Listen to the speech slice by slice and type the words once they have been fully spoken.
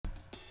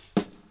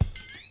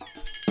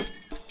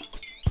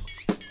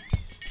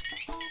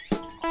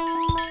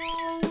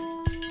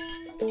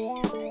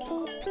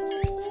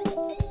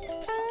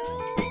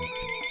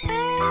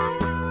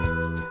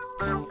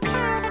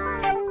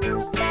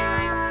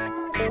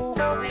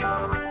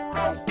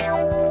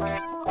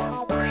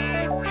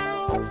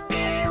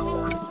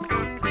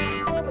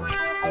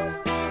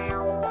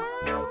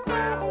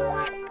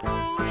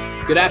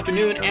Good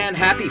afternoon and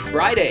happy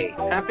Friday.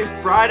 Happy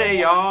Friday,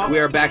 y'all. We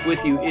are back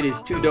with you. It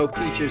is Two Dope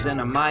Teachers and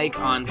a Mic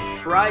on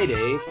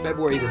Friday,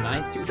 February the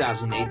 9th,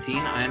 2018.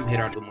 I'm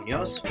Gerardo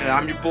Munoz. And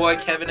I'm your boy,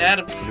 Kevin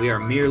Adams. We are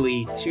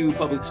merely two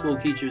public school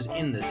teachers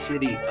in the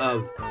city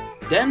of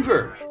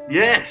Denver.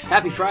 Yes.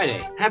 Happy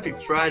Friday. Happy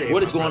Friday.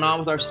 What is going on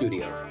with our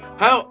studio?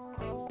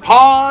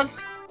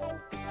 Pause.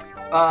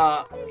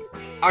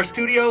 Our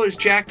studio is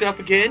jacked up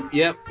again.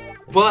 Yep.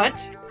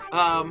 But,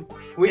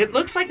 it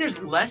looks like there's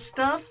less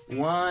stuff.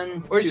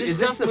 Is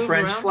this the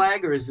French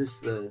flag or is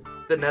this the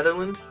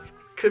Netherlands?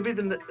 Could be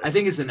I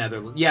think it's the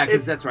Netherlands. Yeah,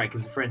 because that's right,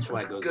 because the French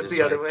flag goes this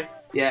the other way.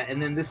 Yeah,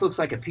 and then this looks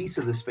like a piece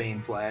of the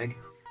Spain flag.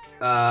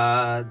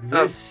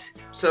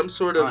 Some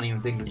sort of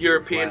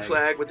European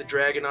flag with a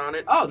dragon on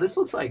it. Oh, this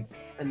looks like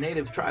a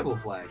native tribal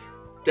flag.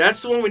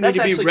 That's the one we need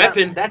to be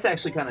repping. That's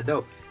actually kind of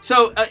dope.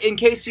 So, in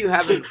case you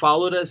haven't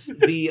followed us,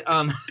 the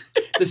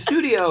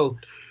studio,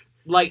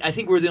 like, I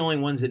think we're the only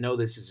ones that know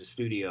this is a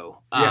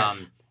studio.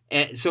 Yes.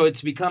 And so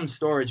it's become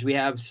storage. We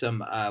have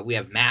we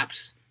have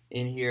maps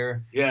in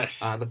here. Yes.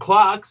 The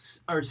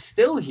clocks are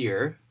still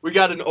here. We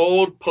got an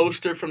old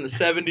poster from the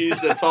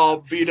 70s that's all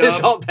beat up. It's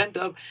all bent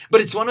up.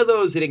 But it's one of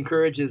those that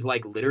encourages,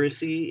 like,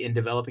 literacy in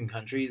developing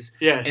countries.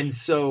 Yes. And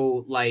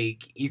so,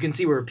 like, you can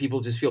see where people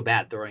just feel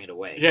bad throwing it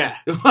away. Yeah.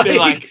 They're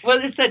like, well,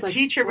 it's that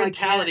teacher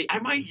mentality. I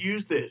might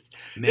use this.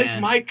 Man. This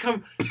might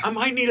come. I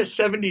might need a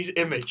 70s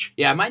image.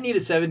 Yeah, I might need a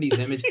 70s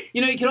image.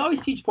 You know, you can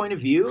always teach point of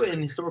view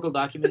in historical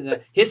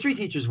documents. History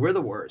teachers, we're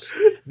the worst.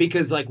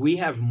 Because, like, we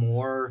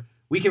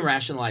can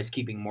rationalize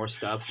keeping more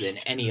stuff than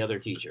any other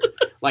teacher.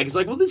 Like, it's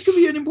like, well, this could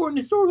be an important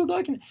historical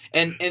document.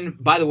 And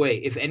by the way,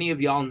 if any of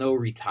y'all know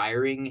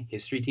retiring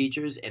history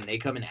teachers and they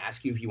come and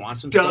ask you if you want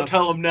some stuff, don't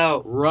tell them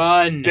no.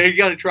 Run. They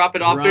got to drop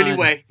it off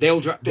anyway. They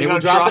will drop it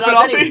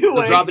off anyway.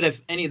 They'll drop it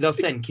if any. They'll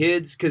send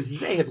kids because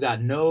they've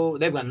got nothing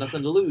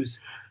to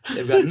lose.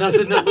 They've got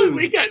nothing to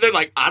lose. They're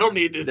like, I don't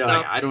need this stuff.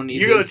 Like, I don't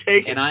need You're this. You're going to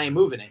take it. And I ain't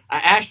moving it. I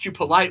asked you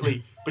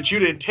politely, but you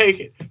didn't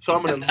take it. So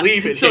I'm going to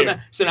leave it here.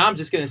 So now I'm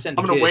just going to send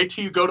I'm going to wait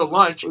till you go to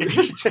lunch and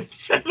just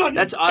sit on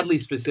That's oddly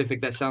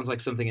specific. That sounds like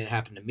something that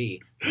happened to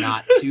me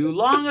not too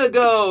long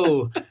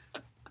ago.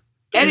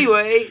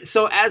 Anyway,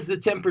 so as the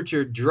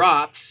temperature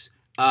drops,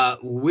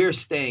 we're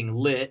staying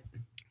lit.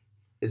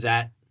 Is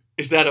that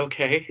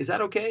okay? Is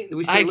that okay? Do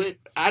we stay lit?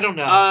 I don't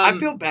know. I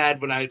feel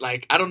bad when I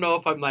don't know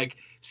if I'm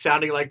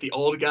sounding like the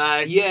old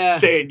guy. Yeah.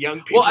 Saying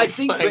young people. Well,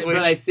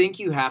 I think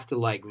you have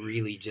to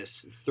really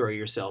just throw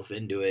yourself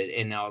into it.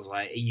 And I was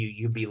like,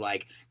 you'd be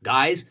like,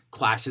 guys,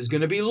 class is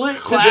gonna be lit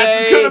today.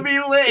 Class is gonna be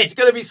lit. It's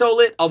gonna be so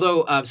lit.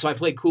 Although, so I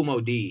played Kool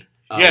Mo D.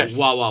 Yes.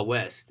 Wild Wild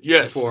West.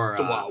 Yes. For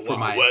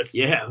my West.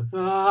 Yeah.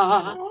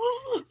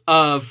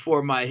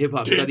 For my hip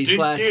hop studies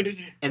class.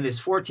 And this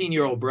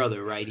 14-year-old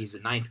brother, right? He's a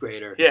 9th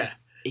grader. Yeah.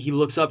 He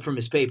looks up from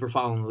his paper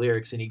following the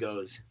lyrics and he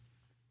goes,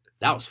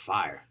 "That was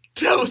fire."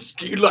 That's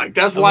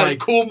why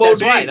it's Kool Mo D.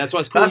 That's right. That's why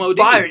it's Kool Mo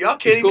D. Fire. Y'all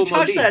can't even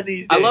touch that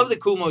these days. I love that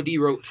Kool Mo D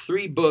wrote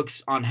 3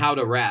 books on how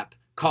to rap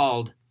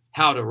called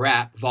How to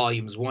Rap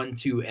Volumes 1,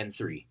 2, and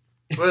 3.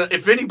 Well,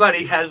 if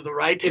anybody has the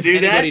right to do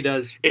that,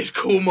 it's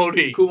Kool Mo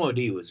D. Kool Mo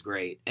D was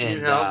great. And,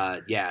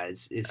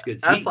 it's good.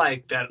 That's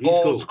like that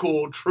old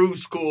school, true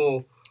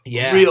school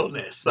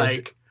realness.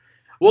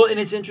 Well,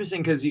 and it's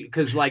interesting because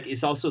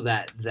it's also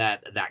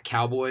that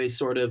cowboy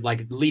sort of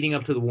leading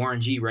up to the Warren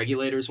G.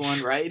 Regulators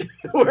one, right?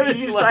 Where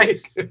it's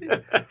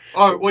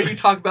or when you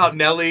talk about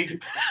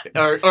Nelly,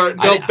 or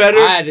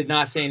I did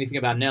not say anything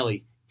about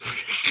Nelly.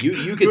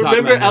 You could talk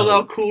about Nelly.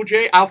 LL Cool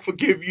J? I'll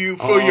forgive you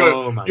for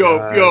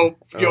your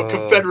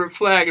Confederate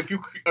flag if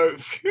you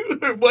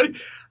what?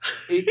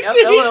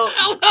 LL.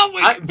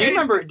 Do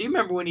you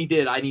remember when he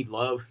did "I Need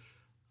Love"?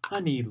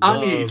 I need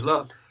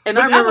love. And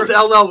that was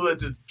LL with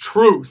the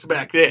truth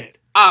back then.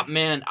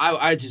 Man,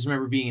 I just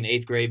remember being in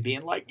 8th grade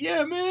being like,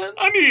 yeah, man,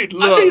 I need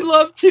love. I need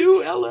love too,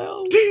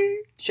 LL.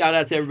 Shout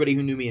out to everybody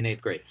who knew me in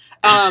 8th grade.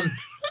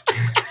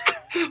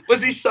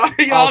 Was he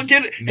sorry, y'all?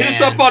 Hit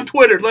us up on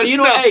Twitter. Let us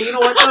know. Hey, you know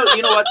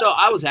what though?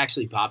 I was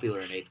actually popular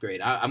in 8th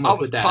grade. I'm gonna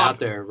put that out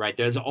there right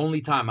there. It's the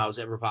only time I was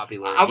ever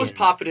popular. I was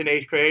popping in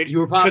 8th grade. You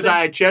were popping because I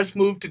had just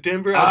moved to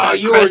Denver.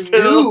 You were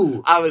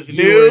new. I was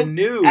new. You were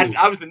new.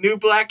 I was a new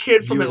black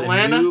kid from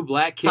Atlanta. New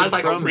black kid. So I was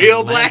like a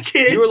real black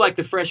kid. You were like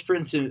the Fresh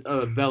Prince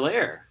of Bel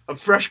Air. A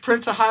Fresh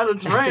Prince of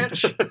Highlands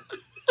Ranch.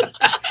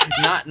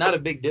 Not a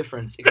big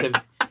difference, except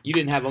you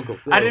didn't have Uncle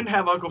Phil. I didn't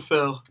have Uncle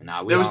Phil.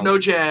 Nah, there was no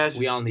jazz.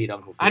 We all need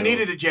Uncle Phil. I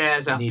needed a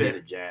jazz out there. Needed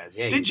a jazz.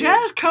 Yeah, did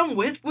jazz come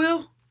with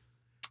Will?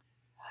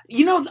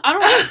 You know, I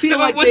don't feel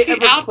like they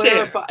ever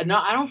clarified. No,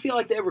 I don't feel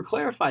like they ever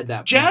clarified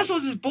that. Jazz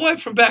was his boy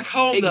from back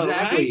home, exactly.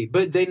 Though, right?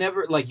 But they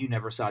never, you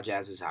never saw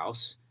Jazz's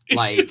house.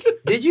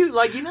 Did you?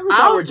 You never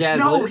saw where Jazz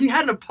lived? No, he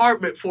had an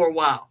apartment for a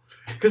while.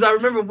 Because I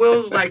remember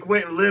Will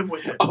went and lived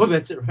with him. Oh,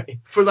 that's it, right.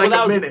 For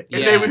a minute.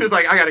 And then he was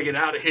like, I got to get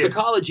out of here. The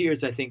college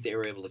years, I think they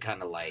were able to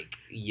kind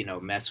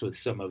of mess with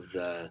some of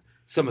the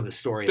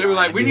story. They were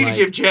like, we need to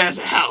give Jazz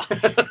a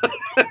house.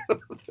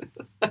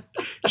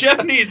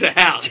 Jeff needs a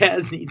house.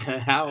 Jazz needs a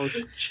house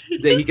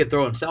that he could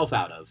throw himself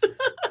out of.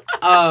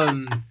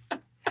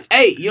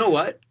 Hey, you know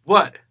what?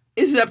 What?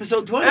 This is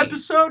episode 20.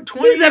 Episode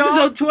 20. This is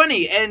episode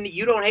 20, and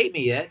you don't hate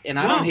me yet, and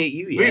I don't hate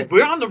you yet.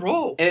 We're on the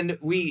roll. And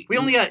we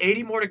only got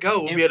 80 more to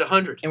go. We'll be at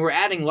 100. And we're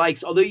adding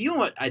likes. Although, you know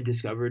what I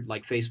discovered?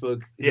 Like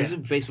Facebook.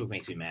 Facebook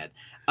makes me mad.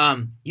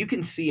 You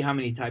can see how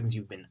many times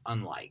you've been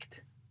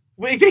unliked.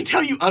 Wait, they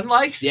tell you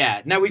unlikes?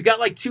 Yeah. Now, we've got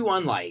like 2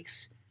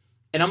 unlikes.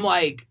 And I'm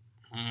like...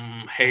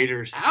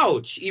 haters.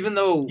 Ouch. Even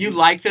though... You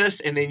liked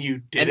us, and then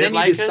you didn't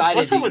like us?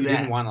 What's up with that? You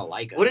didn't want to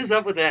like us. What is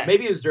up with that?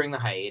 Maybe it was during the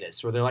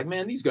hiatus, where they're like,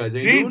 man, these guys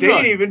ain't doing nothing. They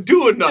ain't even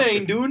doing nothing. They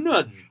ain't doing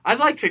nothing. I'd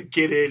like to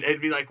get in and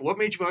be like, what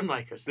made you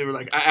unlike us? They were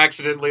like, I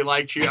accidentally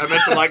liked you. I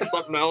meant to like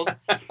something else.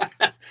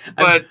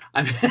 But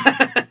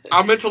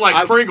I meant to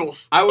like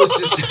Pringles. I was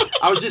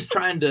just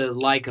trying to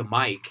like a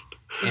mic,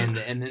 and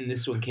then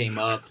this one came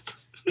up,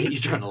 and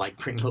you're trying to like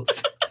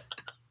Pringles.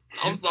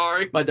 I'm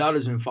sorry. My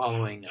daughter's been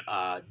following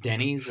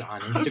Denny's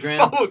on Instagram.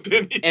 Follow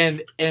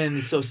Denny's.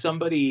 And so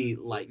somebody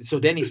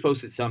Denny's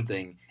posted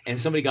something, and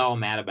somebody got all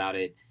mad about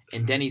it,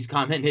 and Denny's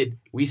commented,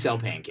 "We sell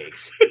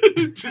pancakes."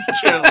 Just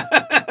chill.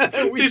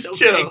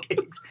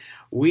 Pancakes.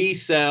 We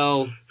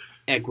sell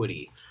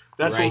equity.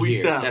 That's right what we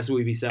here. sell. That's what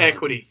we be selling.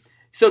 Equity.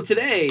 So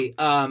today,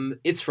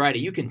 it's Friday.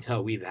 You can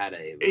tell we've had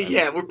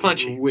we're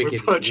punchy.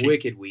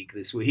 Wicked week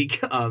this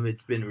week.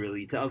 It's been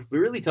really tough. A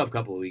really tough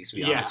couple of weeks, to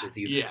be honest with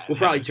you. Yeah, we'll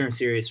probably turn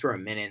serious for a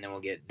minute, and then we'll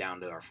get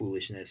down to our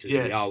foolishness as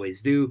we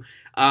always do.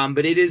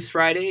 But it is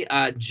Friday.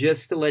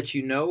 Just to let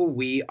you know,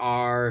 we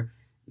are...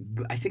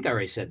 I think I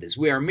already said this.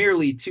 We are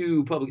merely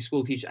 2 public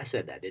school teachers. I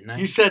said that, didn't I?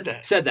 You said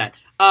that. Said that.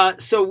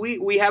 So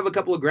we have a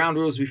couple of ground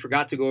rules. We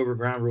forgot to go over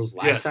ground rules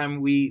last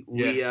time we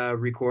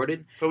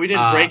recorded. But we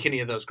didn't break any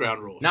of those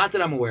ground rules. Not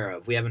that I'm aware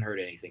of. We haven't heard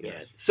anything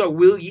yet. So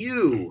will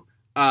you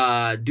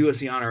do us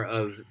the honor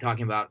of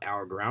talking about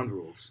our ground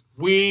rules?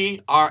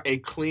 We are a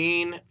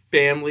clean,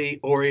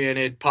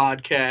 family-oriented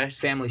podcast.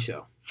 Family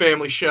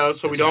show.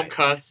 So we don't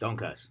cuss. Don't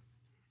cuss.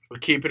 We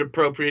keep it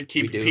appropriate.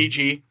 Keep it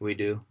PG. We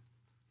do.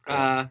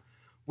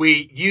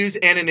 We use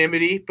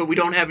anonymity, but we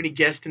don't have any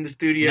guests in the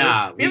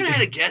studios. We haven't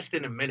had a guest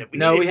in a minute.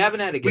 We haven't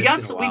had a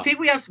guest in a while. We think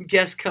we have some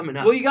guests coming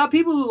up. Well, you got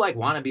people who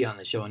want to be on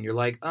the show, and you're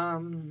like,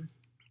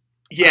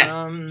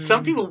 Yeah.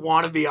 Some people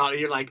want to be on it.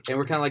 You're like... And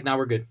we're kind of like,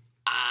 we're good.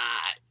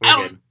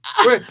 We're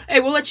good. Hey,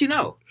 we'll let you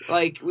know.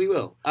 We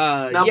will.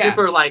 Now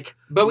people are like,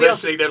 but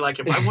listening. They're like,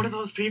 am I one of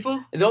those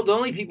people? The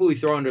only people we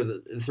throw under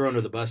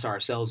the bus are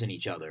ourselves and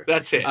each other.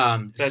 That's it.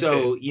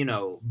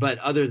 But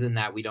other than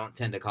that, we don't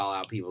tend to call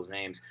out people's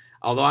names.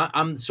 Although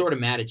I'm sort of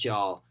mad at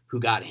y'all who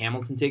got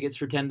Hamilton tickets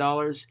for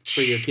 $10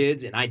 for your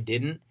kids, and I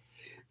didn't.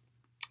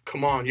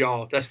 Come on,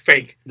 y'all. That's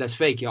fake. That's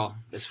fake, y'all.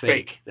 That's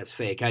fake. That's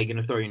fake. How you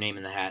gonna throw your name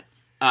in the hat?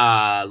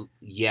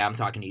 Yeah, I'm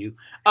talking to you.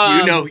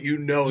 You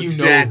know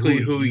exactly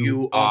who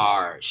you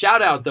are.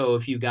 Shout out though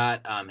if you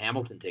got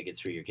Hamilton tickets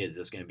for your kids.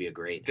 That's going to be a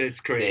great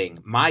thing.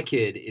 My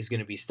kid is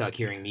going to be stuck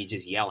hearing me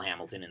just yell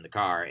Hamilton in the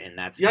car, and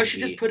that's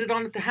just put it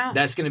on at the house.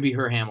 That's going to be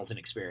her Hamilton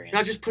experience.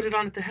 Now just put it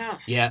on at the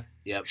house. Yeah.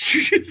 Yep.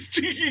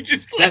 you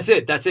just That's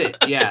it.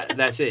 Yeah,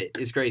 that's it.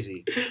 It's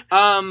crazy.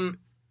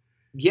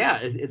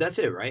 Yeah, that's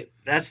it, right?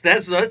 That's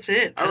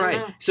it. All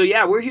right. So,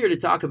 we're here to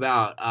talk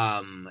about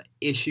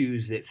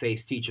issues that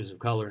face teachers of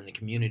color in the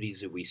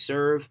communities that we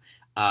serve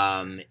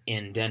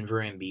in Denver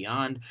and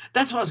beyond.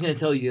 That's what I was going to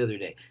tell you the other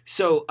day.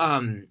 So,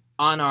 on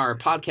our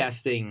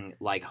podcasting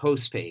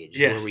host page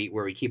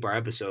where we keep our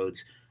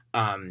episodes,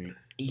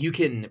 you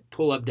can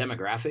pull up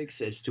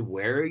demographics as to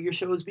where your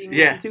show is being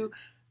listened to.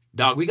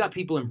 Dog, we got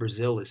people in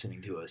Brazil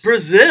listening to us.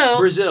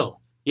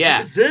 Brazil. Yeah.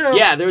 Brazil.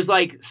 Yeah, there's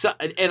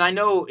and I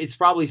know it's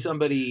probably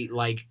somebody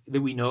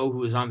that we know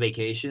who is on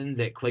vacation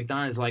that clicked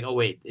on it is like, oh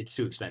wait, it's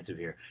too expensive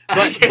here.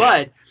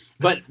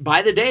 But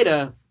by the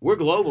data, we're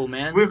global,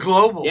 man. We're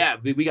global. Yeah,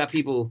 we got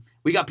people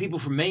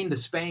from Maine to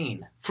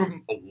Spain.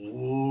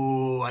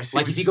 I see.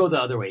 If you go the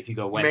other way, if you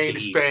go west Maine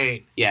to east.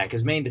 Spain. Yeah,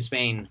 because Maine to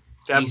Spain.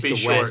 That'd east be to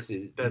short. West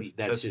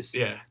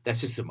that's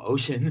just some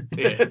ocean.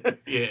 Yeah.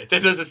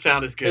 That doesn't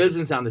sound as good. It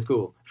doesn't sound as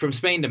cool. From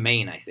Spain to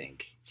Maine, I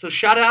think. So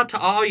shout out to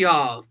all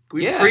y'all.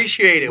 We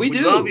appreciate it. We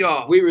love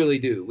y'all. We really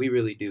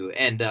do.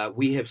 And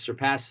we have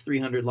surpassed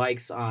 300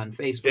 likes on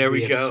Facebook. There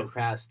we go.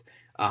 Surpassed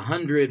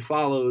 100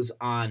 follows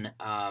on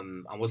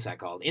what's that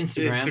called?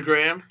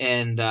 Instagram.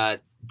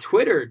 And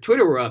Twitter.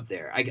 We're up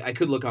there. I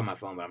could look on my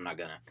phone, but I'm not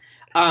gonna.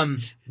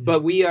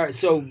 But we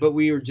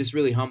were just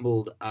really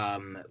humbled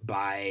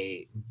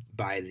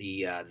by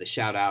the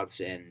shout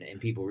outs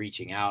and people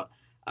reaching out,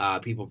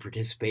 people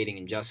participating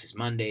in Justice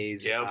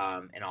Mondays,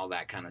 and all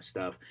that kind of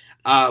stuff.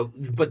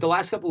 But the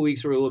last couple of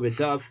weeks were a little bit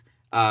tough.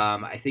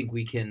 I think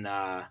we can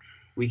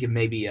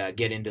maybe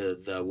get into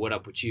the What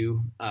Up With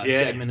You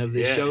segment of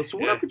this show. So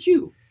what up with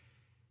you?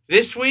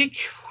 This week,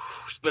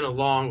 it's been a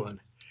long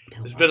one.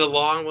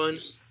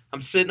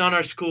 I'm sitting on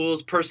our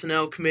school's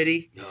personnel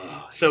committee.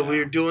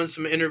 We're doing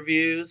some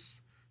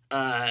interviews.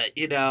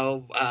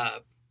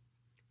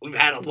 We've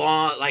had a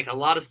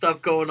lot of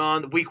stuff going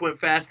on. The week went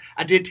fast.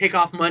 I did take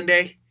off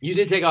Monday. You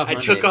did take off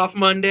Monday. I took off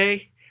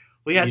Monday.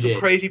 We had some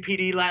crazy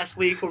PD last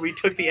week where we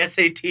took the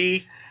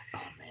SAT. Oh,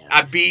 man.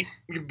 I beat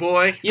your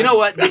boy. You know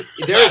what? There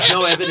is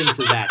no evidence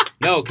of that.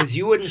 No, because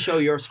you wouldn't show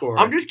your score.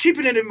 I'm just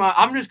keeping it in my.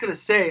 I'm just gonna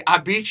say I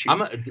beat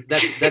you.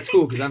 That's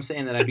cool because I'm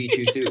saying that I beat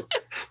you too.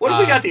 What if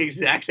we got the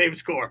exact same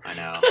score? I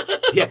know.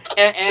 Yeah,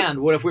 and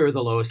what if we were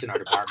the lowest in our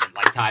department,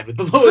 like tied with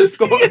the lowest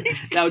score?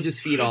 That would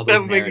just feed all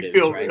those narratives. That would make me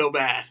feel real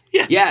bad.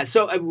 Yeah. Yeah.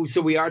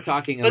 So we are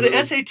talking. But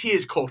the SAT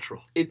is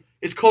cultural.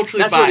 It's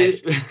culturally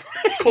biased.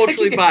 It's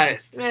culturally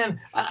biased. Man,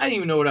 I didn't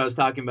even know what I was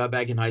talking about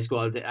back in high school.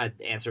 I'd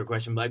answer a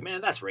question like, man,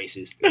 that's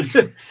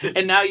racist.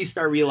 And now you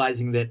start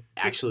realizing that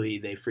actually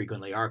they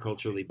frequently are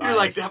culturally biased. You're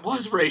like, that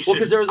was racist. Well,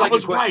 because there was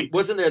like right.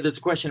 Wasn't there? There's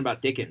a question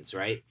about Dickens,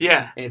 right?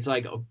 Yeah. And it's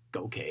like,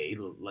 okay,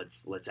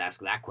 let's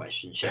ask that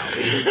question, shall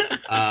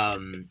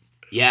we?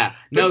 Yeah.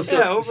 No.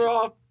 So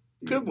overall.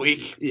 Good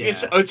week. Yeah.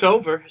 It's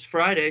over. It's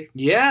Friday.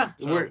 Yeah.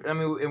 So.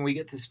 And we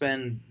get to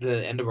spend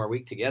the end of our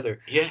week together.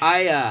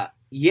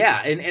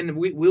 Yeah. And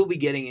we'll be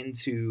getting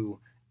into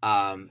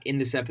in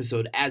this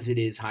episode, as it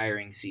is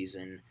hiring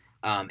season,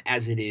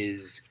 as it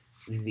is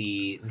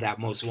that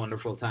most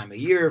wonderful time of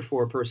year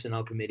for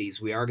personnel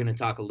committees. We are going to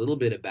talk a little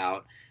bit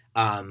about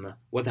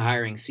what the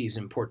hiring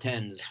season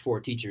portends for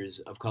teachers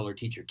of color,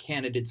 teacher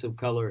candidates of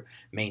color,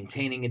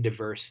 maintaining a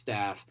diverse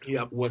staff,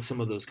 what some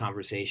of those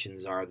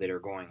conversations are that are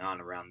going on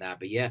around that.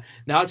 But yeah,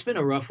 now it's been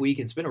a rough week.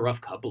 It's been a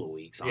rough couple of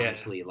weeks,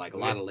 honestly, like a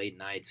lot of late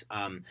nights.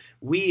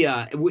 We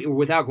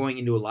without going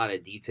into a lot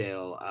of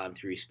detail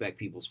to respect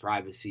people's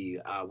privacy,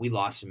 we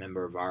lost a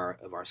member of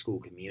our school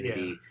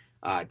community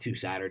 2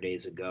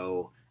 Saturdays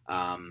ago.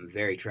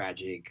 Very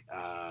tragic,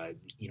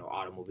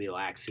 automobile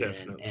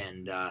accident,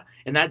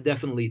 and that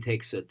definitely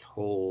takes a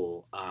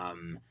toll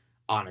on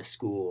a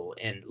school.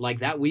 And like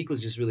that week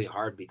was just really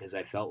hard because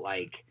I felt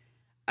like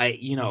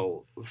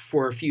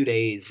for a few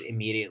days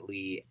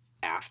immediately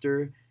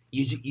after,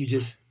 you're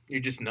just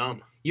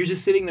numb. You're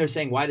just sitting there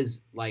saying, why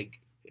does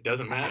it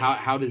doesn't matter?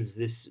 How does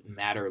this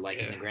matter?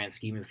 In the grand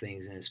scheme of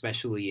things, and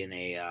especially in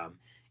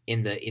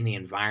in the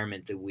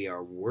environment that we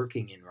are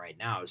working in right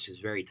now, it's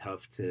just very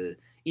tough to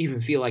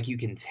even feel like you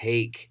can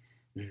take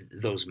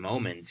those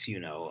moments,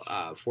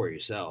 for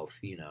yourself,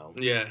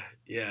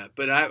 Yeah.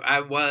 But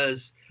I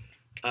was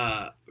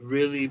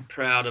really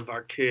proud of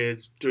our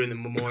kids during the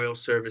memorial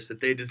service that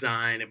they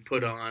designed and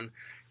put on,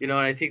 and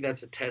I think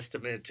that's a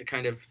testament to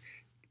kind of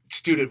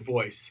student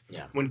voice.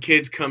 Yeah. When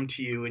kids come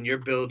to you in your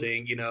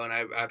building, and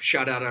I've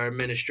shout out our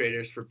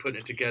administrators for putting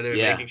it together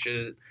and making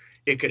sure that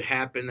it could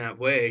happen that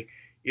way.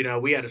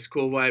 We had a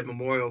school-wide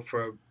memorial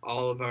for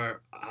all of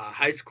our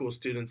high school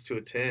students to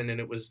attend,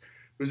 and it was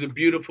a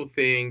beautiful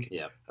thing.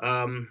 Yeah.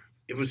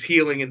 It was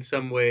healing in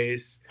some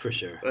ways. For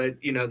sure.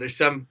 But, there's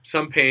some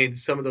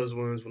pains, some of those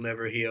wounds will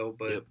never heal,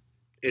 but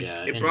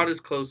it brought us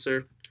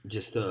closer.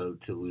 Just to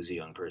lose a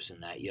young person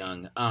that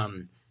young.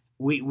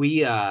 We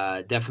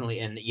definitely,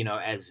 and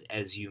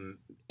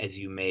as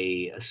you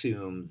may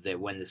assume, that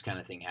when this kind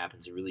of thing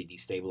happens, it really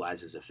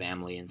destabilizes a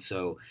family. And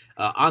so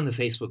on the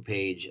Facebook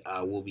page,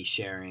 we'll be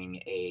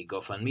sharing a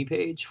GoFundMe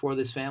page for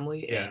this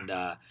family, and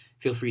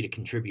feel free to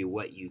contribute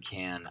what you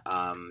can.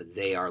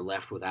 They are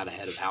left without a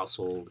head of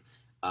household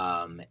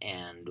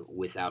and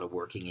without a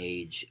working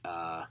age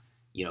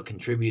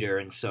contributor,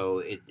 and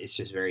so it's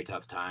just very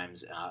tough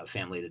times. A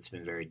family that's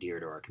been very dear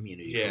to our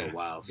community for a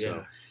while.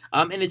 So,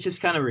 and it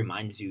just kind of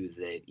reminds you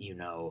that you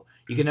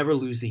can never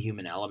lose the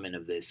human element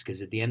of this,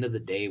 because at the end of the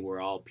day,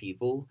 we're all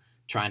people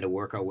trying to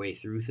work our way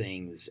through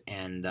things.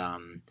 And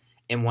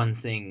one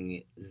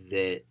thing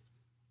that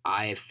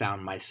I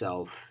found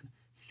myself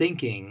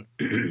thinking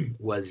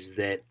was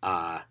that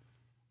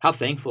how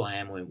thankful I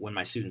am when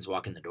my students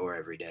walk in the door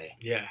every day.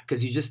 Yeah,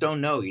 because you just don't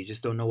know. You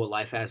just don't know what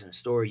life has in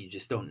store. You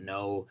just don't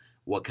know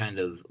what kind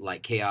of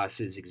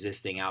chaos is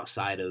existing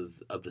outside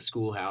of the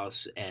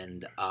schoolhouse.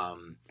 And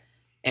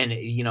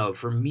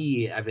for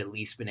me, I've at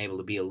least been able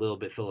to be a little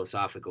bit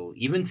philosophical,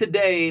 even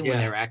today when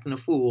they're acting a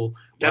fool,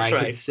 where I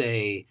could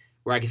say,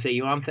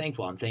 I'm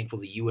thankful. I'm thankful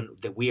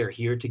that we are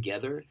here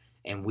together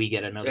and we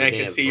get another day of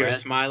breath. I can see your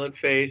smiling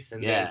face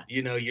and that,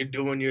 you're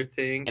doing your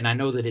thing. And I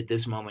know that at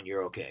this moment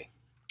you're okay.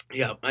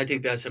 Yeah, I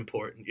think that's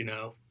important,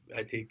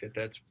 I think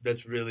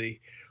that's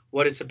really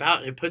what it's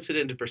about, and it puts it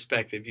into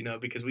perspective,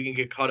 because we can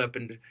get caught up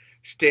in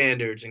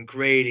standards and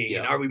grading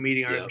and are we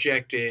meeting our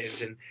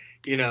objectives and,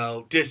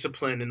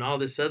 discipline and all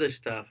this other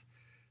stuff.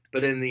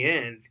 But in the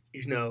end,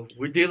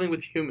 we're dealing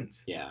with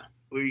humans. Yeah.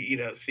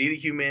 We, see the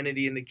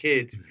humanity in the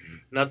kids. Mm-hmm.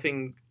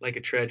 Nothing like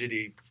a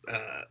tragedy,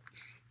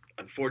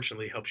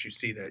 unfortunately, helps you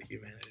see that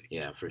humanity.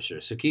 Yeah, for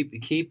sure. So keep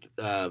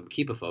a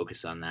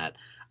focus on that.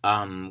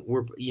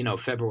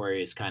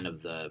 February is kind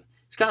of the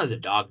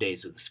dog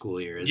days of the school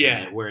year, isn't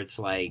it? Where it's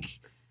like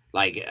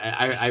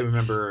I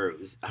remember,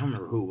 I don't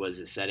remember who it was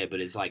that said it,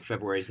 but it's like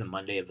February is the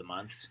Monday of the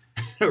months,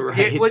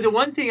 right? Yeah, well, the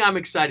one thing I'm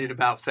excited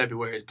about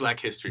February is Black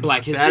History Month.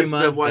 Black History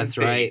Month, the one that's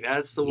thing. right.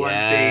 That's the one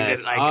thing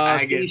that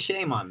I get.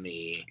 Shame on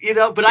me.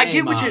 But I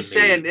get what you're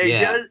saying.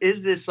 It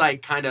is this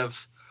kind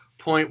of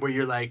point where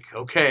you're like,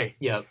 okay,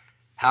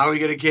 how are we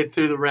going to get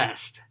through the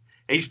rest?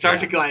 And you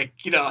start to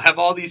have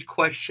all these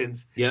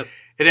questions. Yep.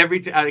 And every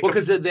time,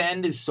 because the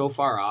end is so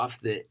far off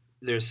that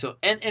there's so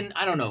and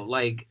I don't know,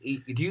 like,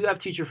 do you have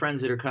teacher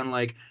friends that are kind of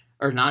like,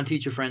 or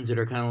non-teacher friends that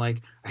are kind of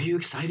like, are you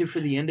excited for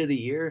the end of the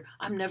year?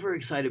 I'm never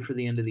excited for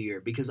the end of the year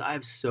because I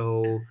have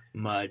so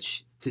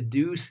much to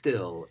do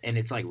still, and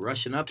it's like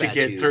rushing up to at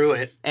you. To get through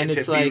it and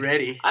it's to like, be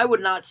ready. I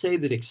would not say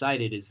that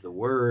excited is the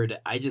word.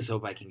 I just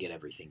hope I can get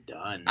everything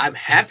done. I'm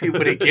happy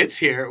when it gets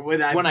here.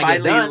 When I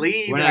finally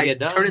leave, when I get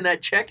done, turn in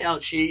that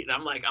checkout sheet, and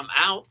I'm like, I'm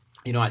out.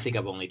 You know, I think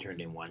I've only turned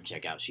in one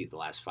checkout sheet the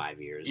last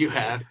 5 years. You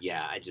have?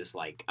 Yeah,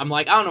 I'm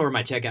like, I don't know where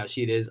my checkout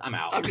sheet is. I'm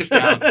out. I'm just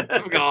out.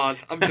 I'm gone.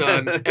 I'm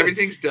done.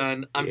 Everything's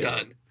done. I'm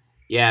done.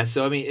 Yeah,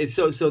 so I mean,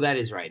 so that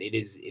is right. It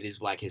is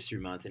Black History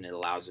Month, and it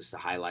allows us to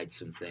highlight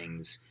some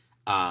things,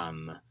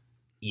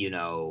 you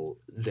know,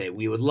 that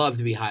we would love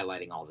to be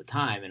highlighting all the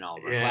time in all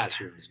of our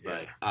classrooms.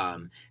 But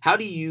how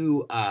do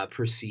you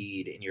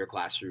proceed in your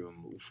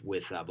classroom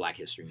with Black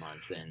History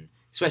Month, and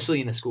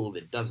especially in a school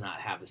that does not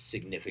have a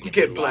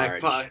significantly large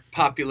Black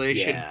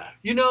population? Yeah.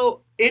 You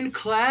know, in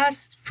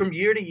class from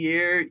year to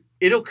year,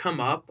 it'll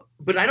come up,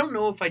 but I don't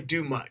know if I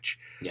do much.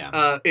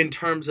 Yeah. In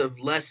terms of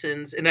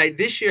lessons, and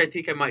this year I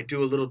think I might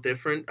do a little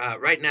different.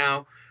 Right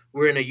now,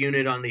 we're in a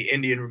unit on the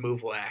Indian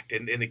Removal Act,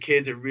 and the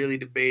kids are really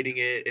debating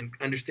it and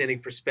understanding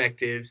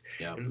perspectives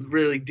and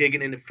really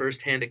digging into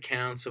firsthand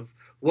accounts of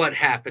what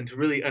happened to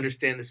really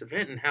understand this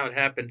event and how it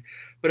happened.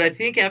 But I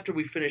think after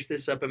we finish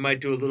this up, I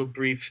might do a little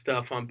brief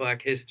stuff on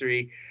Black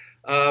history.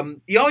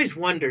 You always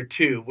wonder,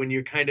 too, when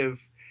you're kind of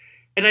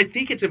 – and I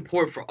think it's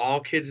important for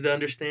all kids to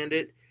understand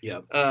it,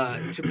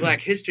 to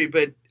Black history,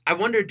 but I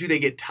wonder, do they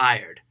get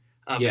tired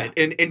of it?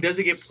 And does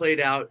it get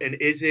played out? And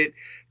is it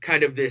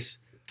kind of this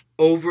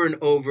over and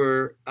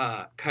over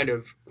kind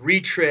of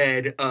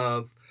retread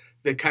of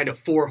the kind of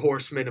four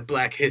horsemen of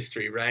Black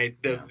history,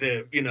 right?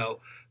 The you know,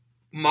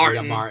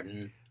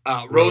 Martin,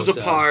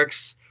 Rosa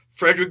Parks,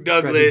 Frederick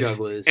Douglass,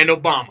 and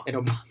Obama.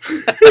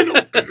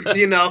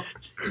 You know?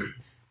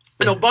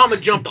 And Obama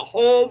jumped a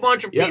whole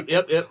bunch of people.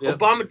 Yep.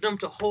 Obama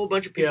jumped a whole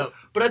bunch of people. Yep.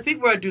 But I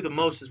think where I do the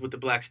most is with the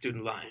Black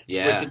Student Alliance.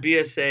 Yeah. With the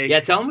BSA.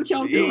 Yeah, tell them what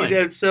y'all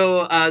doing.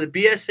 So the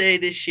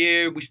BSA this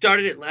year, we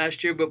started it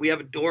last year, but we have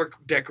a door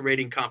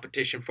decorating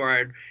competition for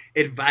our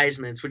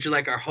advisements, which are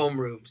like our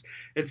homerooms.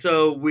 And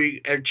so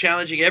we are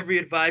challenging every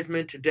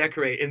advisement to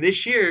decorate. And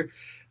this year,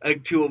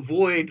 to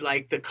avoid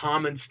like the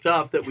common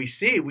stuff that we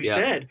see, we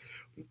said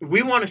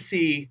we want to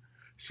see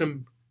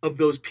some of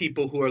those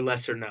people who are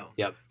lesser known.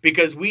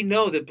 Because we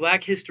know that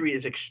Black history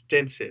is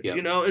extensive,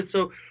 you know? And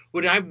so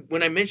when I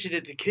mentioned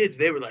it to kids,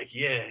 they were like,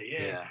 yeah.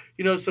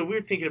 You know, so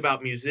we're thinking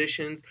about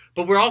musicians,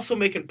 but we're also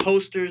making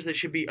posters that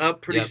should be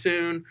up pretty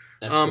soon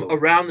cool.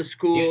 Around the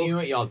school. You know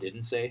what y'all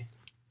didn't say?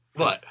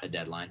 What? A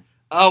deadline.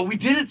 Oh, we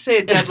didn't say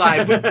a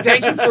deadline, but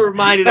thank you for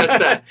reminding us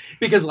that.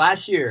 Because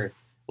last year,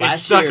 it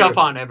snuck up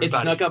on everybody.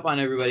 It snuck up on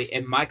everybody,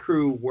 and my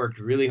crew worked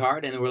really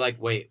hard, and we're like,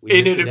 wait,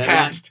 it had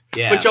passed.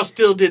 Yeah. But y'all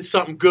still did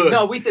something good.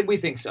 No, we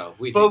think so.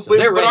 But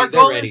our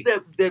goal is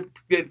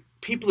that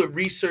people are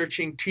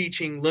researching,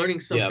 teaching,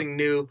 learning something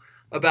new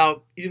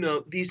about, you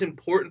know, these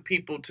important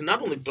people to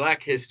not only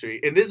Black history,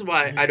 and this is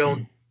why I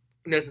don't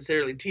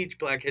necessarily teach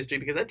Black history,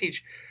 because I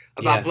teach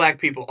about Black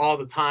people all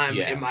the time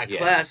in my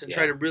class and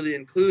try to really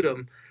include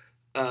them.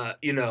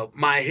 You know,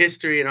 my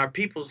history and our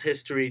people's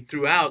history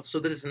throughout, so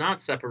that it's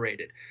not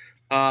separated.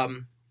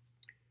 You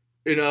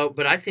know,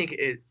 but I think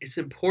it's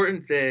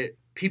important that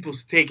people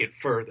take it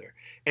further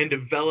and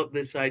develop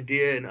this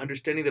idea and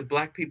understanding that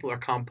Black people are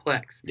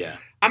complex. Yeah.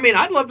 I mean,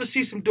 I'd love to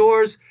see some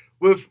doors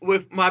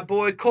with my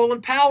boy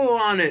Colin Powell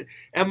on it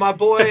and my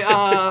boy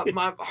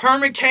my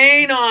Herman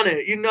Cain on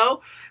it, you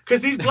know? Because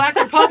these Black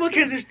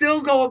Republicans are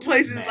still going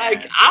places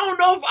like, I don't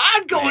know if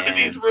I'd go into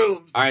these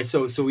rooms. All right,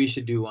 so we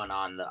should do one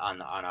on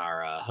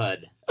our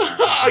HUD.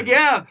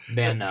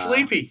 Ben,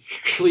 Sleepy.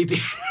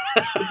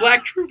 The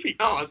Black Troopy.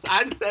 Oh,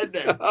 I just said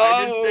that.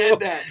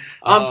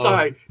 I'm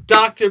sorry.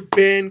 Dr.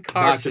 Ben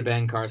Carson. Dr.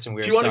 Ben Carson,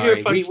 do you want to hear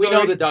a funny story? We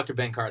know that Dr.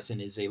 Ben Carson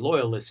is a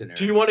loyal listener.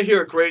 Do you want to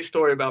hear a great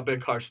story about Ben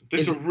Carson?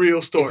 This is a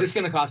real story. Is this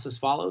going to cost us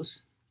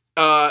follows?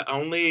 No.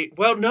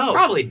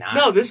 Probably not.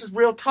 No, this is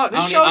real talk.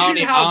 This shows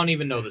you how I don't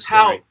even know the story.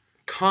 How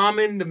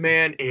common the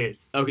man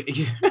is.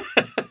 Okay.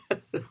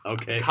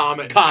 Okay.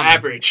 Common.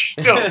 Average.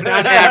 No,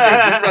 not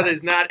average. This brother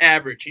is not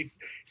average. He's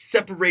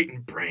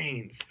separating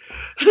brains.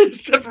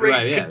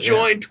 Separating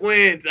conjoined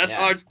twins. That's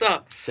hard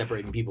stuff.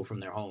 Separating people from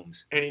their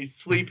homes. And he's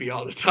sleepy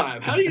all the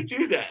time. How do you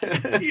do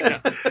that? You know,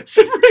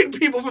 separating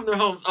people from their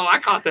homes. Oh, I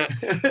caught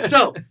that.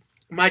 So,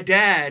 my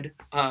dad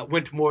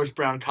went to Morris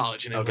Brown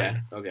College in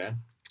Atlanta. Okay.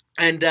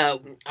 And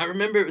I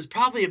remember it was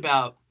probably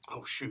about,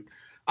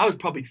 I was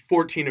probably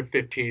 14 or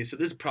 15. So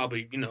this is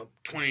probably,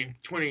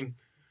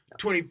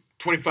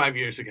 25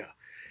 years ago.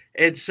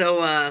 And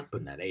so...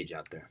 Putting that age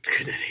out there.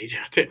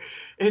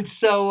 And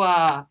so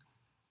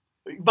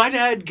my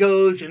dad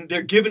goes and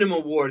they're giving him an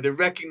award. They're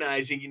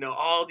recognizing,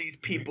 all these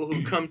people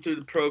who come through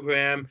the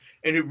program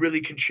and who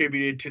really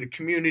contributed to the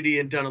community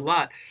and done a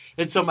lot.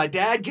 And so my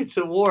dad gets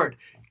an award.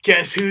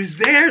 Guess who's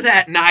there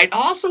that night?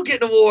 Also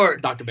getting an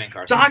award. Dr. Ben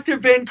Carson. Dr.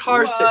 Ben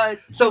Carson. What?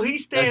 So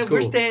he's staying. That's cool.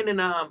 We're staying in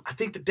I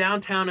think the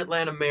downtown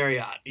Atlanta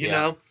Marriott. You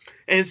know,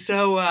 and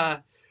so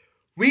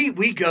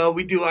we go,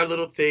 we do our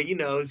little thing, you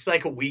know, it's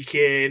like a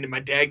weekend, and my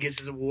dad gets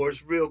his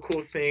awards, real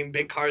cool thing.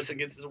 Ben Carson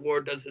gets his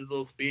award, does his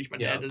little speech, my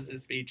dad does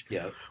his speech.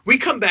 Yeah. We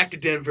come back to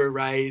Denver,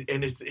 right,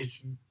 and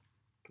it's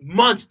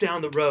months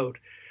down the road,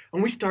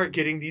 and we start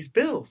getting these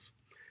bills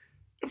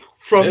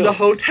from the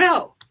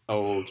hotel.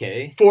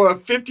 Okay. For a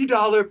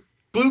 $50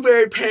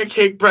 blueberry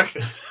pancake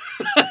breakfast.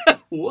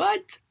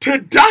 What? To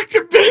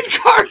Dr. Ben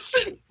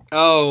Carson.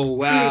 Oh,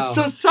 wow.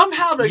 So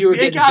somehow you were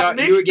getting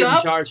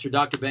charged for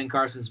Dr. Ben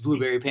Carson's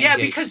blueberry pancakes. Yeah,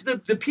 because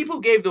the people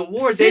who gave the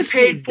award, they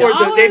paid for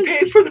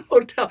the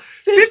hotel.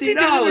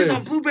 $50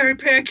 on blueberry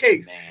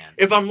pancakes. Man.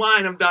 If I'm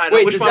lying, I'm dying.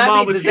 Wait, I wish my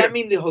mom was here. Does that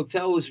mean the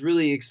hotel was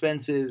really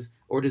expensive,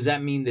 or does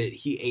that mean that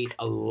he ate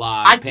a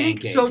lot of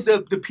pancakes? I think so.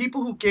 The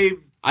people who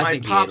gave my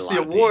pops the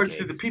awards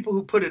to the people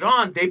who put it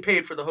on, they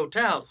paid for the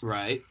hotels.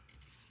 Right.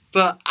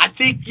 But I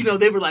think,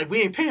 they were like,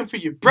 we ain't paying for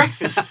your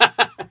breakfast.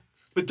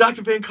 But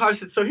Dr. Ben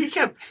Carson, so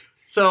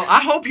I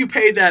hope you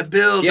paid that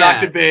bill,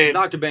 Dr. Ben.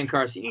 Dr. Ben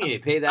Carson, you need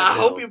to pay that bill. I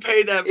hope you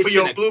paid that for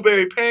your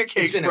blueberry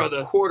pancakes, brother. It's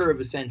been a quarter of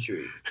a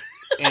century,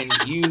 and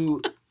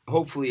you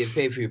hopefully have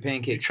paid for your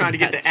pancakes. You're trying to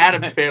get the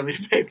Addams family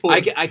to pay for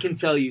it. I can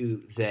tell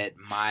you that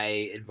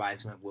my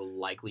advisement will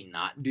likely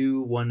not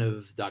do one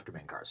of Dr.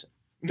 Ben Carson.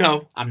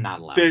 No. I'm not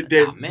allowed.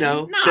 They're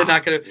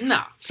not going to.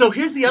 No. So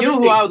here's the other thing. You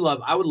know who I would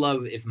love? I would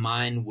love if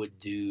mine would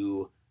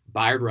do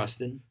Bayard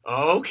Rustin.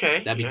 Oh,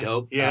 okay. That'd be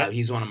dope. Yeah.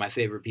 He's one of my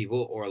favorite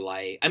people. Or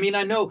I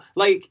know,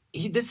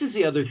 this is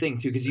the other thing,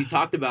 too, because you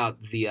talked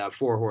about the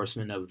four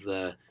horsemen of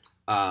the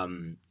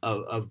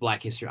of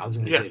Black history. I was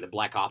going to say the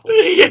Black Opal.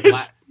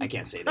 Yes. I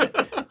can't say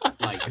that.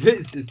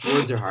 This just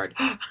words are hard.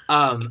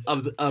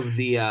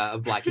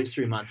 Of Black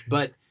History Month.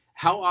 But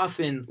how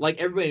often,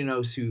 everybody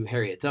knows who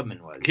Harriet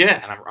Tubman was. Yeah.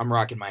 And I'm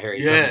rocking my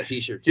Harriet Tubman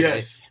t-shirt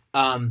today. Yes.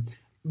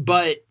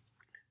 But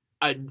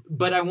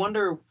I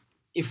wonder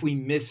if we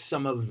miss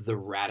some of the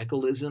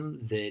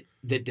radicalism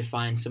that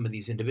defines some of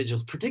these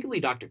individuals, particularly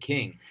Dr.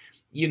 King.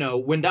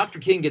 When Dr.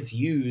 King gets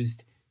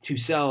used to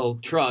sell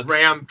trucks.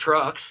 Ram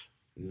trucks.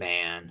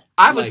 Man.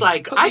 I was I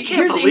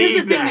can't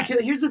believe that.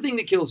 Here's the thing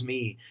that kills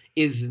me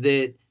is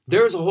that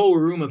there's a whole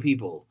room of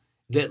people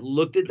that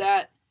looked at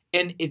that,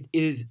 and it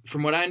is,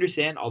 from what I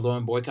understand, although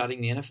I'm boycotting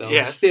the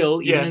NFL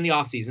still, even in the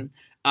offseason,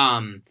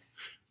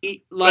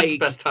 that's the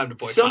best time to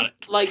boycott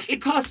it.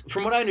 It costs,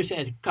 from what I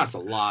understand, it costs a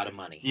lot of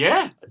money.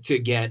 Yeah. To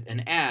get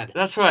an ad.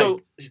 That's right.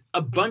 So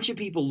a bunch of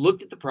people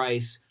looked at the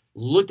price,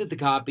 looked at the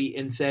copy,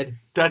 and said,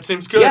 "That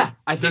seems good. Yeah,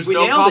 I think we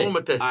nailed it. There's no problem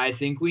with this. I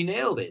think we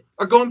nailed it."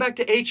 Or going back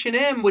to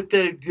H&M with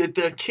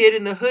the kid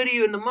in the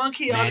hoodie and the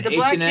monkey on the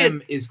black kid.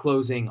 H&M is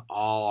closing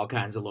all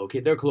kinds of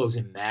locations. They're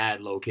closing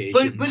mad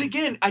locations. But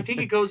again, I think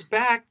it goes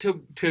back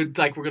to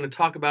like we're going to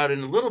talk about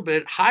in a little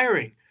bit,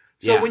 hiring.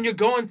 So when you're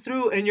going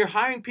through and you're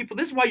hiring people,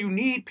 this is why you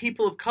need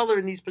people of color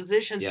in these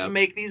positions to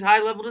make these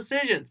high-level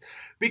decisions.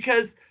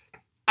 Because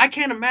I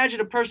can't imagine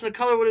a person of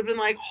color would have been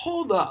like,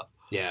 hold up.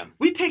 Yeah.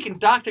 We've taken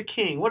Dr.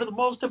 King, one of the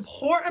most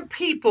important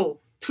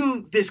people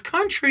to this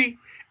country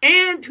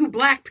and to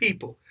black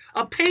people,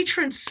 a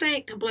patron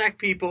saint to black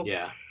people.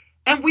 Yeah.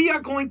 And we are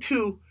going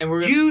to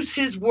use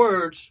his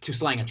words to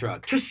slang a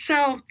truck. To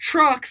sell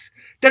trucks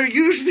that are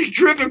usually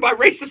driven by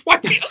racist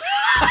white people.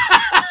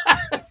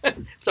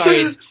 Sorry,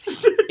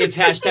 it's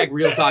hashtag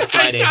Real Talk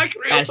Friday.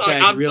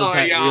 Hashtag Real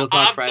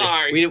Talk Friday.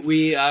 Sorry.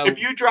 We if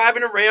you're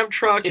driving a Ram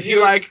truck, if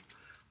you're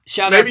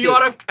maybe you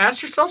ought to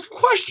ask yourself some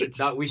questions.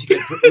 No, we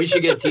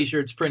should get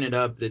T-shirts printed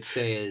up that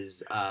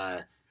says,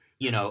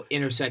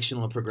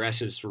 intersectional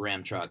progressives for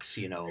Ram trucks.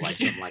 Something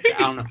like that. I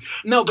don't know.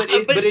 No, but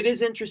it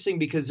is interesting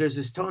because there's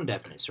this tone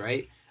deafness,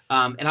 right?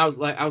 And I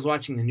was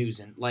watching the news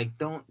and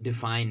don't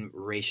define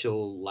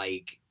racial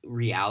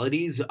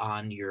realities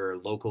on your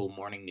local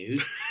morning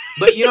news.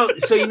 But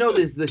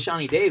there's the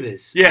Shawnee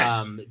Davis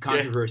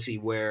controversy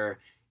where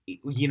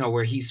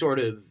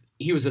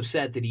he was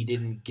upset that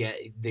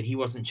he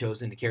wasn't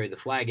chosen to carry the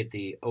flag at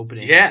the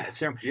opening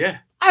ceremony. Yeah.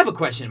 I have a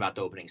question about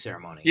the opening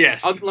ceremony.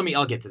 Yes.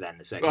 I'll get to that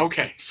in a second.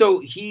 Okay. So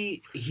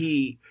he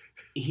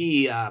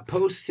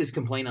posts his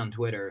complaint on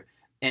Twitter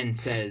and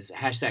says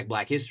hashtag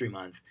Black History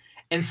Month.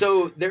 And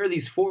so there are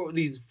these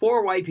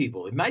four white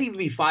people. It might even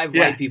be five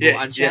white people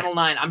on Channel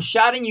 9. I'm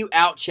shouting you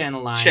out,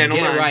 Channel 9. Get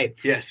it right.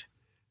 Yes.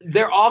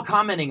 They're all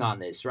commenting on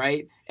this,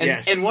 right?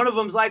 And one of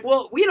them's like,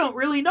 well, we don't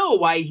really know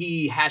why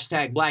he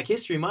hashtag Black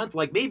History Month.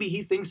 Maybe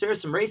he thinks there's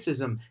some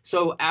racism.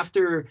 So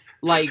after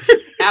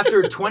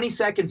 20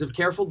 seconds of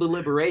careful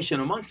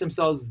deliberation amongst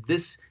themselves,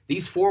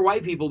 these four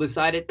white people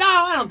decided, no,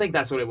 I don't think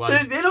that's what it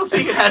was. They don't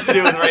think it has to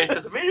do with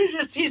racism.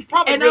 He's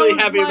probably really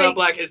happy about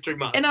Black History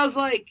Month. And I was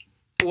like,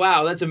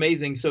 wow, that's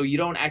amazing. So you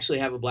don't actually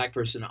have a black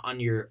person on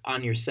your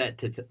set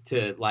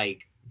to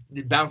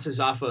it bounces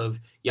off of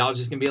y'all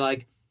just gonna be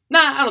like, nah,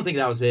 I don't think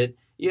that was it.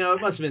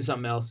 It must have been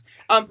something else.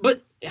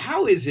 But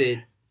how is it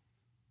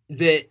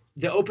that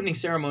the opening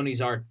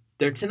ceremonies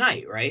they're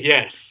tonight, right?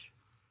 Yes.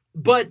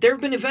 But there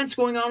have been events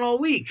going on all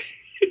week.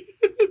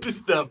 This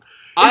stuff.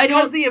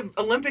 Because the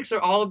Olympics are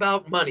all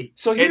about money.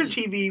 So here's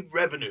TV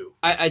revenue.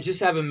 I just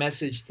have a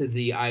message to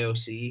the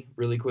IOC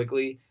really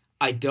quickly.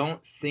 I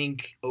don't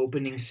think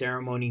opening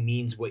ceremony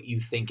means what you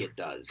think it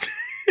does.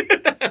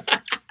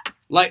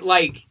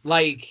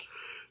 like,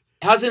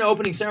 how's an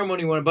opening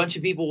ceremony when a bunch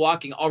of people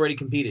walking already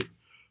competed?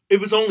 It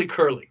was only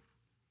curling.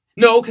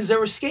 No, because there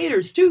were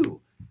skaters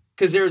too.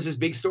 Because there was this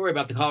big story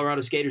about the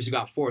Colorado skaters who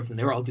got fourth, and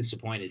they were all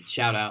disappointed.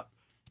 Shout out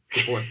to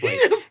fourth place.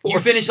 You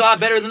finished a lot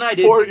better than I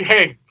did.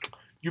 Hey,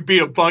 you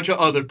beat a bunch of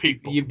other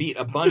people. You beat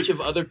a bunch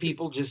of other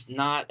people, just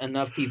not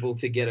enough people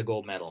to get a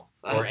gold medal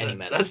or any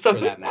medal. That's the for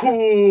that matter.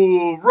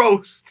 Cool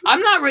roast.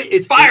 I'm not.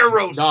 It's fire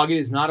roast. Dog, it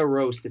is not a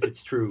roast if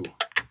it's true.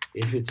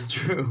 If it's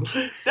true.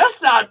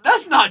 That's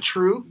not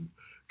true.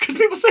 Because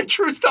people say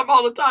true stuff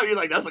all the time. You're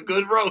like, that's a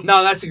good roast.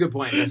 No, that's a good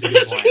point. That's a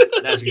good point.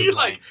 That's a good point.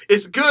 Like,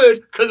 it's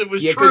good because it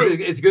was true.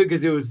 It's good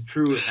because it was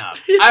true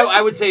enough.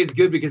 I would say it's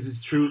good because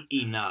it's true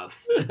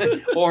enough.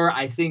 Or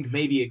I think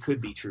maybe it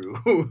could be true.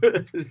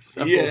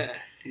 So,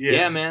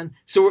 yeah, man.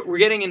 So we're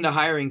getting into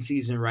hiring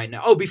season right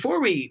now. Oh, before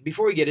we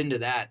get into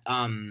that,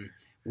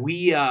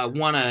 we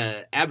want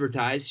to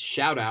advertise,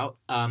 shout out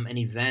an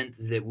event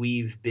that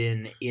we've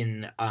been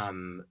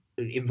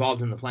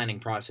involved in the planning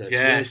process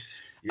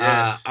with.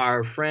 Yes.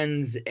 Our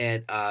friends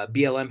at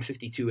BLM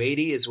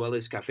 5280 as well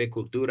as Café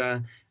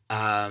Cultura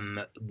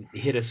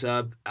hit us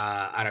up.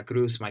 Ara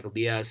Cruz, Michael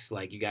Diaz,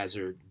 like, you guys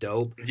are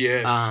dope.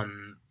 Yes.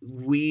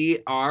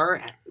 We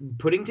are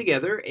putting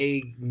together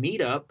a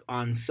meetup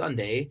on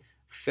Sunday,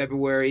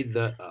 February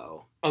the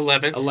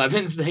 11th.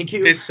 11th, thank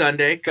you. This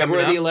Sunday.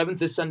 February the 11th,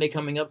 this Sunday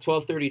coming up,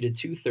 12:30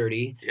 to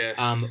 2:30.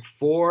 Yes.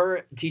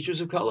 For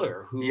teachers of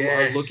color who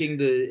are looking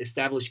to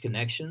establish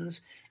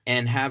connections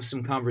and have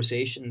some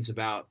conversations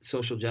about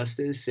social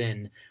justice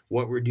and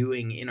what we're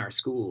doing in our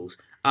schools.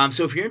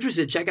 So if you're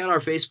interested, check out our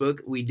Facebook.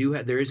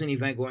 There is an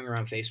event going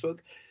around Facebook.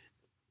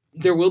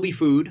 There will be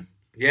food.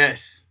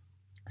 Yes.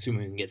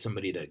 Assuming we can get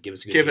somebody to give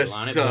us a good deal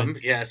on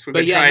it. Yes.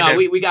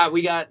 We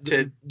got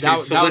to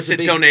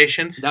solicit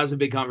donations. That was a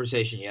big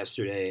conversation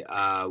yesterday.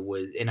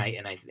 We're in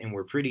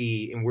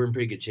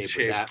pretty good shape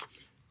with that.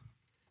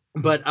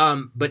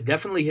 But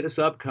definitely hit us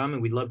up, come,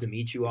 and we'd love to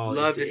meet you all.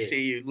 Love to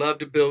see you. Love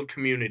to build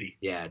community.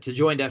 Yeah, it's a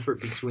joint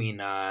effort between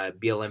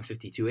BLM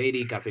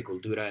 5280, Café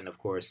Cultura, and of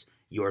course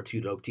your two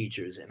dope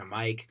teachers and a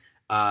mic.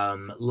 A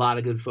lot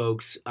of good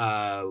folks.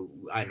 I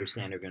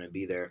understand are going to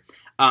be there.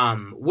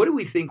 What do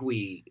we think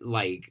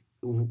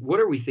What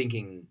are we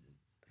thinking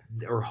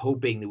or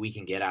hoping that we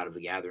can get out of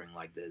a gathering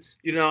like this?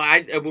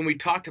 When we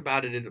talked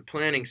about it in the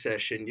planning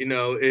session,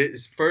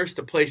 it's first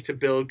a place to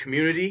build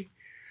community,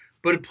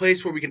 but a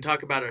place where we can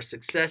talk about our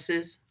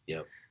successes.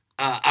 Yep.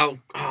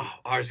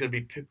 Ours gonna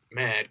be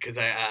mad because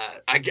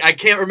I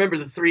can't remember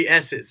the 3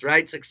 S's,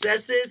 right?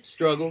 Successes,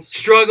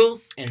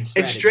 struggles, and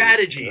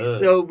strategies.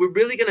 So we're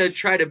really gonna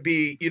try to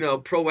be,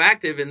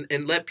 proactive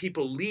and let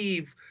people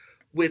leave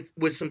with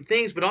some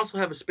things, but also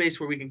have a space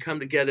where we can come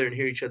together and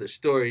hear each other's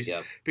stories.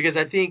 Yep. Because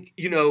I think,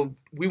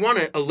 we want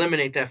to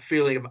eliminate that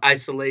feeling of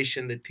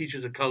isolation that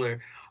teachers of color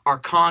are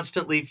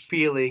constantly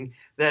feeling,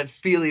 that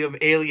feeling of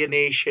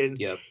alienation,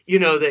 yep.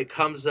 That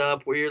comes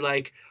up where you're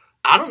like,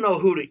 I don't know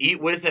who to eat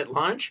with at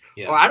lunch,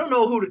 yep. or I don't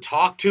know who to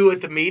talk to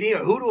at the meeting,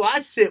 or who do I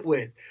sit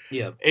with?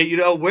 Yep.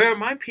 And, where are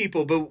my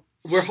people? But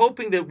we're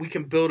hoping that we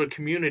can build a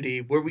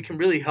community where we can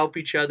really help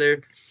each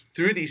other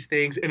through these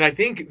things. And I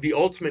think the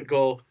ultimate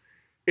goal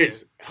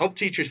is help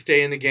teachers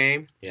stay in the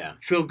game,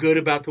 feel good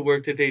about the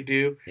work that they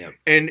do,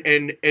 and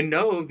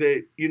know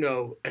that,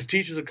 as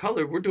teachers of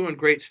color, we're doing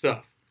great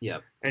stuff.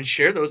 Yep. And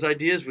share those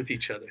ideas with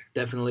each other.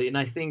 Definitely. And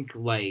I think,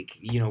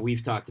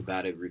 we've talked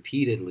about it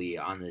repeatedly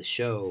on this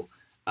show.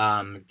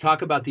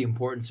 Talk about the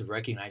importance of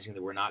recognizing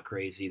that we're not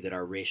crazy, that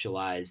our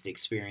racialized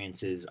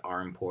experiences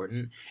are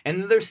important.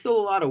 And there's still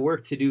a lot of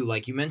work to do.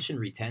 Like you mentioned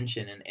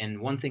retention.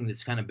 And one thing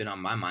that's kind of been on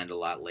my mind a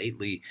lot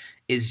lately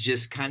is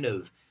just kind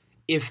of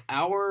if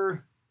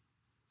our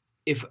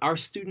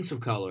students of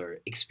color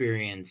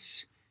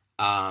experience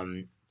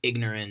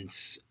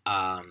ignorance,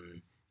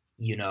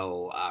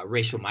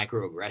 racial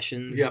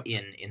microaggressions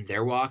in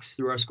their walks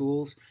through our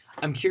schools,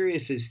 I'm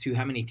curious as to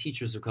how many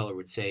teachers of color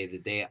would say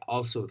that they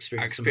also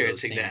experience some of those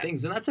same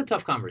things. And that's a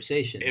tough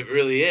conversation. It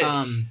really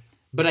is.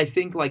 But I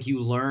think you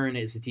learn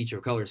as a teacher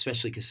of color,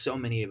 especially because so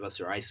many of us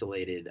are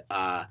isolated,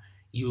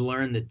 you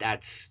learn that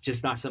that's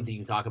just not something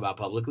you talk about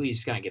publicly. You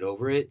just kind of get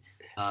over it.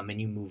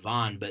 And you move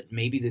on, but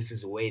maybe this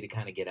is a way to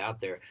kind of get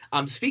out there.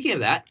 Speaking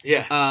of that,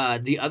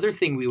 the other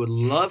thing we would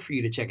love for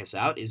you to check us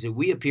out is that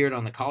we appeared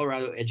on the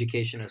Colorado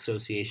Education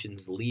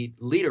Association's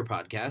Leader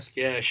podcast.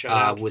 Yeah, shout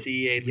out to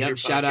CEA Leader podcast.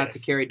 Shout out to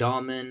Carrie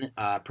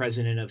Dahlman,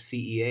 president of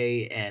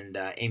CEA, and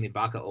Amy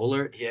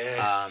Baca-Ohlert,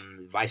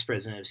 vice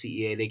president of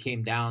CEA. They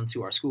came down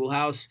to our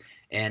schoolhouse.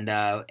 And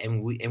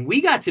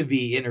we got to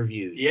be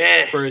interviewed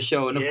for a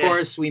show. And, of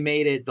course, we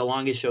made it the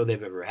longest show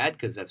they've ever had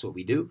because that's what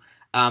we do.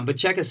 But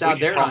check us out.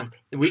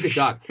 We could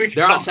talk.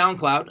 They're on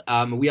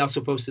SoundCloud. We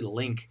also posted a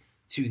link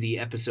to the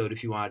episode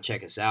if you want to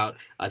check us out.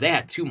 They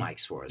had 2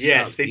 mics for us.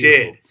 Yes, they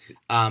did.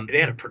 They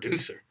had a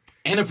producer.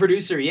 And a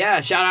producer,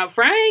 Shout out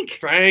Frank.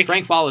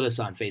 Frank followed us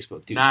on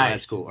Facebook, too. Nice. So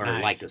that's cool. Or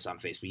liked us on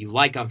Facebook. You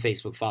like on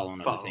Facebook,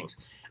 following other things.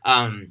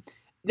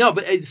 No,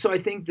 but so I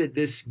think that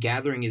this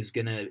gathering is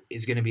gonna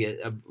be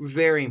a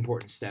very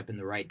important step in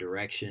the right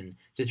direction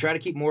to try to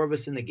keep more of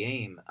us in the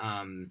game.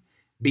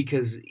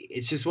 Because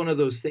it's just one of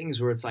those things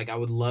where it's like I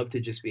would love to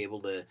just be able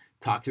to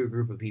talk to a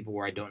group of people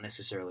where I don't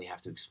necessarily have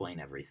to explain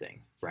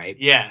everything, right?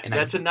 Yeah, And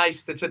that's a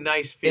nice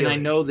feeling. And I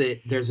know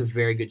that there's a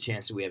very good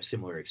chance that we have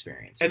similar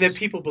experiences. And then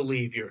people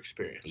believe your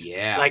experience.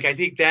 Yeah. Like, I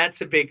think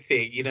that's a big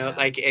thing, you know? Yeah.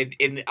 Like,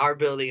 in our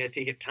building, I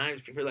think at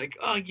times people are like,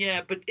 oh,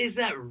 yeah, but is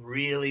that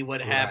really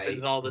what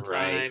happens all the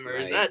time? Or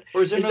is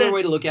there another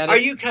way to look at it? Are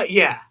you...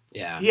 Yeah.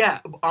 Yeah. Yeah,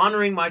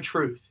 honoring my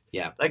truth.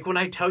 Yeah. Like, when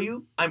I tell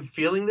you I'm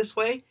feeling this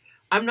way,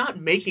 I'm not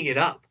making it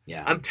up.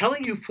 Yeah. I'm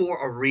telling you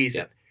for a reason.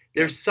 Yep.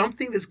 There's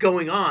something that's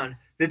going on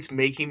that's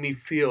making me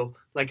feel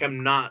like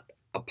I'm not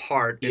a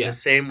part in the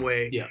same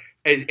way. Yeah.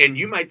 And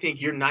you might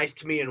think you're nice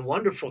to me and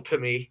wonderful to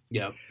me.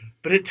 Yeah.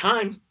 But at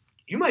times,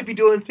 you might be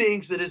doing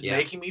things that is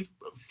making me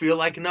feel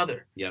like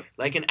another. Yep.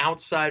 Like an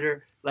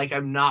outsider, like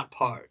I'm not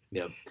part.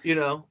 Yep. You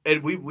know,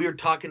 and we were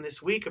talking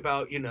this week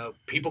about, you know,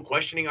 people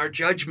questioning our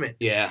judgment.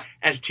 Yeah.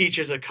 As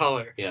teachers of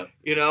color. Yeah.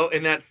 You know,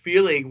 and that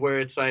feeling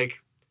where it's like,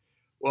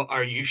 well,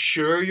 are you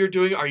sure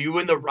are you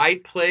in the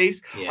right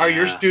place? Yeah. Are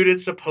your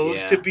students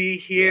supposed to be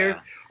here? Yeah.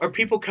 Are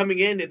people coming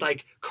in and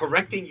like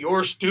correcting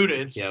your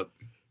students? Yep.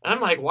 And I'm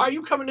like, why are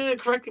you coming in and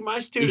correcting my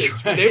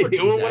students? Right, they were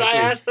doing what I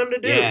asked them to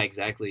do. Yeah,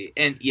 exactly.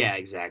 And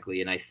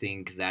exactly. And I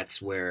think that's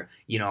where,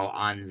 you know,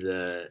 on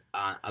the,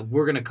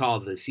 we're going to call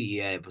the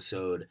CEA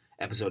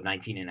episode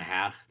 19 and a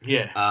half.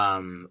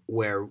 Yeah.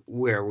 Where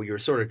we were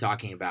sort of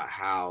talking about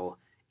how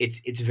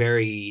it's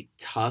very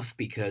tough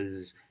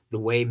because the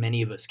way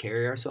many of us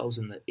carry ourselves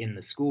in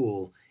the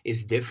school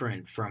is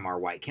different from our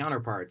white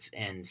counterparts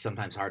and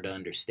sometimes hard to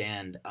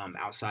understand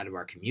outside of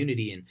our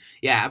community. And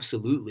yeah,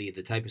 absolutely,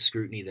 the type of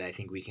scrutiny that I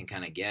think we can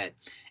kind of get,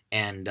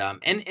 and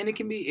it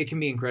can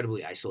be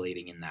incredibly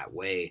isolating in that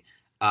way.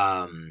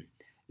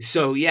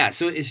 So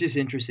it's just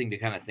interesting to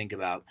kind of think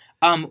about.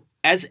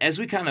 As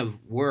we kind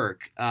of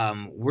work,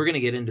 we're going to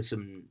get into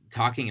some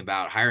talking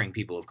about hiring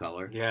people of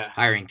color,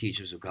 hiring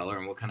teachers of color,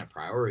 and what kind of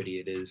priority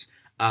it is.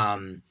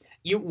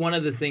 One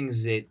of the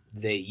things that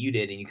you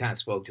did, and you kind of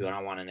spoke to, I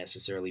don't want to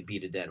necessarily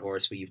beat a dead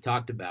horse, but you've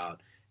talked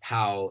about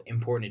how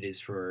important it is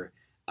for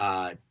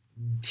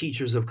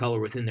teachers of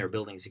color within their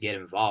buildings to get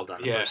involved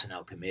on the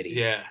personnel committee.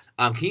 Yeah.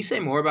 Can you say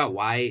more about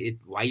why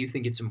you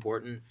think it's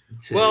important?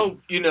 Well,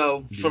 you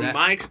know, from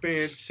my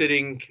experience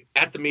sitting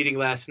at the meeting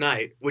last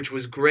night, which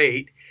was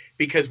great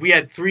because we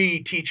had 3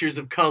 teachers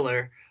of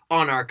color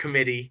on our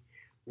committee,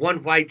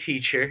 one white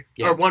teacher,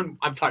 one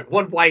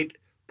white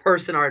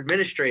person, our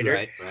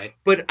administrator. Right.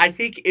 But I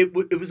think it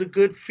was a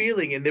good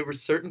feeling, and there were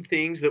certain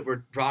things that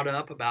were brought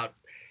up about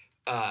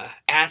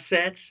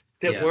assets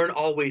that weren't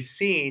always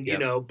seen, you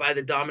know, by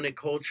the dominant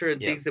culture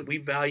and things that we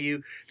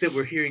value that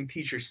we're hearing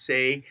teachers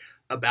say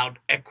about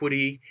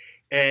equity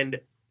and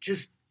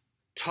just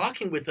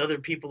talking with other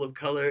people of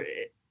color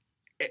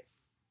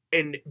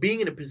and being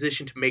in a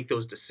position to make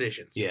those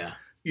decisions. Yeah.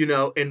 You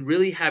know, and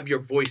really have your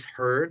voice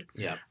heard,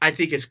 I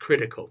think is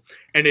critical.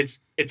 And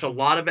it's a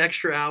lot of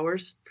extra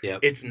hours.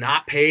 It's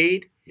not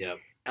paid.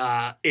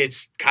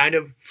 It's kind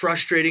of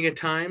frustrating at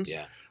times.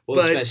 Yeah. Well,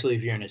 especially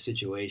if you're in a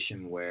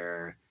situation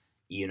where,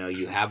 you know,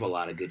 you have a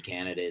lot of good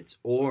candidates,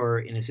 or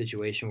in a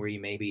situation where you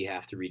maybe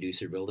have to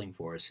reduce your building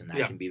force, and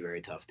that can be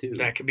very tough too.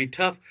 That can be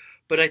tough.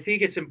 But I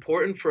think it's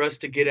important for us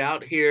to get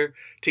out here,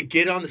 to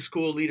get on the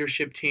school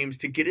leadership teams,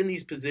 to get in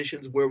these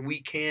positions where we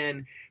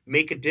can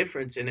make a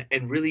difference and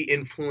really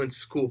influence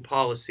school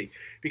policy.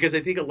 Because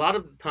I think a lot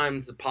of the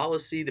times the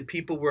policy, the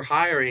people we're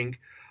hiring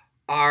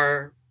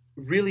are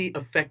really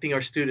affecting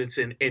our students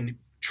in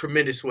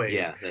tremendous ways.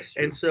 Yeah, that's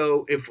true. And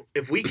so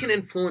if we can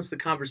influence the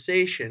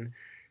conversation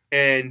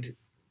and,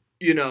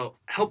 you know,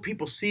 help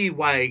people see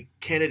why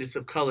candidates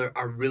of color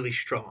are really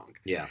strong.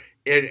 Yeah.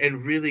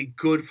 And really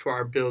good for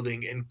our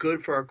building and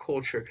good for our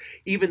culture,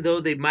 even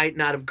though they might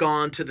not have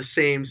gone to the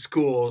same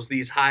schools,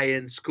 these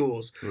high-end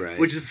schools,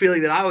 which is a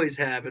feeling that I always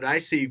have. And I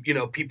see, you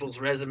know, people's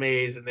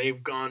resumes and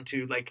they've gone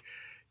to, like,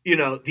 you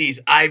know,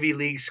 these Ivy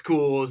League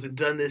schools and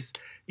done this,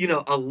 you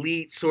know,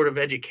 elite sort of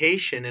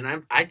education.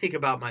 And I think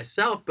about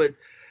myself, but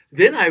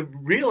then I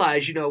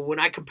realize, you know, when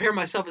I compare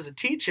myself as a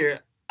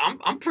teacher,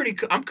 I'm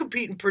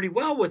competing pretty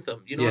well with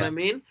them. You know what I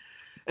mean?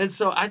 And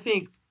so I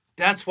think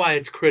that's why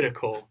it's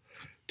critical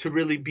to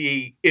really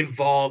be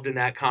involved in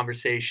that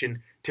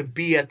conversation, to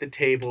be at the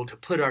table, to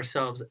put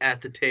ourselves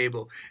at the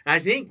table. And I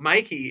think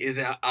Mikey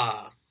is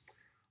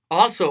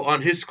also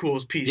on his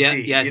school's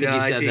PC. Yeah, I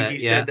think he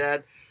said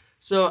that.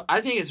 So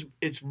I think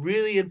it's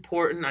really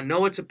important. I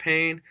know it's a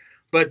pain,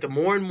 but the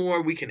more and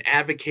more we can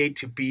advocate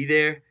to be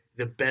there,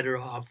 the better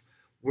off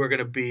we're going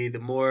to be. The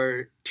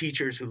more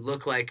teachers who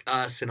look like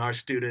us and our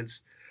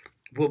students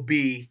will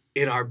be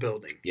in our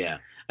building. Yeah,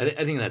 I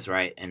think that's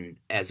right. And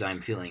as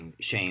I'm feeling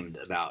shamed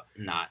about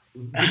not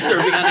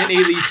serving on any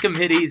of these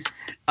committees,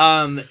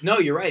 no,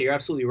 you're right. You're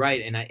absolutely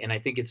right. And I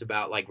think it's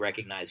about, like,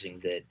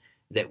 recognizing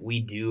that we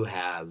do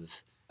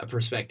have a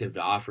perspective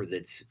to offer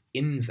that's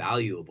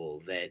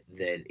invaluable, that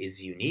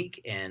is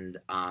unique, and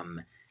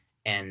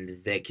and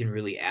that can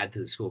really add to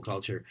the school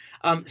culture.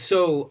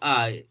 So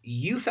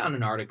you found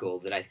an article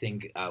that I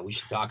think we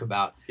should talk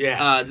about.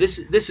 Yeah. This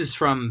is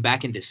from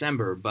back in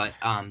December, but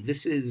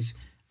this is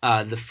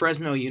the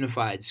Fresno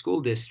Unified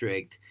School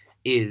District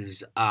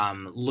is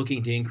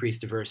looking to increase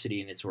diversity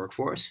in its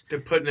workforce.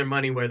 They're putting their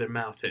money where their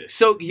mouth is.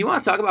 So you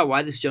want to talk about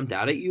why this jumped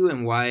out at you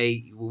and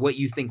what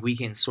you think we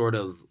can sort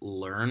of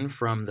learn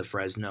from the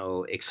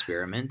Fresno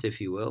experiment,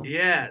 if you will?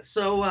 Yeah.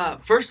 So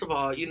first of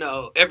all,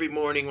 every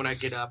morning when I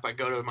get up, I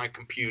go to my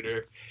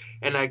computer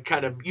and I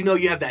kind of,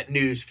 you have that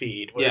news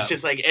feed where it's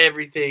just like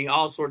everything,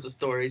 all sorts of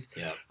stories.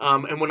 Yeah.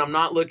 And when I'm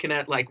not looking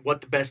at like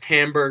what the best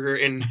hamburger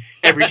in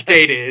every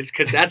state is,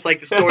 because that's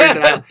like the stories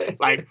that I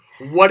like.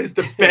 What is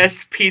the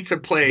best pizza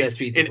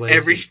place in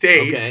every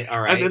state? Okay,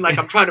 all right. And then, like,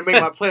 I'm trying to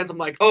make my plans. I'm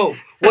like,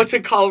 what's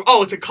in Colorado?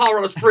 Oh, it's in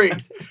Colorado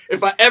Springs.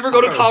 If I ever go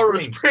to Colorado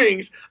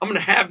Springs, I'm going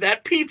to have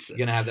that pizza.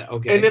 You're going to have that,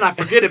 okay. And then I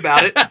forget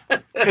about it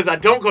because I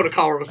don't go to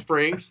Colorado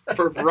Springs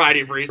for a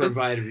variety of reasons.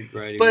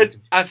 But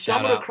I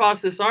stumbled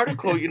across this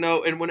article,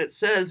 and when it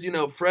says,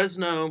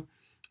 Fresno,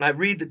 I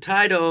read the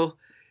title,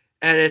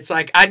 and it's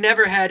like, I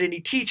never had any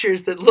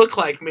teachers that look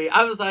like me.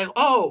 I was like,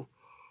 oh,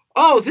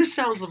 this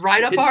sounds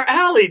right up our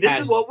alley. This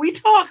is what we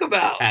talk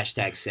about.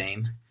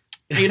 #same.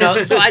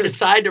 So I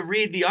decided to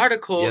read the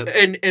article,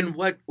 and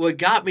what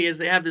got me is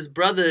they have this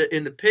brother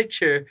in the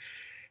picture,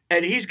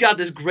 and he's got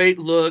this great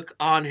look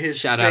on his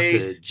face. Shout out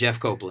to Jeff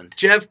Copeland.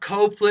 Jeff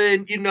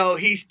Copeland,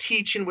 he's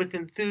teaching with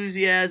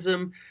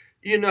enthusiasm.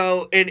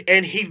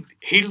 And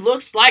he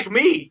looks like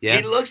me. Yeah.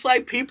 He looks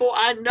like people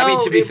I know. I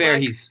mean, to be fair,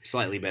 he's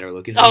slightly better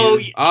looking than you.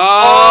 See,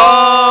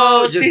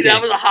 kidding. That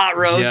was a hot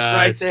roast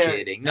right there.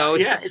 Kidding. No,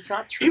 it's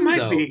not true. He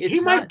might be.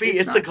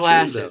 It's the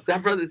glasses.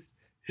 That brother.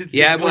 When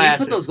you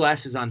put those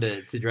glasses on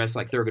to dress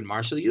like Thurgood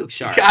Marshall, you look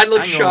sharp. I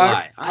look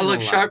sharp. I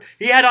look sharp.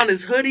 He had on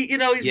his hoodie.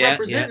 He's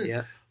representing.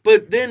 Yeah.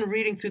 But then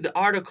reading through the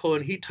article,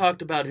 and he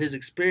talked about his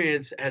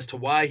experience as to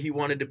why he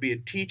wanted to be a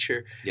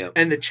teacher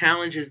and the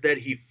challenges that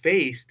he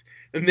faced.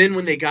 And then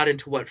when they got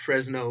into what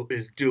Fresno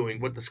is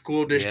doing, what the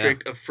school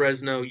district of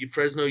Fresno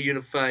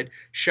Unified,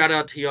 shout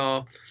out to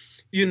y'all.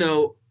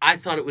 I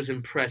thought it was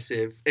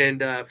impressive.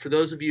 And for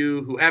those of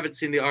you who haven't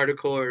seen the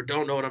article or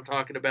don't know what I'm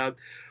talking about,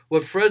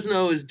 what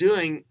Fresno is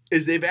doing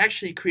is they've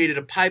actually created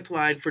a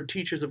pipeline for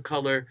teachers of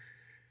color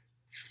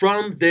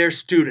from their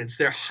students,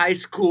 their high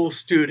school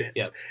students.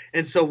 Yep.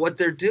 And so what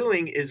they're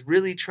doing is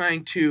really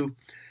trying to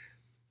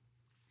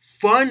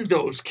fund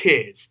those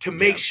kids to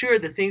make sure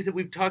the things that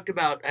we've talked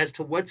about as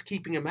to what's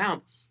keeping them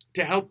out,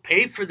 to help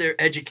pay for their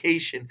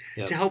education,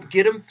 to help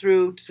get them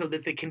through so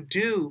that they can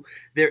do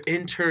their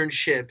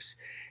internships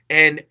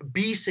and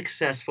be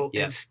successful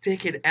and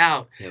stick it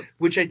out,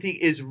 which I think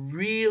is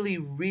really,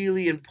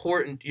 really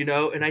important,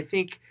 And I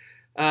think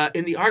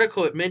in the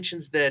article it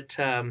mentions that,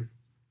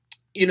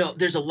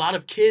 there's a lot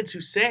of kids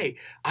who say,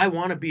 I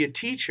want to be a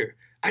teacher.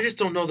 I just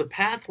don't know the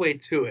pathway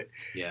to it.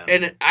 Yeah.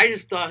 And I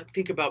just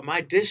think about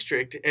my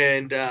district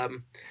and,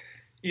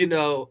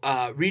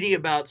 reading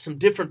about some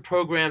different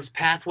programs,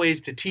 pathways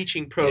to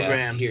teaching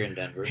programs. Here in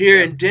Denver.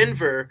 In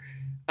Denver.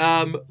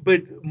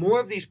 But more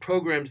of these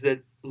programs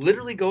that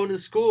literally go into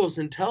schools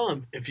and tell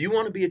them, if you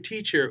want to be a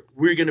teacher,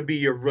 we're going to be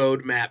your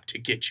roadmap to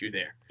get you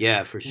there.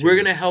 Yeah, for sure. We're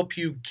going to help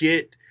you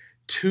get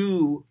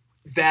to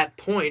that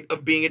point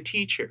of being a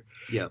teacher.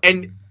 Yeah.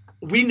 And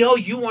we know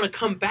you want to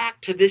come back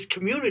to this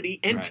community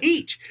and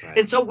teach. Right.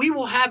 And so we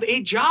will have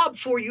a job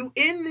for you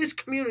in this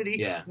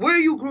community where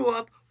you grew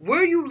up,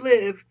 where you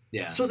live,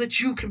 so that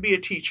you can be a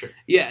teacher.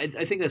 Yeah,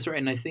 I think that's right.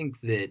 And I think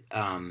that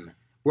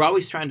we're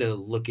always trying to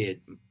look at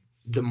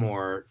the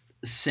more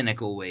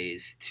cynical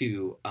ways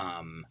to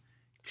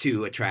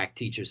attract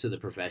teachers to the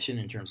profession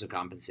in terms of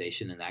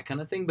compensation and that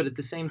kind of thing. But at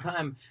the same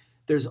time,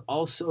 there's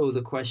also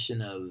the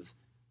question of,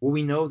 well,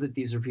 we know that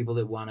these are people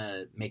that want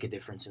to make a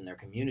difference in their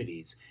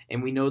communities.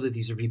 And we know that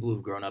these are people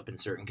who've grown up in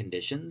certain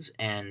conditions.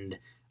 And,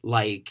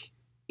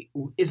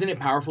 isn't it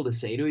powerful to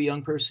say to a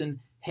young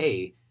person,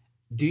 hey,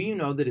 do you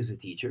know that as a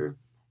teacher,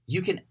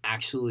 you can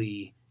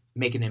actually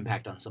make an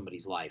impact on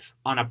somebody's life,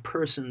 on a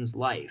person's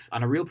life,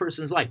 on a real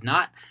person's life,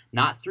 not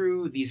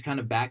through these kind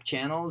of back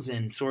channels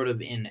and sort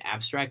of in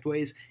abstract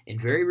ways, in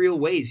very real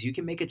ways. You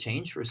can make a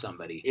change for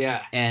somebody.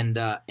 Yeah. And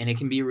it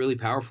can be a really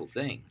powerful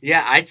thing.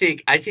 Yeah, I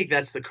think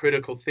that's the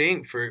critical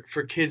thing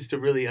for kids to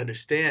really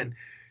understand.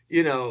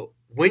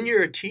 When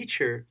you're a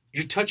teacher,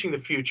 you're touching the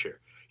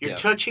future. You're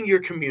touching your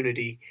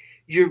community.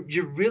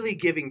 You're really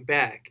giving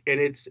back.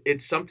 And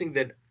it's something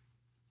that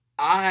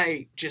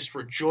I just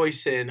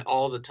rejoice in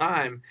all the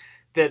time,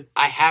 that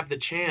I have the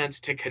chance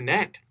to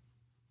connect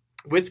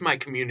with my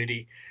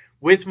community,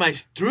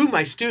 through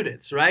my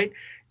students, right?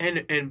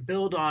 And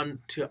build on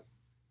to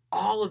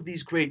all of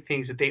these great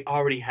things that they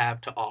already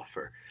have to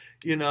offer,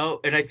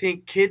 And I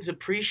think kids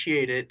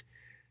appreciate it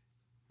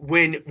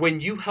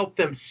when you help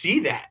them see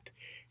that.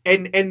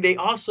 And they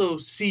also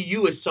see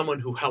you as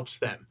someone who helps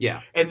them.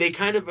 Yeah. And they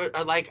kind of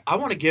are like, I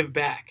want to give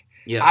back.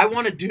 Yeah. I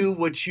want to do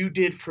what you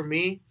did for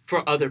me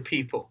for other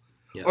people.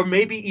 Yeah. Or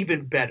maybe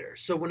even better.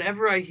 So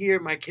whenever I hear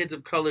my kids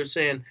of color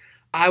saying,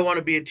 I want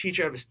to be a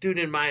teacher. I have a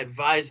student in my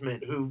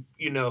advisement who,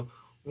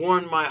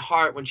 warmed my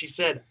heart when she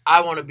said,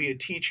 I want to be a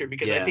teacher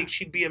because I think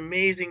she'd be an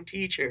amazing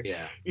teacher.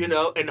 Yeah.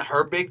 And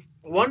her big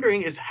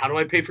wondering is, how do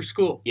I pay for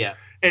school? Yeah.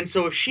 And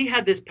so if she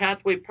had this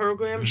pathway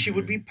program, she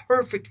would be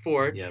perfect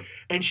for it. Yep.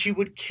 And she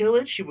would kill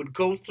it. She would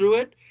go through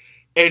it.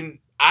 And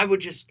I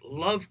would just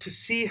love to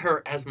see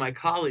her as my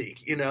colleague,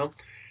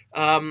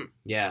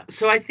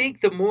 So I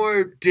think the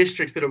more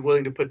districts that are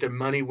willing to put their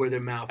money where their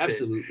mouth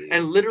is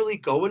and literally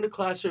go into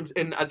classrooms.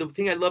 And the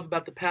thing I love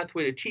about the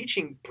Pathway to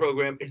Teaching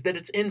program is that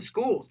it's in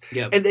schools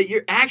and that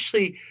you're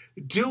actually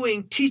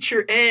doing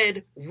teacher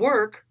ed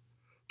work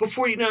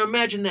before you now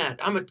imagine that.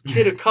 I'm a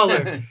kid of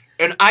color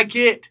and I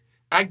get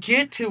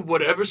to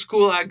whatever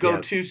school I go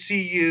to,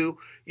 CU,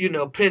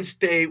 Penn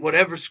State,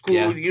 whatever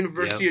school, the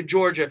University of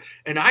Georgia,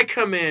 and I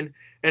come in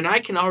and I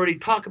can already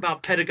talk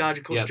about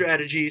pedagogical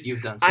strategies.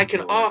 You've done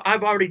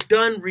I've already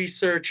done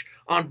research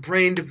on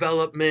brain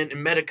development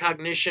and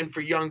metacognition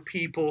for young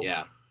people.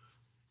 Yeah.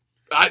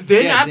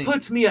 That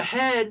puts me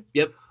ahead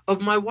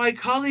of my white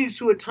colleagues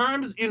who at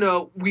times,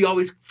 we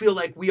always feel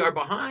like we are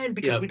behind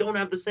because we don't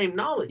have the same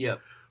knowledge. Yep.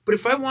 But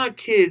if I want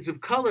kids of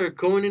color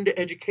going into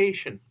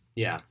education,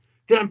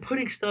 then I'm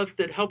putting stuff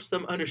that helps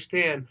them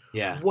understand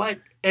what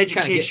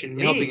education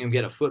means. Helping them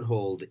get a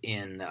foothold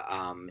in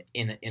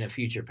a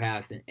future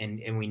path.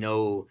 And we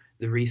know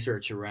the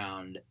research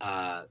around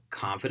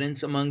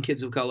confidence among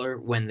kids of color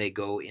when they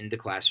go into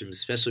classrooms,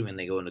 especially when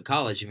they go into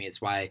college. I mean,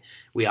 it's why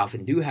we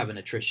often do have an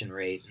attrition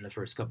rate in the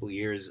first couple of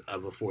years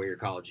of a 4-year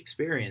college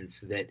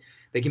experience that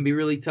they can be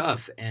really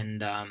tough.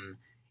 And,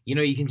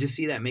 you can just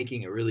see that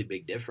making a really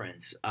big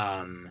difference.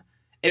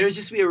 It would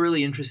just be a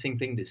really interesting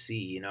thing to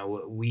see.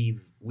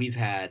 We've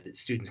had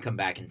students come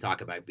back and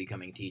talk about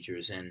becoming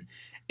teachers, and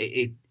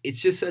it's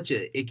just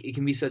it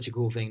can be such a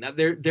cool thing. Now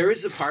there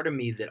is a part of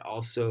me that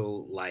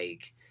also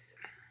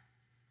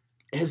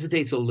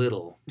hesitates a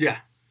little. Yeah.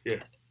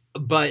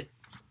 But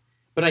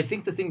I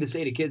think the thing to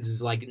say to kids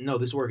is no,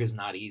 this work is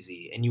not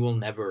easy, and you will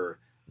never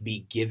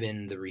be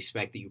given the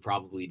respect that you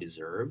probably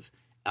deserve.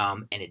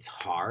 And it's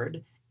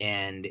hard,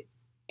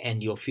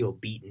 and you'll feel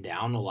beaten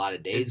down a lot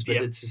of days, but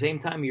at the same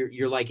time,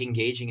 you're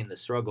engaging in the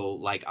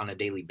struggle on a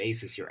daily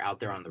basis. You're out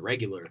there on the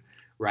regular,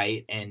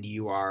 right? And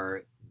you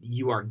are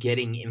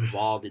getting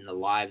involved in the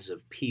lives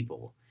of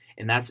people,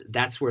 and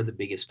that's where the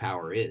biggest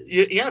power is.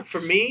 Yeah,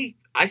 for me,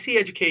 I see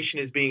education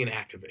as being an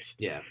activist.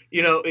 Yeah,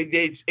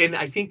 and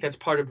I think that's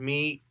part of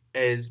me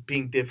as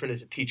being different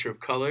as a teacher of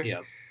color.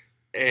 Yeah,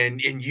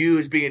 and you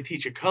as being a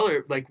teacher of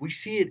color, we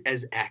see it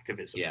as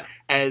activism. Yeah,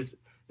 as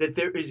that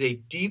there is a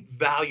deep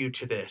value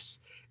to this.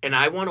 And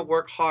I want to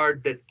work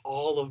hard that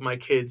all of my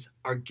kids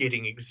are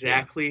getting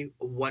exactly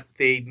what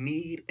they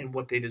need and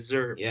what they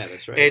deserve. Yeah,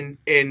 that's right.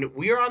 And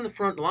we are on the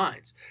front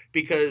lines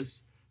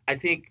because I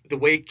think the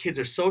way kids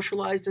are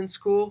socialized in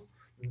school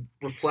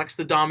reflects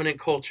the dominant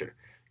culture.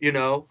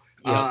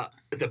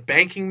 The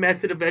banking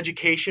method of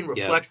education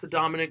reflects the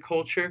dominant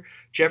culture.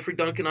 Jeffrey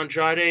Duncan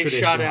Andrade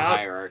shot out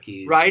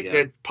hierarchies, right?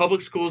 That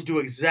public schools do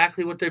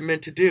exactly what they're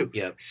meant to do.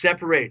 Yep.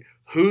 Separate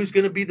who's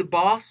going to be the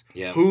boss,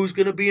 who's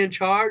going to be in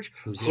charge,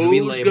 who's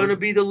going to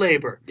be the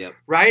labor. Yep.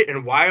 Right?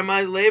 And why am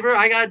I labor?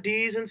 I got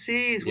D's and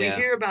C's. We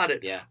hear about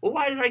it. Yeah. Well,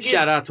 why did I get...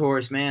 Shout out to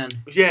Horace Mann.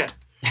 Yeah.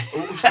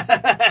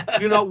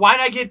 Why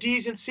did I get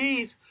D's and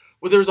C's?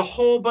 Well, there was a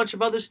whole bunch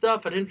of other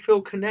stuff. I didn't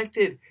feel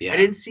connected. Yeah. I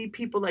didn't see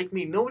people like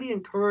me. Nobody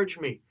encouraged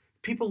me.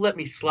 People let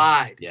me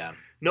slide. Yeah.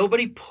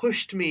 Nobody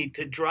pushed me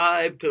to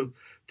drive to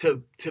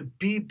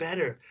be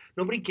better.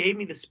 Nobody gave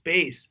me the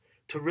space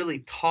to really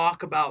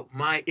talk about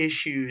my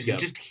issues and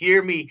just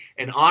hear me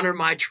and honor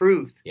my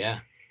truth. Yeah.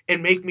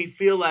 And make me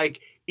feel like,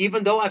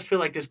 even though I feel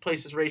like this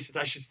place is racist,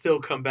 I should still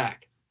come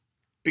back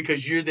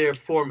because you're there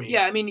for me.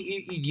 Yeah, I mean,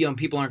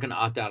 people aren't going to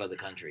opt out of the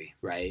country,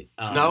 right?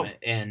 No.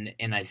 And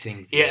I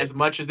think as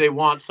much as they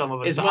want some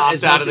of us to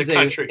opt out of the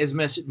country, as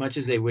much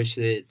as they wish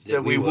that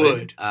we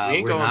would,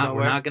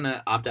 we're not going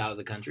to opt out of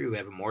the country. We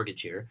have a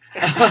mortgage here.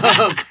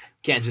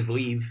 Can't just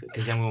leave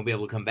because then we won't be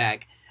able to come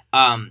back.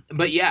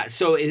 But yeah,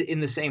 so in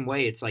the same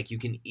way, it's you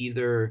can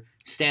either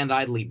stand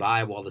idly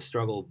by while the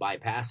struggle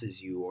bypasses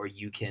you, or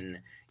you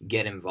can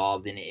get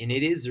involved in it. And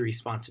it is the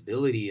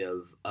responsibility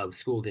of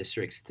school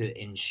districts to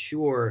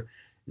ensure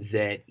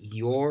that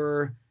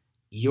your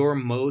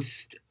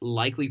most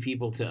likely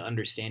people to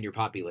understand your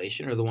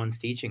population are the ones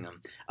teaching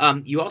them.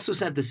 You also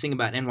sent this thing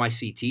about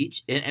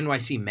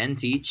NYC Men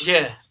Teach.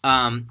 Yeah.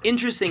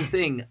 Interesting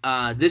thing.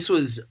 This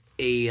was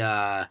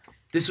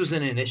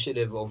an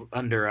initiative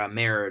under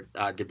Mayor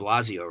de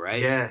Blasio,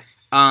 right?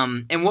 Yes.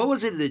 And what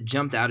was it that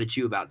jumped out at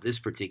you about this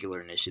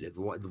particular initiative?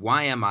 The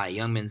YMI,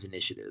 Young Men's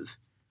Initiative?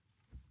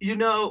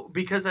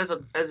 Because as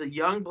a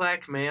young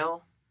black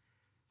male,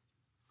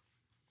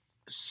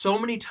 so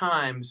many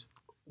times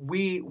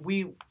we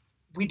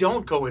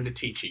don't go into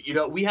teaching.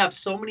 We have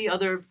so many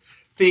other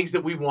things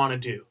that we want to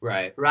do.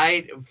 Right.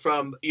 Right?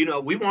 From,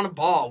 we want to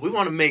ball. We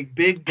want to make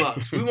big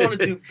bucks. We want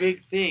to do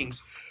big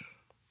things.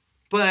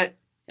 But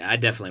Yeah, I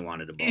definitely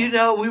wanted a ball. You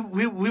know,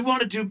 we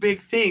want to do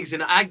big things,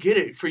 and I get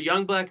it. For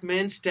young black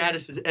men,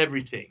 status is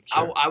everything.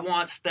 Sure. I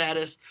want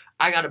status.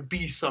 I got to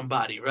be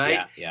somebody,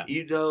 right? Yeah.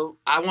 You know,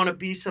 I want to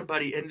be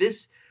somebody. And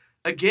this,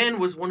 again,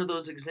 was one of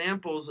those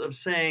examples of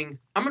saying,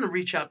 I'm going to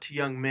reach out to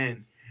young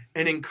men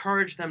and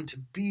encourage them to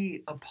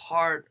be a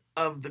part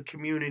of the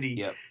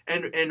community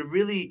and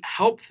really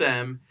help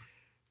them,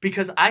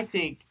 because I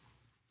think,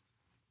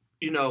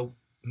 you know,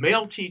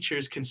 male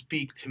teachers can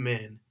speak to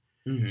men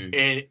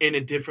in a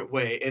different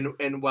way.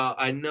 And while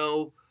I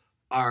know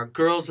our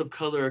girls of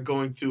color are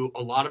going through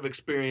a lot of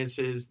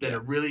experiences that are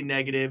really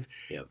negative,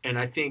 and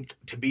I think,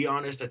 to be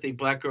honest, I think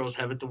black girls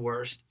have it the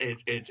worst.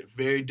 It's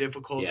very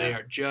difficult. They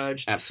are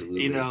judged.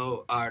 Absolutely. You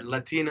know, our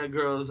Latina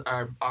girls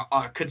are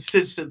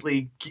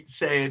consistently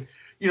saying,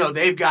 you know,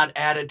 they've got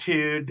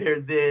attitude, they're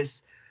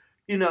this,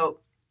 you know,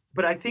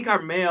 but I think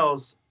our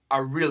males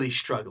are really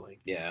struggling.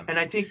 Yeah. And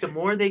I think the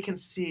more they can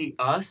see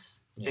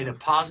us in a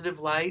positive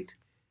light,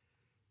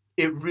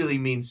 it really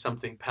means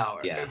something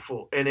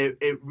powerful. And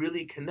it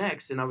really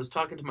connects. And I was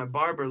talking to my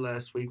barber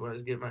last week when I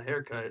was getting my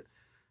hair cut.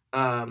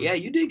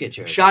 You did get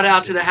your hair Shout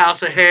out to the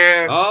House of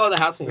Hair. Oh, the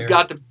House of Hair. We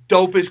got the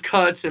dopest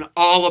cuts in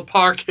all of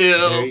Park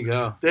Hill. There you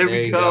go. There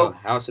we go.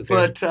 House of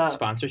Hair.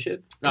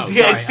 Sponsorship? No,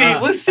 yeah, sorry.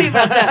 We'll see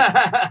about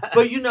that.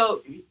 But, you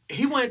know,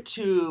 he went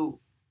to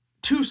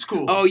 2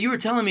 schools. Oh, you were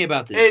telling me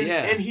about this,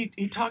 And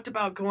he talked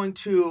about going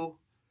to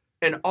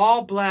an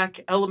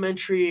all-black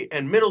elementary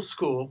and middle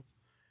school,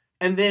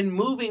 and then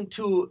moving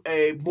to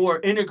a more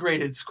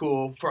integrated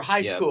school for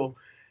high school.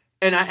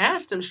 And I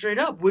asked him straight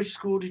up, which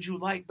school did you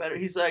like better?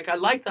 He's like, I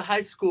like the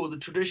high school, the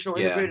traditional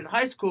integrated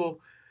high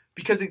school,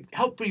 because it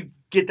helped me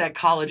get that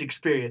college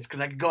experience, because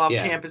I could go off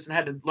campus and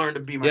had to learn to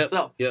be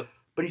myself.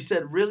 But he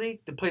said, really,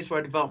 the place where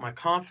I developed my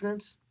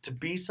confidence, to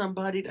be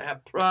somebody, to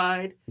have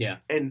pride,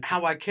 and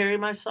how I carry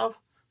myself,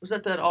 was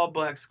at that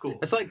all-black school.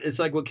 It's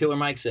like what Killer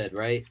Mike said,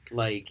 right?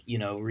 Like, you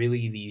know, really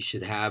you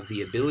should have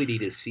the ability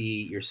to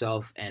see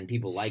yourself and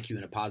people like you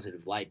in a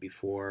positive light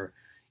before,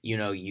 you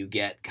know, you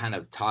get kind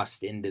of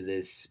tossed into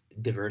this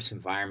diverse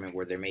environment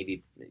where there may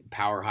be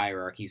power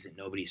hierarchies that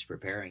nobody's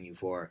preparing you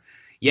for.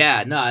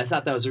 Yeah, no, I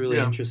thought that was a really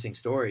interesting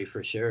story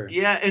for sure.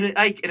 Yeah, and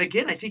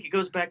again, I think it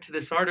goes back to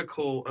this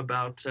article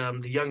about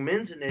the Young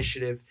Men's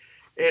Initiative,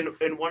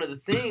 and one of the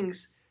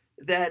things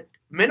that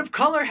men of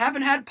color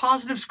haven't had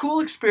positive school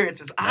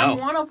experiences. No. I'm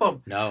one of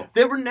them. No.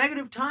 There were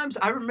negative times.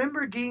 I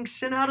remember getting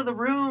sent out of the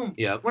room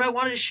when I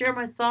wanted to share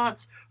my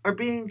thoughts, or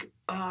being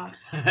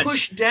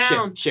pushed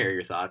down. Share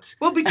your thoughts.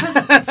 Well, because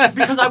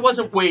I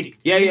wasn't waiting.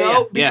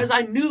 Because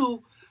I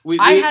knew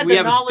I had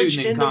the knowledge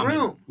in the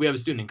room. We have a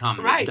student in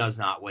common who does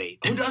not wait.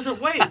 Who doesn't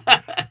wait?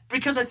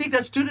 Because I think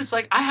that student's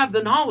like, I have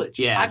the knowledge.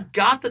 Yeah. I've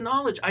got the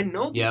knowledge. I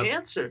know the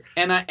answer.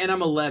 And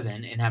I'm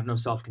 11 and have no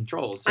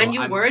self-control. So and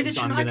you worry that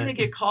you're not going to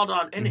get called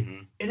on.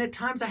 And and at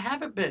times I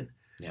haven't been.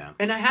 Yeah.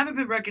 And I haven't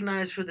been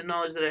recognized for the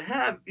knowledge that I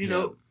have, you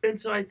know. And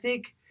so I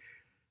think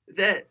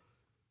that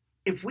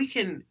if we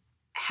can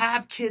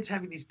have kids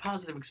having these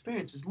positive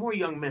experiences, more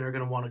young men are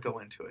going to want to go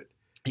into it.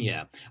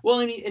 Yeah. Well,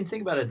 and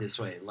think about it this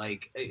way.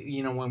 Like,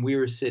 you know, when we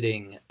were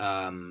sitting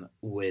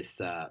with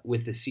the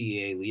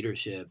CEA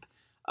leadership,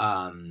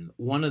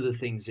 one of the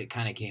things that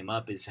kind of came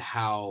up is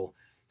how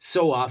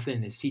so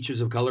often as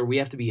teachers of color, we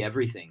have to be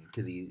everything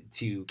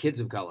to kids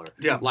of color.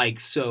 Yeah. Like,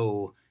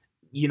 so,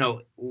 you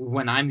know,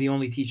 when I'm the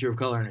only teacher of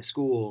color in a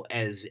school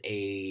as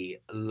a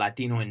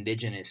Latino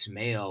indigenous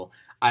male,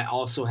 I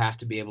also have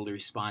to be able to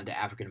respond to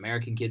African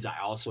American kids. I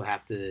also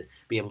have to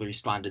be able to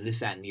respond to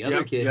this, that, and the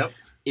other kid. Yep.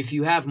 If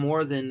you have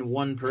more than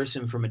one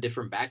person from a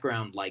different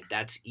background, like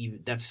that's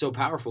so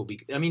powerful.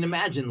 I mean,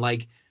 imagine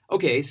like,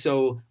 okay,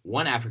 so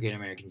one African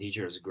American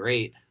teacher is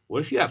great. What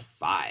if you have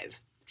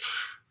 5?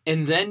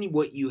 And then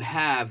what you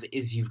have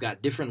is you've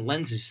got different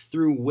lenses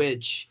through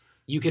which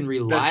you can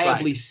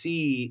reliably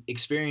see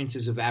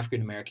experiences of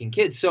African American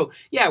kids. So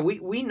yeah,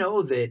 we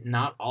know that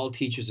not all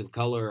teachers of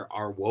color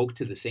are woke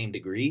to the same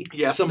degree.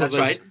 Yeah, some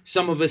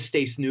of us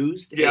stay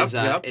snoozed. As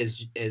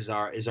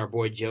our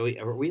boy Joey.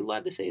 Are we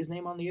allowed to say his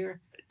name on the air?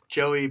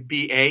 Joey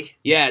B.A.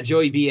 Yeah,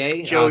 Joey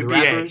B.A. Joey the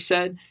B.A. rapper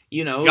said,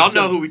 you know. Y'all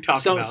know who we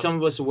talk about. Some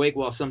of us awake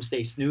while some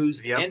stay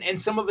snoozed. Yep. And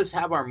some of us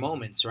have our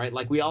moments, right?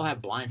 Like we all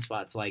have blind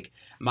spots. Like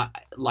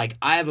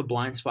I have a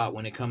blind spot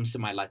when it comes to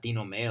my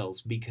Latino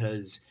males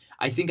because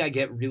I think I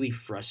get really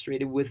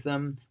frustrated with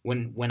them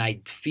when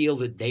I feel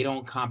that they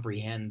don't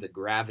comprehend the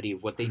gravity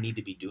of what they need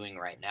to be doing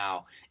right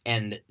now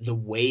and the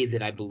way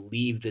that I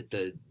believe that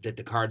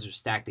the cards are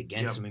stacked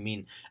against them. I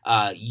mean,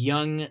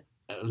 young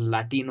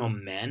Latino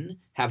men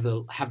have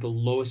the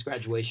lowest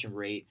graduation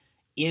rate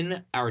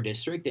in our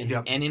district and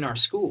in our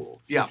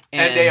school. Yeah,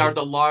 and they are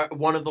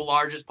one of the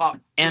largest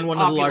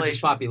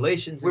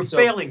populations. We're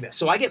failing them.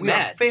 So I get mad.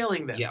 We are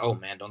failing them. Yeah. Oh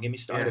man, don't get me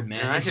started,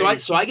 man.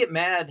 So I get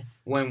mad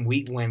when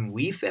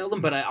we fail them,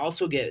 but I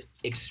also get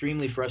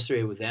extremely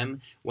frustrated with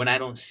them when I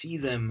don't see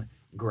them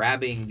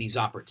grabbing these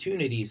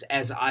opportunities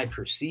as I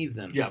perceive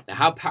them. Yeah. Now,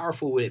 how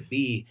powerful would it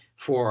be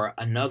for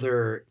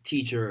another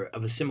teacher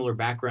of a similar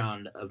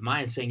background of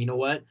mine saying, you know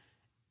what?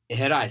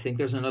 Hedda, I think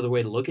there's another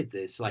way to look at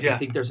this. Like, I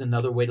think there's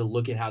another way to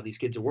look at how these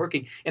kids are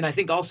working. And I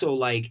think also,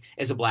 like,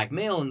 as a black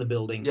male in the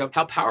building,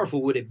 how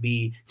powerful would it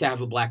be to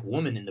have a black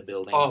woman in the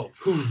building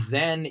who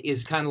then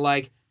is kind of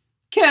like,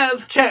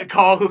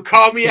 who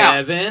called me out.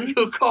 Kevin,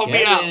 who called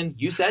me out.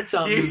 You said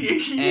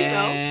something.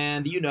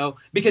 And,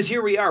 because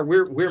here we are.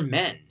 We're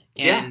men.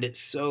 And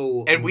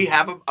so... And we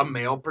have a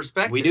male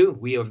perspective. We do.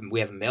 We have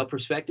a male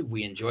perspective.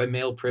 We enjoy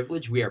male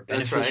privilege. We are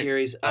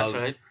beneficiaries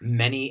of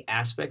many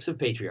aspects of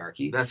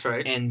patriarchy. That's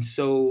right. And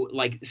so,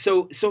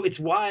 so it's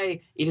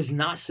why it is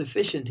not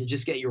sufficient to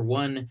just get your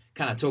one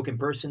kind of token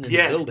person in the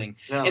building.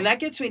 No. And that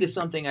gets me to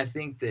something I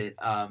think that...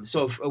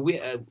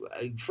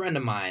 a friend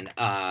of mine,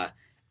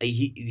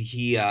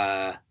 he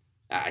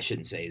I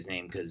shouldn't say his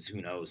name because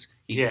who knows?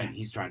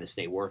 He's trying to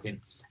stay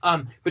working.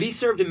 But he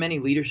served in many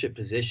leadership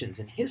positions,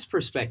 and his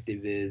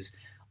perspective is,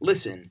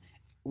 listen,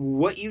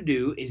 what you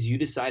do is you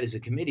decide as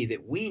a committee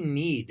that we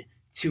need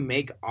to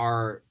make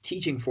our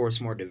teaching force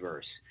more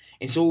diverse.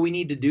 And so what we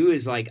need to do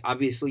is, like,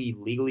 obviously,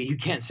 legally, you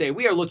can't say,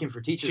 we are looking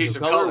for teachers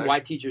of color.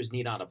 White teachers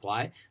need not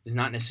apply. This is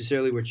not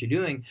necessarily what you're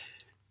doing.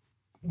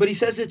 But he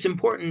says it's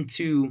important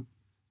to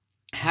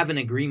have an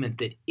agreement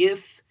that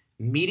if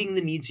meeting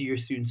the needs of your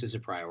students is a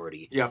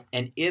priority,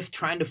 and if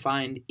trying to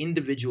find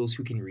individuals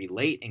who can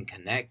relate and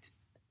connect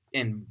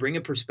and bring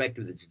a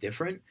perspective that's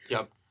different,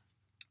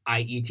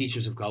 i.e.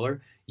 teachers of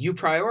color, you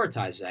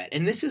prioritize that.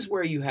 And this is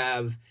where you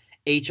have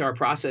HR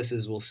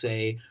processes will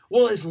say,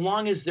 well, as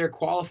long as they're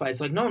qualified.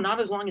 It's like, no,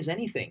 not as long as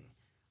anything.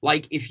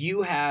 Like, if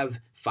you have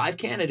 5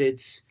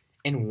 candidates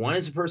and one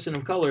is a person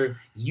of color,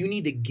 you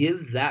need to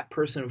give that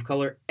person of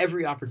color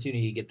every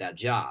opportunity to get that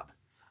job.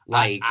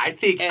 Like, I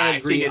think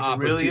it's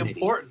really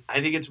important.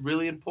 I think it's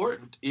really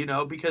important,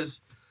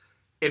 because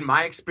in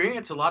my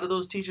experience, a lot of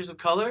those teachers of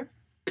color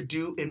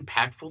do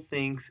impactful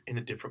things in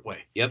a different way.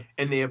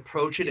 And they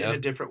approach it in a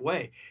different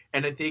way.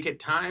 And I think at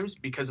times,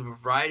 because of a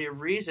variety of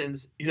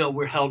reasons,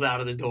 we're held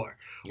out of the door.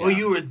 Oh,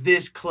 you were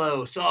this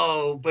close.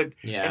 Oh, but...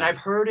 And I've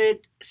heard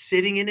it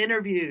sitting in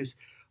interviews.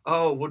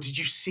 Oh, well, did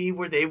you see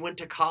where they went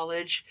to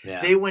college?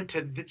 They went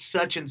to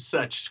such and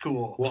such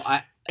school. Well,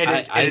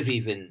 I've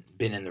even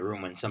been in the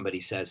room when somebody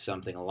says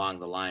something along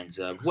the lines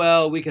of,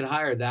 well, we could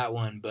hire that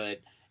one, but...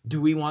 do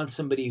we want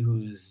somebody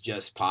who's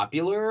just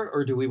popular,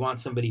 or do we want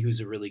somebody who's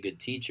a really good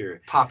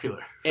teacher?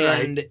 Popular.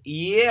 And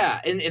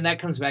right. And that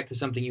comes back to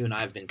something you and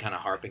I have been kind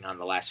of harping on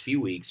the last few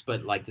weeks,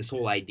 but like this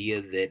whole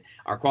idea that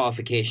our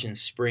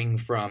qualifications spring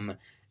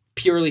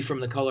purely from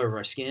the color of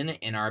our skin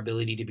and our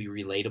ability to be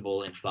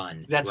relatable and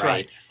fun. That's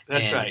right.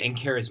 That's right. And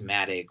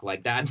charismatic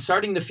like that. I'm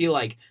starting to feel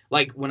like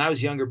when I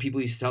was younger, people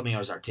used to tell me I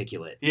was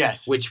articulate.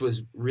 Yes. Which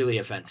was really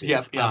offensive.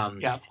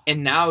 Yep.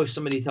 And now if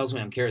somebody tells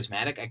me I'm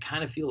charismatic, I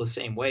kind of feel the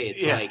same way.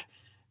 It's like,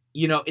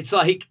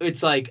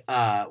 it's like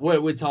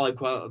what would Talib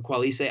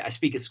Kweli say? I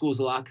speak at schools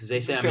a lot because they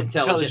say I'm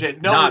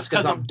intelligent. No, it's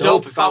because I'm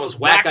dope. If I was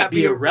whack, I'd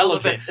be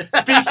irrelevant.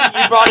 Speaking,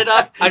 you brought it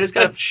up. I just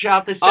got to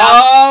shout this out.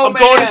 I'm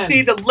going to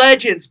see the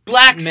legends.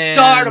 Black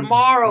Star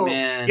tomorrow.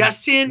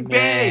 Yasin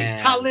Bey.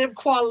 Talib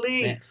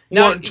Kweli.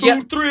 1,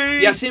 2,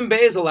 3. Yasin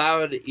Bey is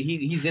allowed.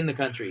 He's in the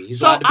country.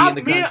 He's allowed to be in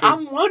the country.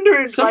 I'm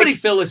wondering. Somebody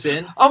fill us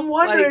in. I'm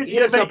wondering.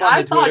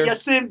 I thought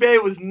Yasin Bey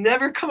was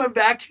never coming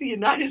back to the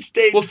United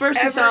States. Well,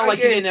 first it sounded like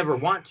he didn't ever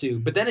want to.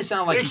 But then it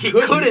sounded like he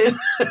couldn't.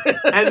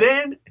 And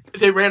then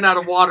they ran out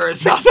of water in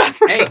South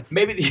Africa. Hey,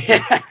 maybe,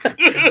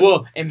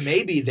 well, and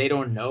maybe they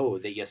don't know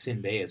that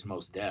Yasin Bey is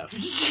Most Def.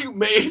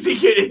 Because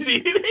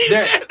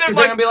they're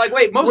going to be like,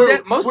 wait,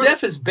 Most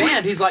Def is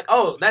banned. He's like,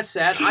 oh, that's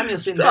sad. I'm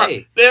Yasin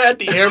Bey. They're at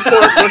the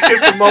airport looking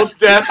for Most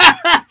Def.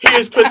 He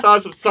just puts on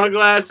some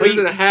sunglasses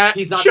and a hat.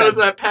 Shows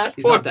that passport.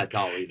 He's not that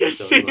tall either.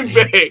 Yasin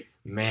Bey.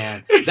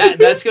 Man,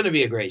 that's going to to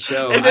be a great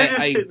show. And they're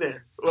just sitting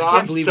there. Well, I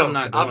can't believe I'm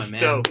not going, I'm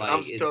stoked. man.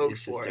 I'm stoked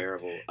it's for just it.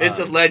 Terrible. It's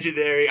a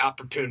legendary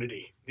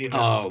opportunity.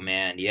 Oh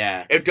man,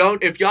 yeah. If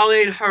y'all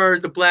ain't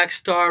heard the Black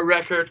Star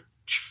record,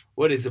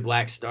 what is the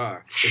Black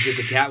Star? Is it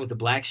the cat with the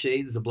black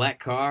shades, the black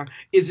car?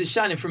 Is it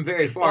shining from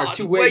very far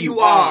to where you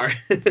are?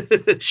 We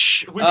be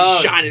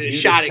shining and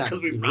shining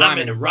because we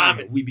rhyming and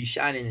rhyming. We be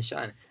shining and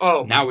shining.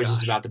 Oh, now we're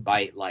just about to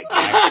bite like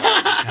Black Stars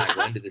and kind of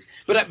go into this.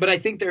 But I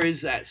think there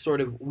is that sort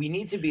of, we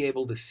need to be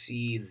able to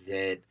see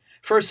that.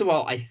 First of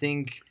all, I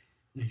think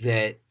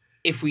that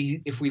if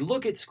we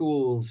look at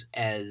schools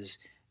as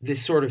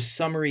this sort of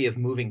summary of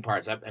moving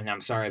parts, and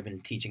I'm sorry, I've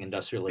been teaching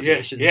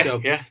industrialization.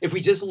 If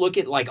we just look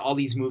at like all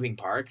these moving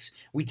parts,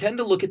 we tend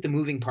to look at the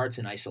moving parts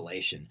in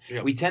isolation.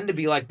 Yep. We tend to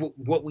be like,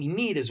 what we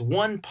need is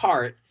one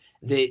part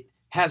that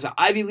has an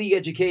Ivy League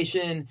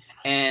education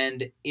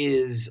and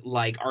is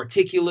like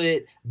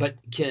articulate, but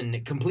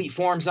can complete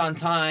forms on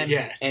time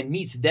and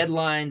meets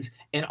deadlines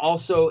and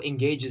also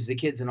engages the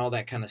kids and all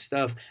that kind of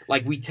stuff.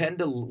 Like we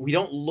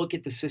don't look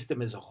at the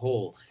system as a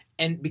whole.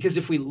 And because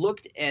if we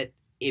looked at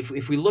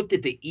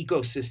the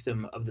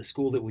ecosystem of the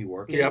school that we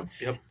work in,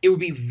 it would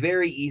be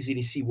very easy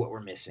to see what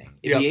we're missing.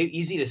 It'd be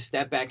easy to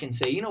step back and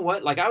say, you know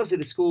what? Like I was at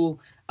a school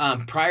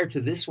prior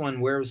to this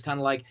one where it was kind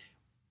of like,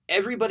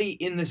 everybody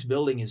in this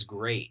building is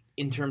great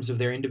in terms of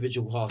their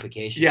individual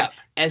qualifications. Yeah.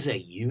 As a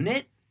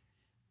unit,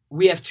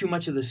 we have too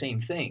much of the same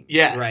thing.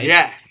 Yeah. Right?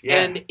 Yeah.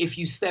 And if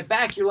you step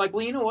back, you're like,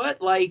 well, you know what?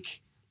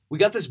 Like, we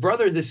got this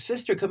brother, this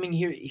sister coming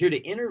here to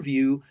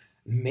interview.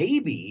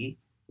 Maybe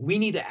we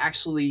need to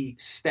actually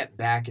step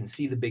back and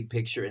see the big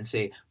picture and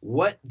say,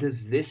 what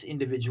does this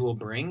individual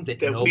bring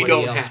that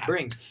nobody else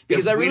brings?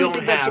 Because I really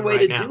think that's the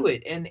way to do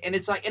it. And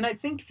it's like, and I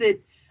think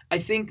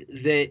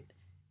that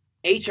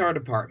HR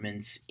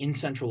departments in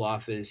central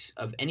office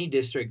of any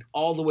district,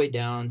 all the way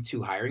down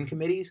to hiring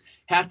committees,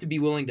 have to be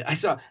willing to. I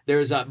saw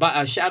there's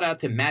a shout out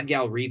to Mad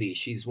Gal Reeby.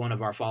 She's one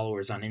of our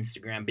followers on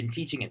Instagram. Been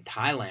teaching in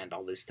Thailand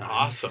all this time.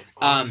 Awesome.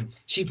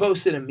 She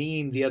posted a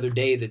meme the other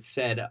day that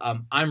said,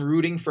 "I'm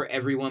rooting for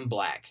everyone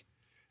black."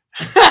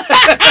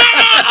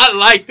 I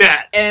like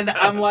that. And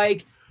I'm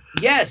like,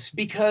 yes,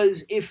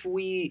 because if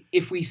we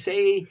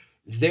say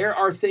there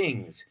are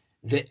things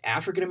that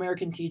African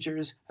American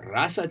teachers,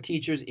 Rasa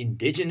teachers,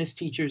 Indigenous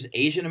teachers,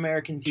 Asian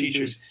American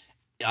teachers,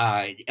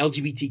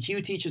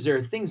 LGBTQ teachers, there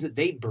are things that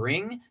they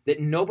bring that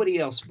nobody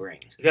else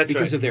brings. That's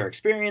because of their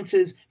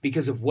experiences,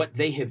 because of what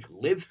they have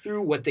lived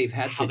through, what they've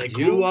had how to do. How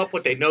they grew up,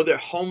 what they know their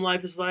home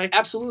life is like.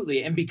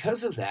 Absolutely. And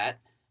because of that,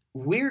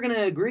 we're going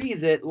to agree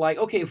that, like,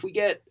 okay, if we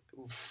get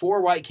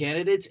 4 white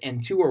candidates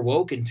and 2 are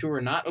woke and 2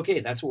 are not, okay,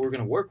 that's what we're going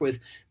to work with.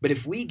 But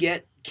if we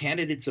get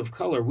candidates of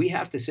color, we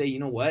have to say, you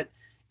know what?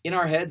 In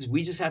our heads,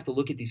 we just have to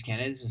look at these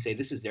candidates and say,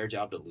 this is their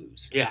job to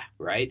lose. Yeah.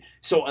 Right?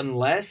 So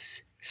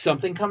unless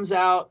something comes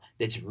out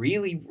that's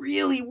really,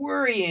 really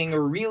worrying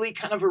or really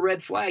kind of a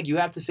red flag, you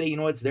have to say, you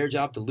know, it's their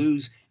job to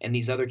lose, and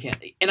these other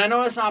candidates. And I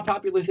know that's not a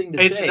popular thing to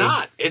say.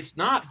 It's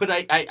not. But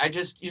I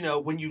just, you know,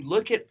 when you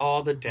look at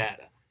all the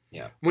data,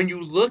 yeah, when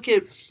you look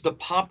at the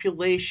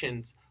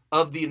populations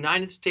of the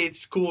United States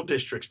school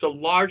districts, the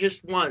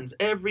largest ones,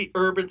 every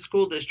urban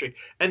school district,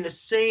 and the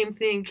same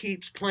thing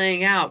keeps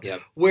playing out,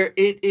 where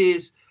it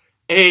is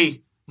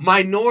a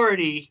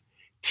minority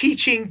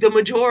teaching the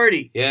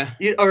majority. Yeah.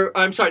 Or,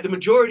 I'm sorry, the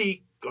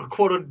majority,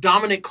 quote,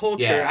 dominant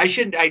culture. Yeah.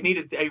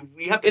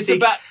 We have to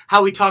think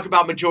how we talk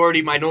about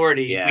majority,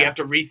 minority. Yeah. We have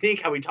to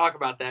rethink how we talk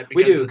about that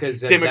because we do,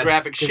 because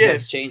demographic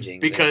shifts. Changing.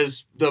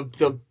 Because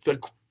the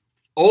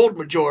old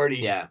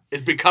majority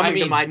is becoming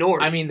the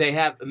minority. I mean,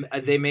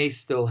 they may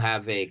still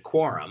have a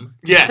quorum.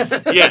 Yes.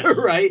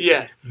 Right?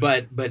 Yes.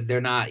 But they're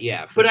not,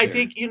 But sure. I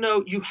think, you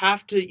know, you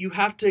have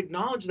to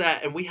acknowledge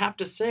that, and we have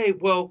to say,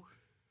 well,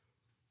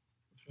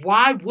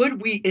 why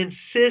would we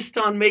insist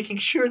on making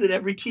sure that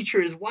every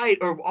teacher is white,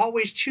 or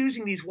always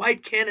choosing these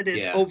white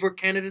candidates over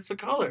candidates of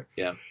color?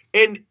 Yeah.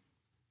 And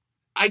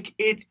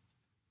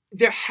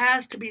there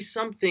has to be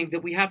something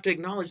that we have to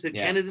acknowledge that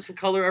candidates of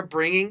color are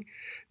bringing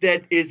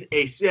that is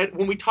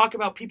when we talk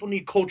about people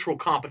need cultural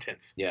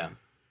competence. Yeah.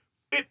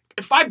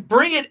 If I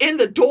bring it in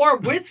the door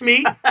with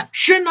me,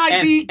 shouldn't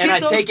I get those points? And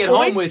I take it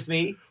home with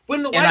me,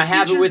 and I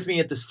have it with me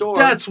at the store.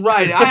 That's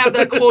right. I have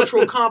that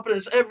cultural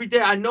competence every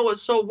day. I know it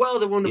so well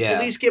that when the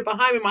police get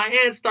behind me, my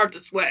hands start to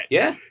sweat.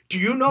 Yeah. Do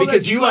you know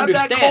that you have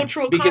that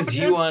cultural competence? Because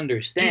you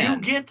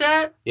understand. Do you get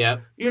that?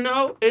 Yeah. You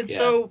know? And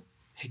so...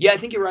 Yeah, I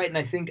think you're right, and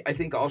I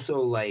think also,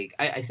 like,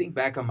 I think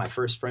back on my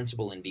first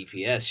principal in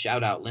DPS,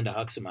 shout out Linda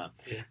Huxema,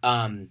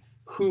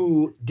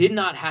 who did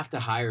not have to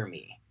hire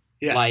me.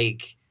 Yeah.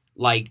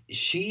 Like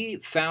she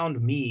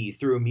found me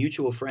through a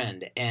mutual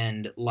friend,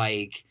 and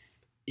like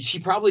she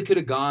probably could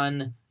have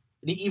gone,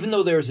 even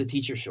though there was a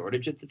teacher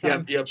shortage at the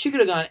time, she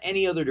could have gone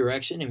any other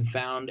direction and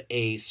found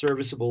a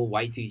serviceable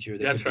white teacher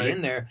that could be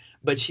in there.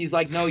 But she's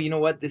like, no, you know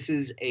what? This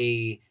is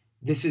a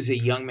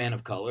young man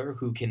of color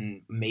who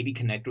can maybe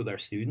connect with our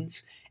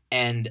students,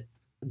 and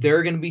there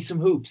are going to be some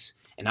hoops,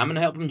 and I'm going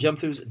to help him jump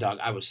through. Dog,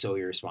 I was so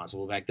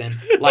irresponsible back then.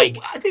 Like,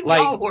 I think we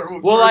all were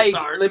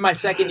in my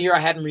second year, I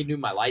hadn't renewed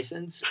my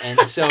license, and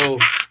so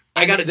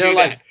I got to do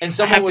that. And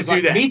someone was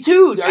like, "Me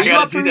too. Are you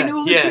up for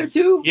renewal this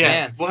year too?"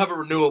 Yes, Man. we'll have a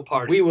renewal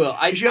party. We will.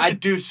 You have to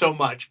do so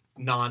much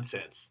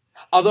nonsense.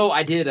 Although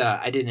I did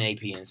an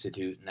AP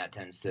Institute, and that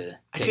tends to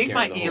take care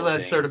of the whole my ELA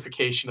thing.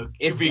 certification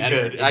would be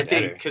good. I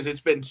think because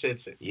it's been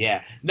since it.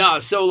 Yeah. No.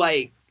 So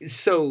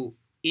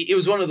it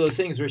was one of those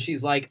things where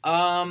she's like,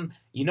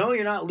 you know,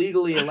 you're not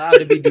legally allowed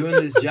to be doing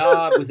this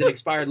job with an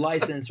expired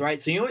license,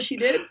 right? So you know what she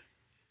did?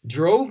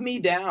 Drove me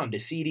down to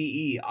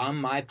CDE on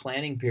my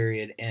planning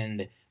period,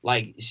 and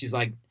like she's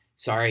like,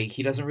 sorry,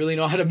 he doesn't really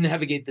know how to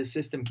navigate the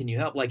system. Can you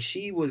help? Like,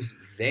 she was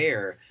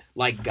there,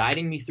 like,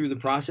 guiding me through the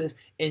process,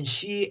 and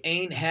she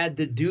ain't had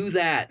to do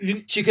that.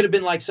 She could have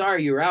been like,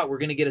 sorry, you're out. We're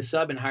going to get a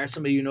sub and hire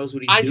somebody who knows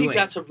what he's doing. I think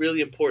that's a really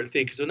important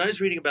thing, because when I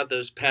was reading about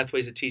those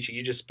pathways of teaching,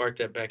 you just sparked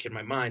that back in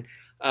my mind.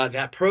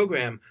 That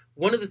program,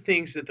 one of the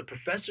things that the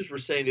professors were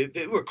saying,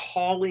 they were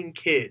calling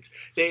kids.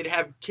 They'd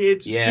have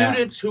kids,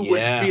 students who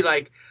would be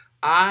like,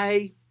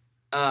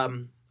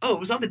 it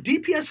was on the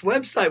DPS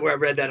website where I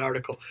read that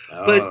article.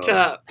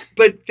 Oh.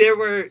 But they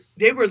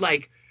were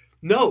like,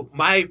 no,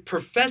 my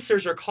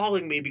professors are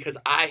calling me because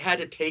I had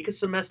to take a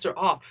semester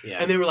off. Yeah.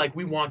 And they were like,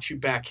 we want you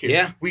back here.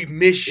 Yeah. We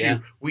miss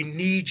you. We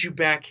need you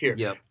back here.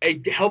 Yep.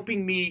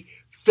 Helping me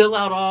fill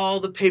out all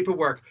the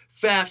paperwork,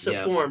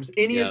 FAFSA forms,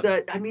 any of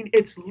that. I mean,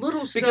 it's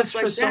little stuff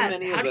like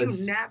that. How do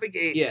you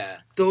navigate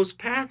those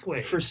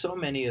pathways? For so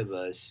many of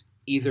us,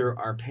 either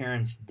our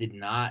parents did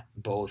not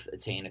both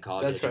attain a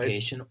college That's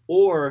education,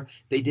 or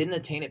they didn't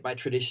attain it by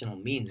traditional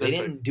means. They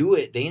didn't do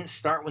it. They didn't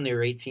start when they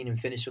were 18 and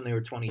finish when they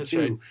were 22. That's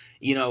right.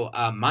 You know,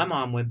 my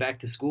mom went back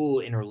to school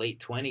in her late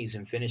 20s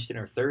and finished in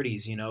her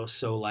 30s, you know,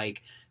 so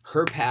like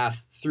her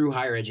path through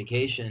higher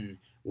education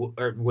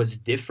was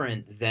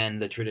different than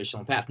the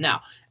traditional path.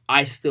 Now,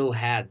 I still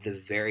had the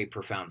very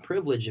profound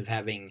privilege of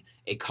having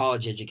a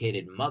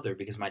college-educated mother,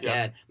 because my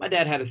dad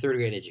had a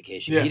third-grade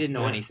education. He didn't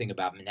know anything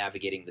about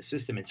navigating the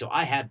system, and so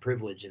I had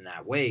privilege in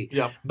that way.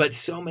 But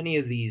so many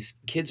of these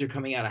kids are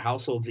coming out of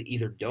households that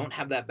either don't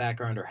have that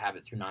background or have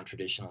it through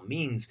non-traditional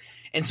means,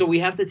 and so we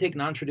have to take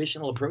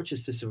non-traditional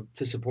approaches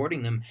to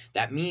supporting them.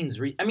 That means,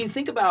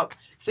 think about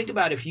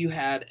if you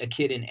had a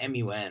kid in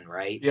MUN,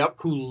 right?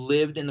 Who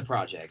lived in the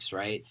projects,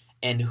 right,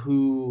 and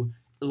who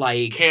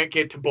can't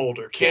get to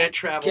Boulder, can't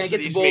travel to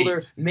these Boulder,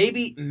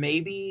 meets.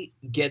 maybe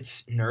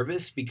gets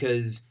nervous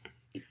because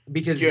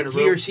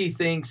he or she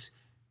thinks,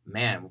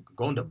 man,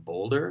 going to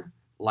Boulder,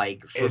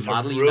 like for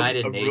Model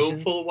United Nations, a room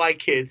full of white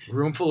kids,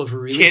 room full of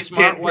really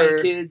smart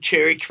white kids,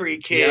 Cherry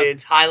Creek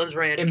kids, Highlands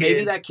Ranch kids, and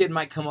maybe that kid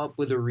might come up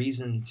with a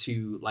reason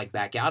to like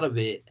back out of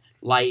it.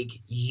 Like,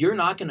 you're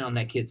knocking on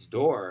that kid's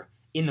door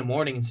in the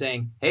morning and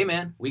saying, hey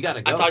man, we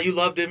gotta go. I thought you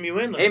loved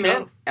MUN. Let's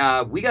go.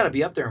 Man, we gotta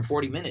be up there in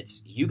 40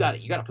 minutes. You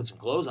gotta put some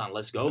clothes on.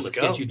 Let's go. Let's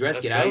get you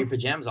dressed. Get out of your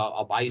pajamas.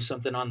 I'll buy you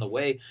something on the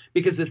way.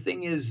 Because the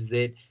thing is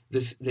that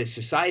the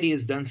society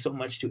has done so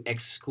much to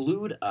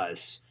exclude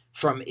us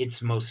from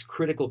its most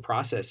critical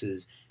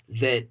processes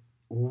that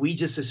we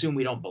just assume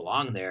we don't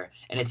belong there.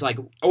 And it's like,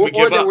 or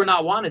that we're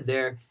not wanted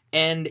there.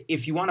 And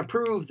if you want to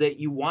prove that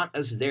you want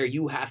us there,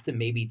 you have to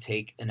maybe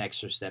take an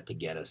extra step to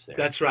get us there.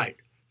 That's right.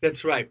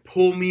 That's right.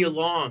 Pull me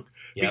along.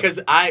 Because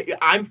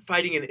I'm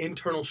fighting an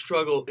internal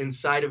struggle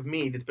inside of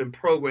me that's been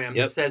programmed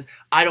that says,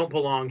 I don't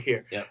belong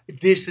here.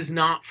 This is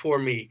not for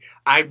me.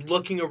 I'm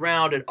looking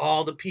around at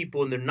all the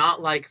people and they're not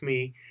like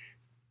me.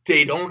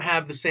 They don't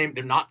have the same,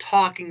 they're not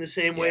talking the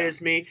same way as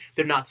me.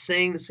 They're not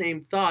saying the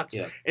same thoughts.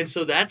 And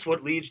so that's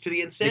what leads to the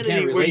insanity. They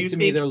can't relate to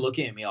me. They're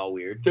looking at me all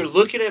weird. They're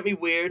looking at me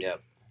weird.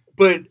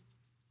 But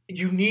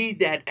you need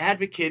that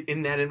advocate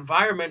in that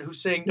environment who's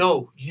saying,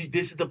 no,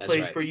 this is the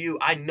place for you.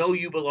 I know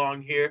you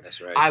belong here. That's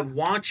right. I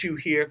want you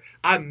here.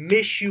 I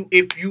miss you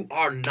if you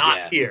are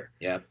not here.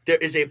 There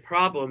is a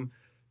problem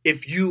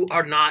if you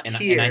are not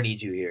here. And I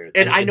need you here.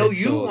 And I know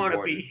you want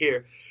to be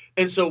here.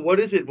 And so what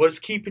is it? What's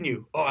keeping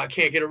you? Oh, I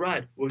can't get a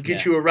ride. We'll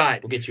get you a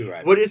ride. We'll get you a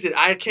ride. What is it?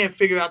 I can't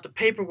figure out the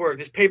paperwork.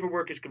 This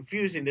paperwork is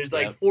confusing. There's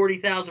like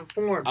 40,000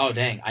 forms. Oh,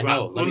 dang. I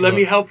know. Well, let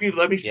me help you.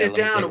 Let me sit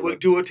down and we'll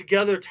do it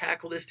together,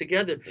 tackle this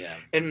together.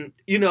 And,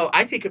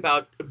 I think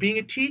about being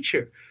a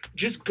teacher,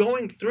 just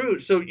going through.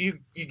 So you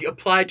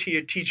apply to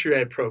your teacher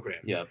ed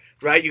program.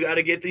 Right? You got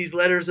to get these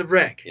letters of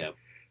rec.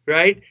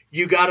 Right?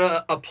 You got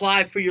to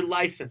apply for your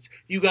license.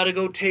 You got to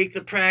go take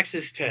the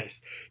praxis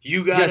test.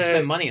 You got to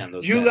spend money on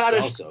those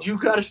tests also. You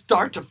got to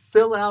start to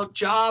fill out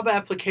job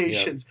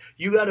applications.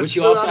 You got to Which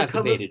you also have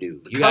to pay to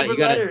do. You got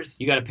letters.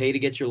 You got to pay to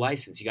get your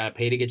license. You got to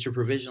pay to get your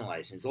provisional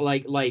license.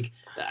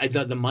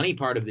 The money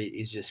part of it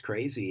is just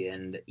crazy,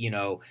 and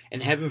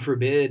and heaven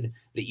forbid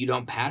that you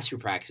don't pass your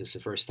praxis the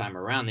first time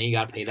around, then you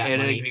got to pay that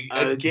money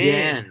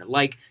again.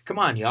 Like, come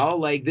on, y'all.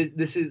 Like,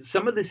 this is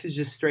some of this is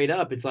just straight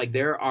up. It's like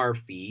there are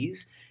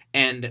fees.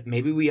 And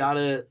maybe we ought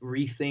to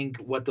rethink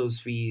what those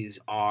fees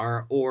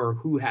are or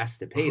who has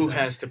to pay them. Who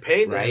has to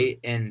pay them. Right?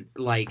 And,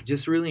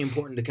 just really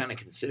important to kind of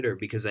consider,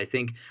 because I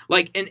think,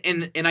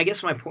 and I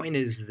guess my point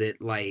is that,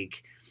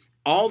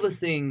 all the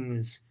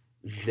things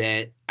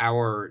that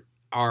our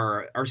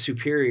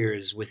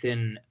superiors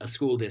within a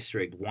school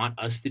district want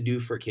us to do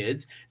for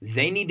kids,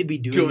 they need to be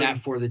doing that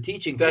for the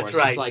teaching force. That's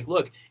right. It's like,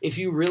 look, if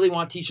you really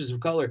want teachers of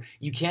color,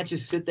 you can't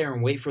just sit there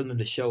and wait for them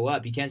to show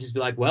up. You can't just be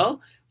like, well,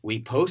 we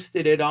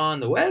posted it on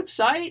the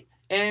website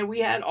and we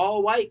had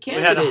all white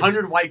candidates. We had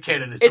 100 white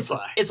candidates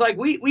apply. It's like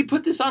we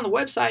put this on the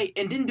website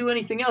and didn't do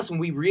anything else, and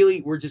we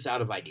really were just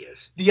out of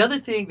ideas. The other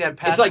thing that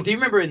it's like, do you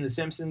remember in The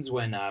Simpsons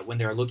when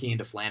they were looking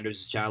into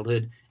Flanders'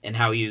 childhood and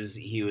how he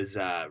was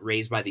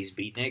raised by these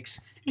beatniks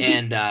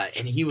and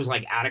he was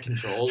like out of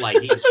control, like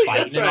he was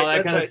fighting and all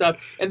that kind of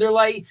stuff, and they're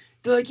like,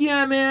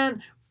 yeah,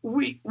 man.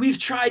 We've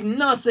tried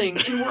nothing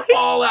and we're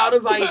all out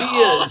of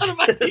ideas.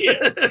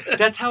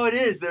 That's how it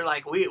is. They're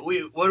like, what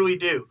do we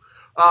do?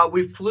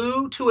 We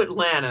flew to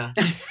Atlanta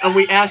and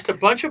we asked a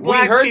bunch of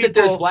black people. We heard that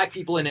there's black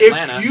people in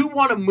Atlanta. If you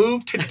want to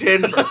move to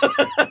Denver.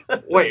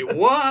 Wait,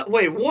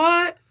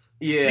 what?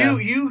 Yeah.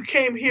 You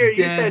came here.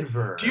 Denver.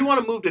 You said, do you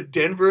want to move to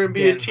Denver and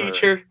be a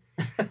teacher?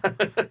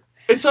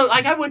 And so,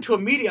 I went to a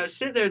meeting. I was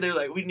sitting there. They're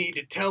like, we need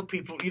to tell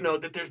people,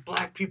 that there's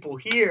black people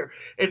here.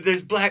 And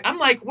there's black. I'm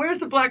like, where's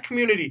the black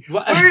community?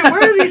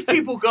 Where do these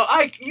people go?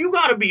 You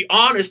got to be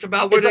honest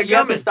about where they're coming. You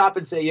have to stop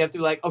and say, you have to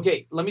be like,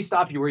 okay, let me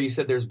stop you where you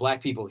said there's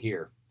black people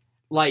here.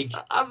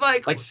 I'm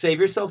like, save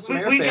yourself some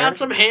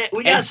airfare.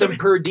 We got some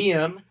per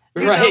diem.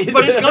 Right.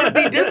 But it's going to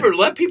be different.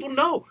 Let people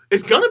know.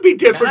 It's going to be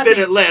different than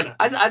Atlanta.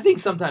 I think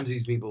sometimes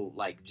these people,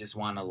 like, just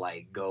want to,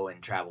 like, go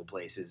and travel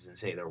places and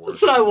say they're working.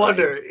 That's what I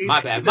wonder.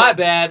 Right? My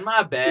bad.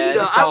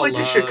 I went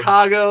to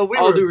Chicago.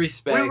 All due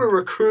respect. We were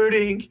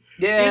recruiting.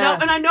 Yeah.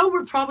 And I know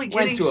we're probably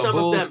getting some of them.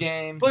 Bulls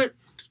game. But,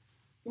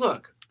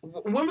 look,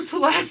 when was the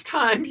last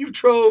time you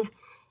drove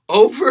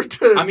over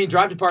to... I mean,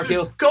 drive to Park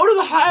Hill. Go to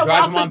the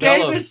Hiawatha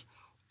Davis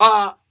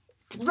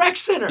rec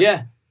center.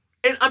 Yeah.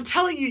 And I'm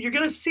telling you, you're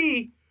going to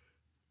see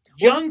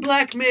young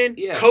black men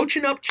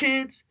coaching up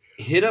kids.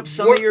 Hit up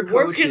some of your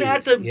coaches.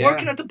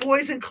 Working at the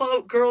Boys and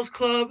Girls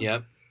Club.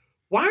 Yep.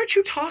 Why aren't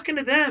you talking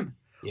to them?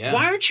 Yeah.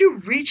 Why aren't you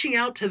reaching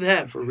out to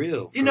them? For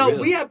real.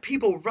 We have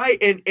people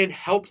write and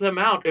help them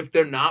out if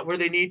they're not where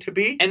they need to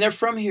be. And they're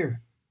from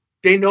here.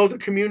 They know the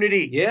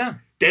community. Yeah.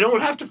 They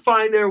don't have to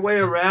find their way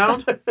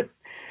around.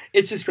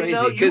 It's just crazy.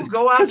 You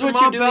go out to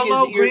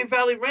Montbello, Green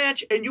Valley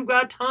Ranch, and you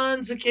got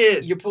tons of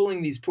kids. You're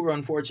pulling these poor,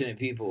 unfortunate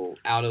people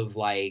out of,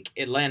 like,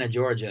 Atlanta,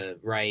 Georgia,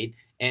 right?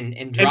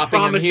 And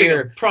dropping them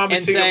here.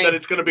 Promising them that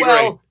it's going to be great.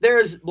 Well,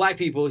 there's black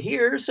people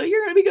here, so you're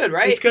going to be good,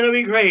 right? It's going to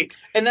be great.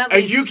 And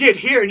you get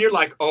here, and you're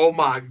like, oh,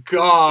 my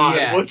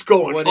God, what's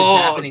going on? What is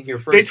happening here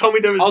first? They told me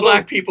there was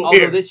black people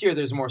here. Although this year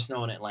there's more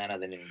snow in Atlanta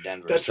than in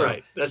Denver. That's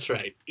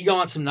right. You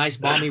want some nice,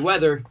 balmy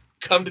weather.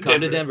 Come to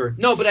Denver.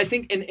 No, but I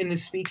think, and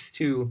this speaks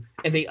to,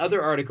 and the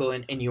other article,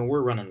 and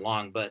we're running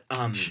long, but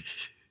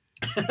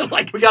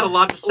like we got a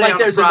lot to say. Like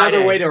there's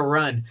another way to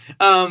run.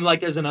 Like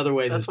there's another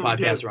way this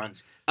podcast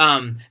runs.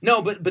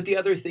 No, but the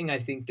other thing I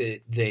think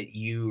that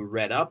you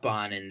read up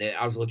on, and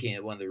that I was looking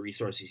at one of the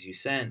resources you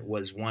sent,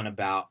 was one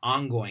about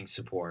ongoing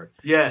support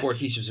for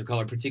teachers of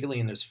color,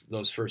 particularly in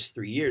those first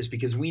 3 years,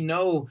 because we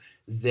know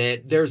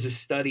that there's a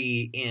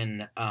study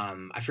in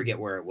I forget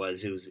where it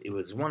was. It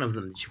was one of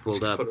them that you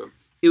pulled up.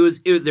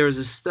 There was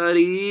a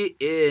study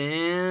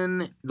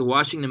in the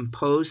Washington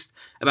Post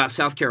about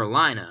South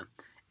Carolina,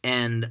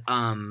 and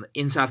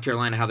in South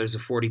Carolina, how there's a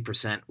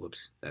 40%.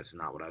 Whoops, that's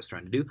not what I was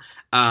trying to do.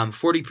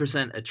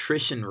 40%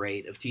 attrition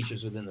rate of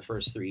teachers within the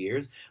first 3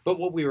 years. But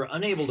what we were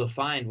unable to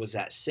find was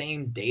that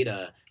same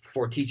data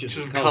for teachers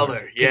of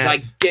color. Because I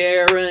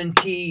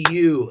guarantee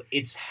you,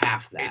 it's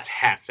half that. It's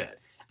half that.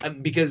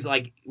 Because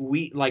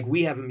we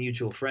have a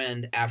mutual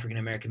friend, African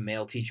American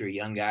male teacher, a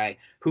young guy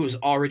who was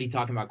already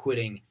talking about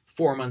quitting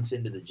 4 months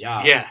into the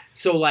job. Yeah.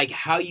 So, like,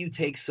 how you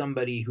take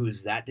somebody who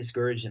is that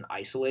discouraged and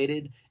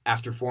isolated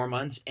after 4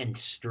 months and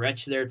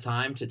stretch their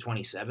time to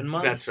 27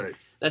 months. That's right.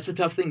 That's a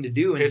tough thing to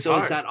do. And it's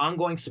hard. It's that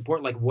ongoing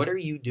support. Like, what are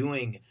you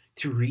doing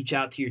to reach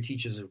out to your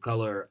teachers of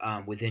color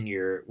within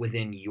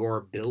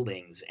your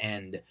buildings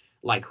and,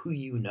 like, who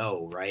you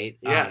know, right?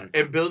 Yeah,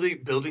 and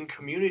building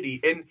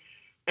community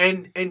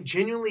and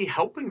genuinely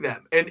helping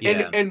them.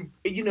 And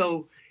you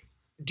know,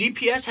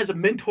 DPS has a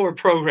mentor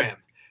program.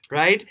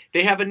 Right?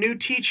 They have a new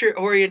teacher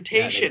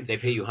orientation. Yeah, they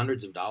pay you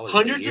hundreds of dollars.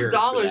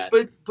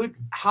 But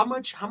how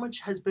much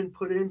has been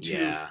put into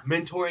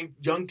mentoring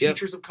young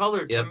teachers of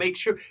color to make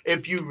sure,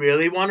 if you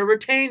really want to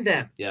retain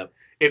them,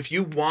 if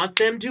you want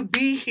them to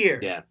be here.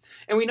 Yeah.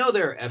 And we know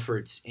there are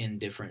efforts in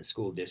different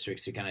school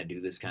districts to kind of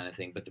do this kind of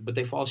thing, but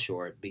they fall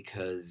short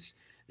because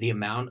the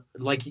amount,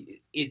 like,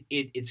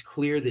 it's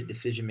clear that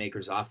decision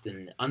makers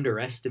often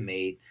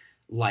underestimate,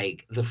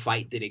 like, the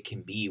fight that it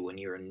can be when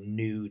you're a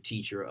new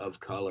teacher of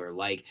color.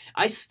 Like,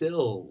 I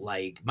still,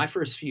 like, my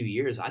first few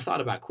years, I thought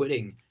about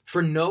quitting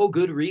for no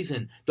good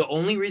reason. The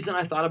only reason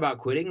I thought about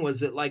quitting was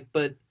that, like,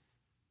 but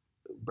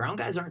brown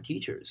guys aren't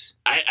teachers.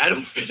 I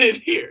don't fit in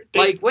here.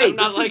 I'm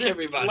not like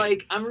everybody.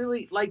 Like, I'm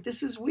really, like,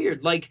 this is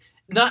weird. Like,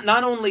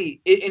 not only,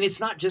 and it's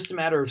not just a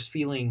matter of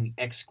feeling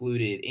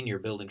excluded in your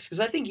buildings, because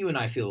I think you and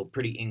I feel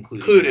pretty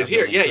included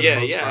here. Yeah.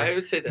 I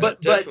would say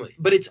that. Definitely.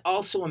 But it's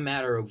also a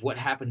matter of what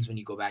happens when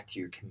you go back to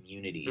your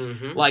community.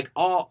 Mm-hmm. Like,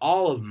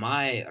 all of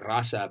my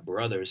Rasa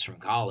brothers from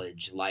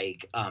college,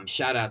 like,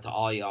 shout out to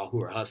all y'all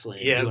who are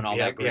hustling and doing all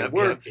that great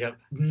work.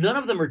 None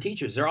of them are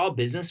teachers. They're all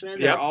businessmen.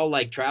 They're all,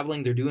 like,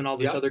 traveling. They're doing all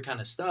this other kind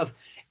of stuff.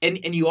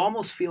 And you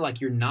almost feel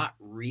like you're not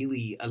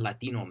really a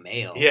Latino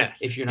male. Yes.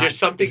 If you're not. You're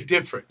something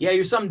different. Yeah,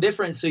 you're something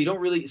different. So you don't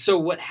really. So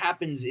what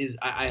happens is,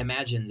 I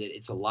imagine that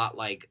it's a lot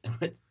like. I'm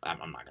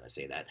not going to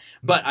say that,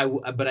 but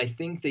I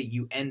think that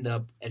you end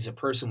up as a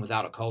person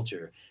without a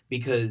culture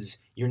because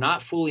you're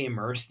not fully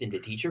immersed into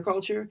teacher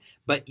culture,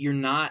 but you're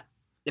not.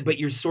 But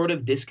you're sort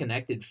of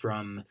disconnected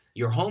from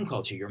your home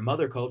culture, your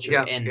mother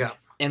culture,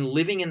 and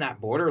living in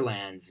that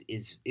borderlands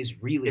is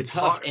really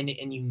tough. Hard.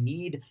 And you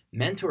need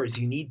mentors.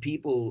 You need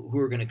people who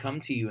are going to come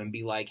to you and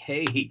be like,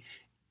 "Hey,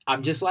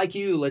 I'm just like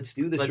you. Let's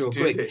do this real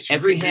quick."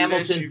 Every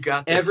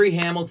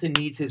Hamilton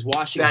needs his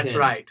Washington. That's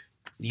right.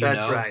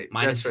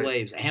 Minus That's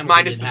slaves.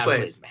 Minus the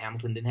slaves.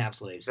 Hamilton didn't have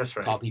slaves. That's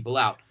right. Call people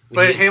out.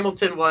 But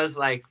Hamilton was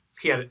like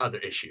he had other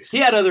issues. He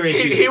had other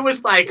issues. He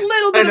was like an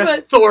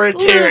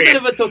authoritarian. A little bit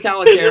of a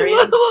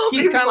totalitarian.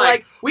 He's kind of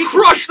like we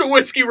crush the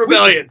Whiskey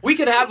Rebellion. We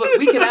could have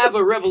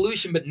a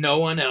revolution, but no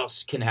one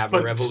else can have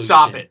a revolution.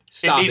 Stop it.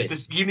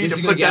 You need This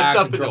to put that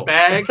stuff in control. the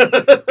bag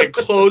and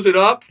close it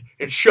up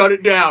and shut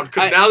it down.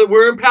 Because now that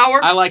we're in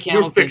power,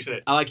 we're fixing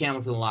it. I like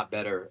Hamilton a lot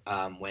better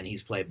when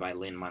he's played by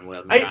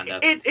Lin-Manuel Miranda.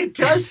 It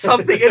does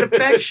something. It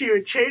affects you.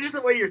 It changes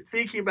the way you're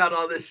thinking about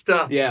all this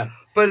stuff. Yeah.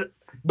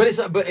 But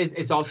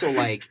it's also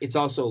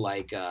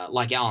like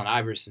Allen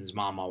Iverson's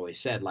mom always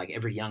said, like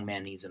every young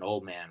man needs an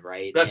old man,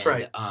 right? That's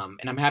right.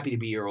 And I'm happy to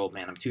be your old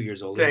man. I'm 2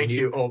 years older Thank than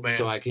you, old man.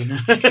 So I can.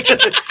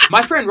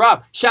 My friend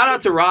Rob, shout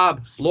out to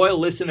Rob, loyal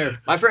listener.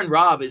 My friend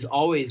Rob is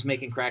always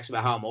making cracks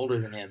about how I'm older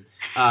than him,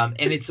 and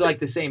it's like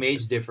the same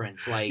age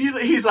difference. Like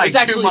he's like it's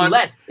actually 2 months.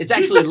 less. It's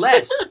actually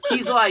less.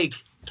 He's like.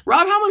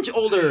 Rob, how much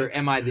older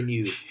am I than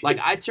you? Like,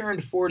 I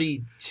turned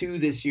 42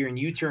 this year, and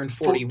you turned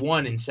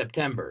 41 in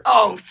September.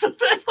 Oh, so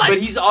that's like... But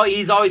he's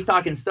always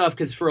talking stuff,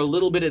 because for a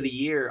little bit of the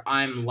year,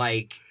 I'm,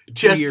 like,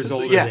 2 years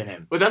older than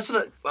him. But that's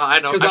what I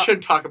know. I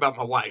shouldn't talk about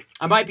my wife.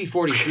 I might be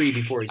 43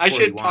 before he's 41. I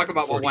shouldn't talk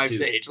about my wife's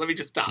age. Let me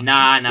just stop.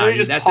 Nah.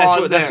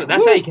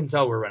 That's how you can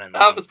tell we're running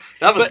long.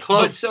 That was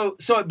close.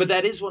 But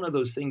that is one of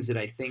those things that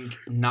I think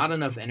not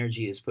enough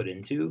energy is put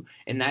into,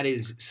 and that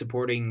is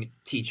supporting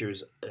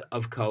teachers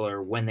of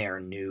color when they are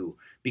new.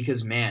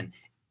 Because, man,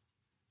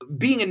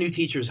 being a new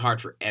teacher is hard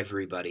for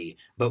everybody.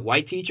 But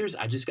white teachers,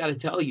 I just got to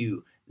tell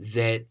you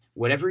that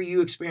whatever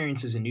you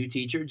experience as a new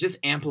teacher, just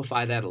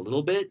amplify that a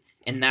little bit.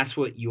 And that's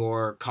what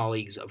your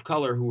colleagues of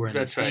color who are in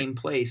the same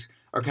place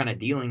are kind of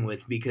dealing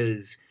with,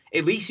 because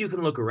at least you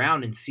can look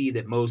around and see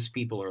that most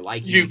people are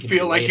like you. You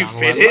feel like you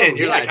fit in.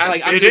 You're like,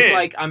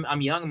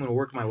 I'm young, I'm going to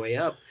work my way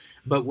up.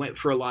 But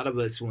for a lot of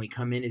us, when we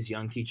come in as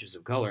young teachers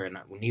of color, and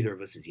neither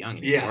of us is young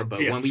anymore,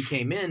 when we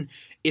came in,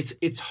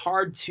 it's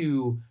hard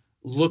to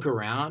look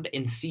around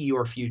and see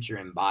your future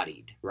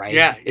embodied, right?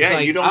 Yeah, it's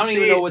like, you don't I don't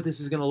even know what this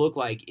is going to look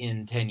like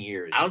in 10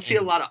 years. I don't see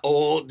a lot of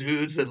old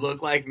dudes that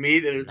look like me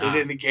that are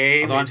in the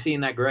game. Although I'm seeing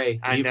that gray.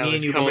 I know, me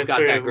and you both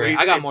got that gray.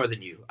 I got more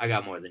than you. I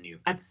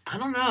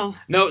don't know.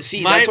 No,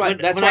 see, that's why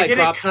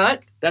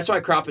I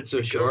crop it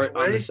so short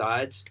on the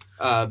sides,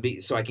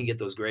 so I can get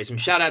those grays. And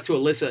shout out to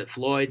Alyssa at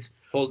Floyd's.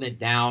 Holding it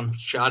down.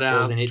 Shout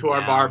out to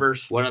our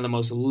barbers. One of the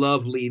most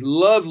lovely,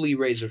 lovely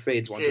razor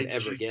fades one could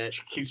ever get.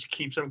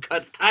 Keeps them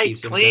cuts tight,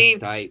 clean.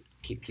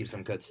 Keeps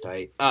them cuts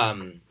tight.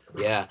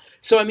 Yeah.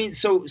 So I mean,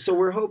 so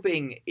we're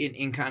hoping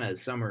in kind of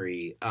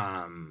summary.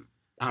 I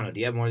don't know. Do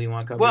you have more than you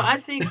want to cover? Well, I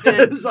think that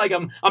it's like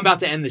I'm about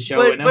to end the show.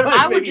 But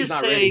I would just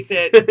say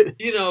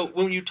that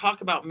when you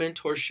talk about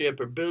mentorship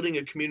or building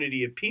a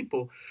community of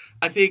people,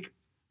 I think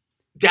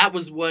that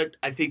was what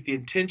I think the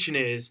intention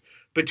is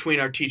between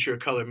our teacher of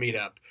color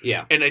meetup.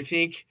 Yeah. And I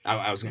think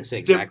I was going to say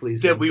exactly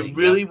that we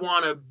really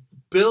want to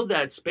build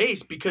that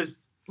space,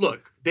 because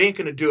look, they ain't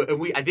going to do it.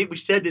 And I think we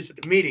said this at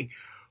the meeting.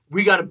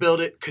 We got to build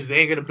it because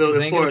they ain't going to build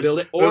it for us.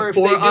 Or if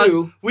they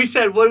do, we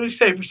said, what did we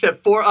say? We said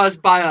for us,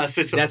 by us.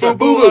 It's a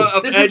FUBU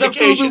of education. This is a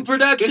FUBU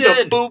production.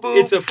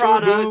 It's a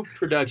FUBU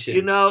production.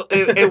 You know,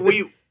 and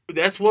we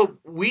that's what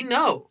we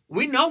know.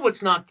 We know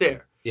what's not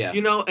there. Yeah.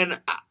 You know, and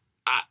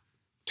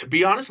to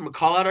be honest, I'm going to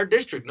call out our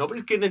district.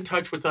 Nobody's getting in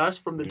touch with us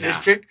from the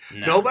district.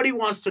 Nobody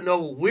wants to know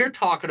what we're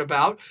talking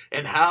about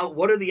and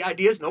what are the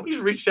ideas. Nobody's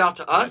reached out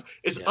to us.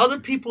 It's other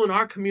people in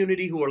our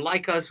community who are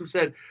like us who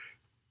said,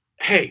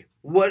 hey,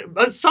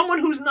 someone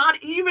who's not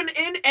even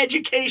in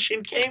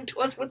education came to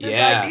us with this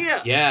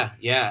idea.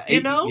 Yeah.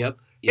 You know? Yep.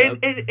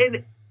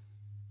 And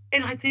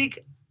I think...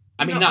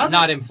 I mean,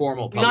 not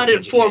informal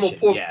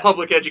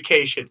public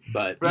education.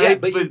 But right?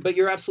 But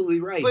you're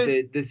absolutely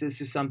right. This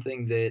is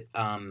something that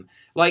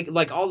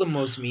like all the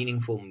most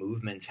meaningful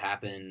movements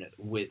happen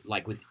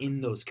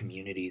within those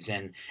communities.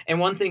 And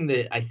one thing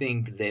that I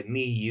think that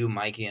me, you,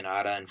 Mikey, and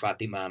Ara and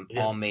Fatima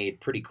all made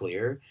pretty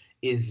clear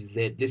is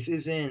that this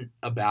isn't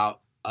about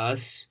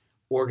us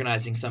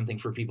organizing something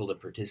for people to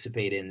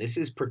participate in. This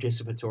is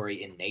participatory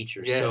in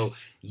nature. Yes. So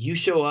you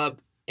show up,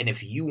 and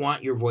if you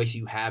want your voice,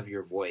 you have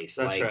your voice.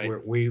 That's right.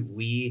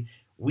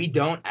 We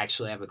don't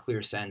actually have a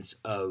clear sense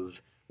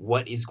of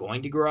what is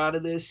going to grow out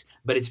of this,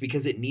 but it's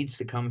because it needs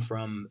to come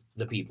from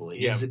the people. It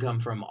needs to come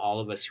from all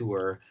of us who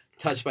are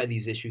touched by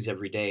these issues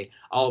every day,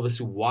 all of us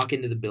who walk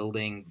into the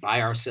building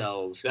by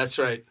ourselves. That's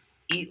right.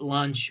 Eat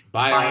lunch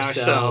by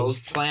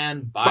ourselves,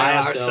 plan by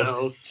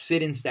ourselves,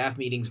 sit in staff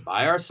meetings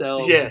by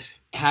ourselves,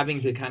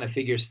 having to kind of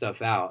figure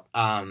stuff out.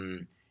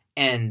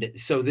 And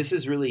so this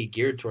is really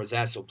geared towards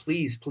that. So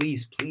please,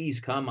 please, please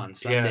come on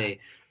Sunday.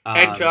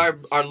 And to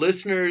our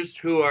listeners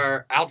who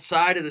are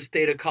outside of the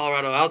state of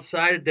Colorado,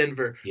 outside of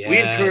Denver, we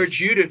encourage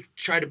you to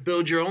try to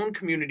build your own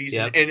communities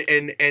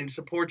and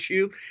support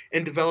you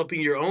in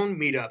developing your own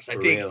meetups. I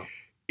think,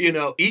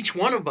 each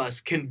one of us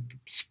can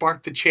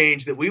spark the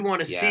change that we want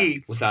to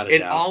see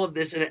in all of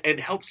this and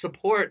help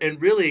support and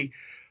really,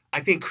 I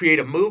think, create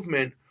a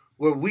movement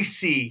where we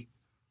see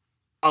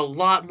a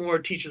lot more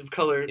teachers of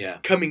color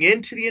coming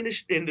into the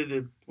industry, into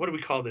the, what do we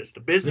call this?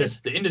 The business,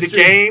 the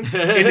industry,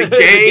 the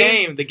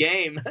game, the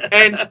game,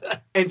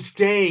 and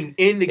staying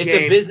in the game. It's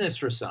a business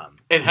for some,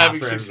 and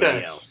having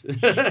success.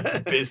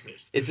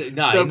 Business. It's we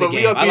gotta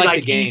be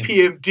like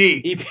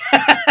EPMD,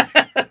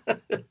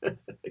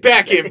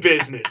 back in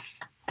business.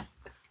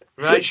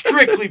 Right,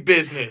 strictly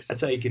business.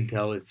 That's how you can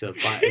tell it's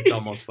it's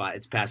almost 5.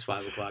 It's past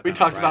 5 o'clock. We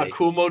talked about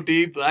Kool Moe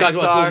Dee, Black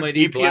Star,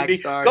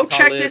 EPMD. Go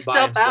check this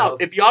stuff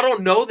out. If y'all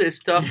don't know this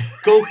stuff,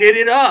 go hit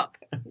it up.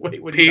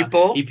 Wait, what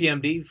people?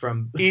 EPMD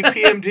from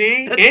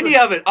EPMD, any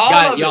of it, all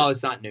of it. Y'all,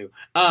 it's not new.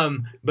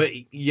 But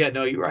yeah,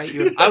 no, you're right.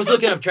 I was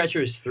looking up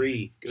Treacherous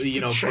 3.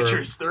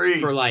 Treacherous 3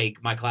 for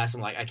like my class.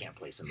 I'm like, I can't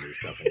play some of this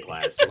stuff in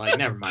class. Like,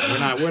 never mind.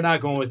 We're not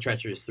going with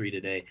Treacherous 3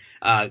 today.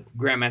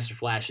 Grandmaster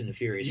Flash and the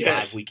Furious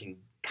 5. We can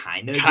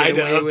kind of get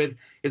away with.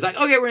 It's like,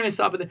 okay, we're gonna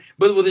stop it.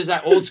 But there's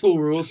that Old School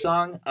Rules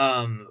song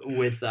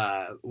with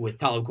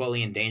Talib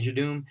Kweli and Danger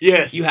Doom.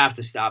 Yes, you have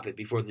to stop it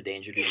before the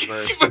Danger Doom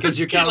verse because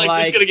you're kind of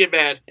like it's gonna get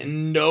bad.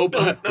 And nope,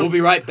 we'll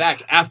be right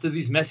back after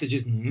these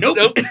messages. Nope.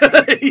 We're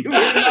not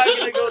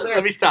gonna go there.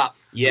 Let me stop.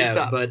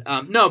 Yeah,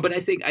 but no, but I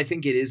think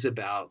it is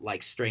about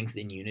like strength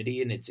and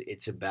unity, and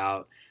it's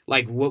about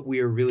like what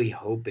we're really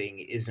hoping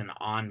is an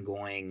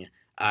ongoing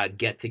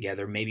get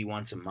together, maybe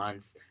once a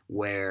month,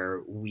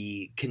 where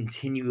we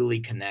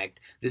continually connect.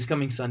 This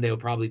coming Sunday will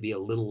probably be a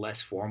little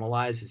less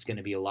formalized. It's going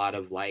to be a lot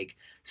of like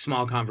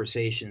small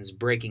conversations,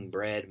 breaking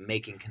bread,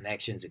 making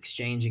connections,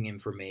 exchanging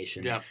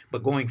information. Yeah.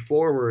 But going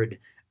forward,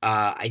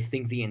 I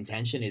think the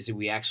intention is that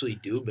we actually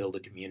do build a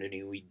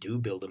community. We do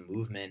build a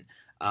movement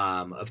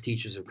of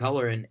teachers of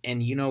color.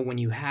 And you know, when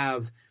you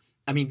have,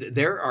 I mean,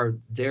 there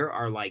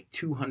are like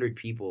 200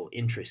 people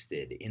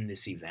interested in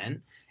this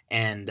event.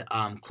 And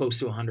close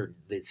to 100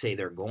 that say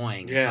they're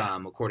going,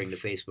 according to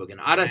Facebook. And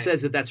Ada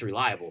says that that's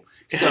reliable.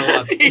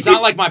 So it's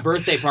not like my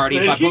birthday party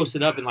if I post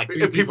it up and like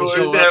 3 people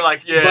show up.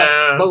 Like,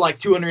 yeah. But like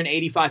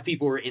 285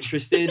 people were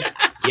interested.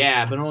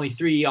 Yeah, but only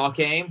 3 y'all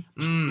came.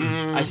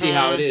 I see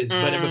how it is.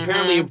 But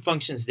apparently it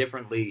functions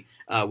differently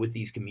with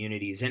these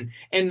communities.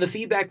 And the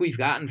feedback we've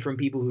gotten from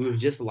people who have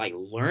just like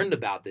learned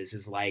about this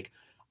is like,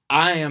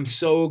 I am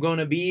so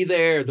gonna be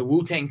there. The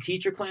Wu-Tang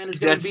Teacher Clan is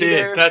gonna be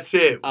there. That's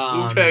it.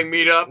 Wu-Tang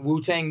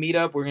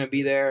meetup. We're gonna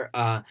be there.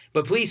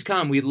 But please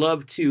come. We'd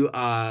love to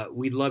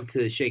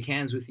shake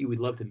hands with you. We'd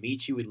love to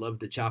meet you. We'd love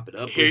to chop it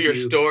up. Hear your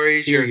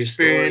stories, your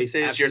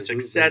experiences, your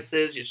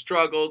successes, your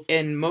struggles,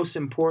 and most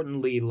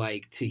importantly,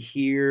 like to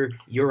hear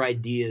your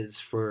ideas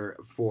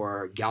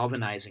for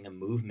galvanizing a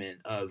movement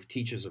of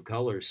teachers of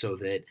color, so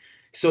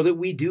that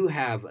we do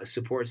have a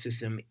support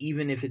system,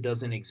 even if it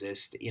doesn't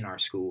exist in our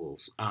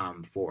schools,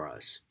 for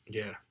us.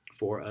 Yeah.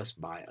 For us,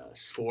 by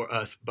us. For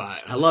us, by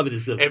us. I love it.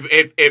 If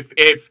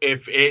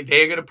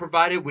they're going to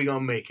provide it, we're going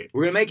to make it.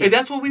 We're going to make it. And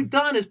that's what we've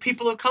done as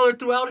people of color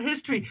throughout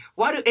history.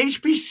 Why do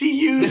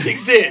HBCUs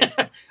exist?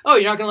 Oh,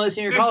 you're not going to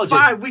listen to your colleges?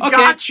 Fine, we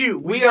got you.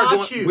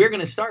 We're going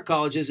to start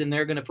colleges, and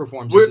they're going to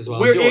perform just as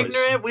well as yours.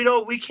 We're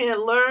ignorant. We can't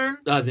learn.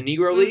 The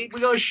Negro Leagues.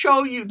 We're going to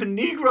show you the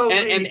Negro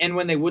Leagues. And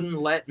when they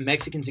wouldn't let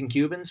Mexicans and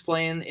Cubans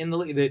play in the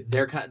league, the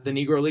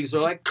Negro Leagues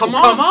are like, come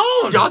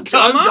on.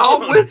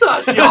 Y'all with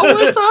us. Y'all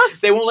with us.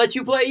 They won't let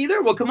you play either?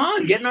 Well, come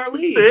on. Get in our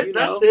league.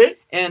 That's it.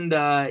 And,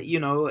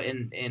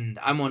 and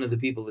I'm one of the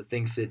people that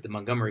thinks that the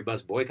Montgomery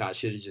bus boycott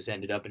should have just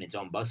ended up in its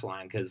own bus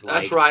line.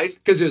 That's right.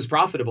 Because it was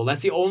profitable.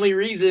 That's the only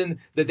reason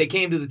that they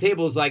came to the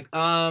table is like,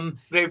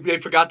 They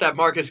forgot that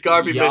Marcus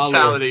Garvey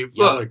mentality.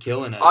 Y'all are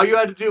killing us. All you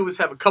had to do was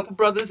have a couple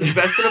brothers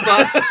invest in a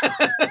bus.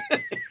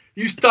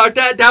 You start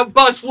that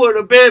bus would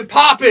have been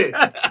popping.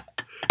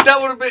 That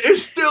would have been. It'd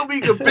still be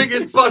the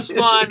biggest bus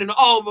line in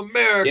all of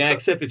America. Yeah,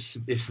 except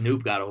if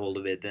Snoop got a hold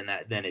of it, then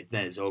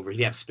it's over.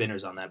 He'd have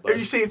spinners on that bus. Have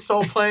you seen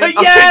Soul Plane?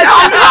 Yes,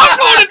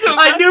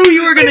 I knew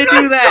you were gonna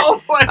do that. Soul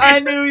Plane. I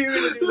knew you were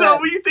gonna do that. So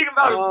what do you think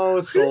about it?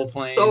 Oh, Soul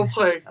Plane. Soul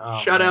Plane. Oh,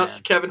 Shout out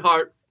to Kevin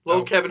Hart.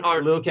 Kevin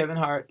Hart. Little Kevin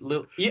Hart.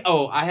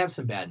 I have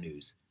some bad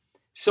news.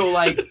 So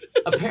like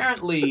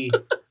apparently,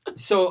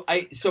 so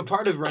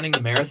part of running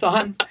the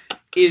marathon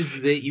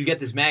is that you get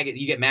this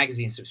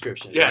magazine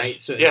subscriptions, right?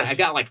 So I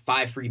got like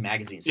 5 free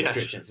magazine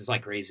subscriptions. Yes. It's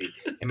like crazy.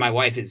 And my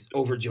wife is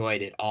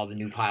overjoyed at all the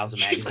new piles of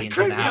magazines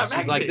in the house.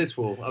 She's like, this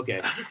fool,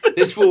 okay.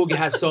 This fool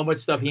has so much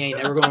stuff he ain't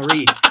ever gonna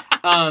read.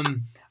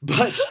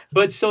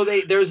 But so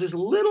there's this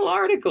little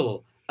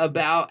article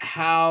about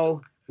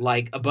how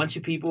like a bunch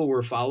of people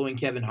were following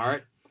Kevin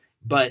Hart,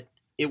 but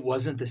it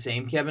wasn't the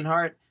same Kevin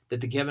Hart. That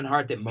the Kevin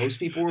Hart that most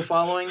people were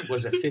following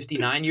was a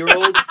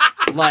 59-year-old.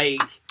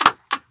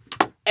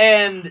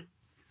 And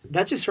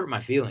that just hurt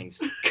my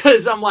feelings.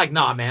 Because I'm like,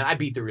 nah, man, I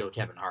beat the real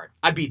Kevin Hart.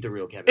 Hart.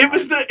 It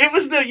was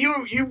the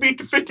you beat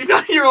the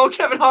 59-year-old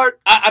Kevin Hart.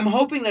 I'm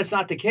hoping that's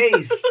not the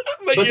case.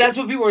 but that's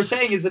what people were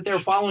saying, is that they're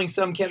following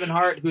some Kevin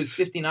Hart who's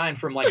 59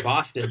 from like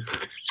Boston.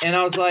 And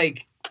I was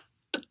like,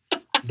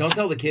 don't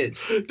tell the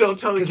kids. Don't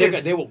tell the kids.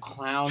 Because they will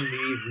clown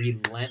me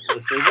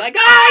relentlessly. Like,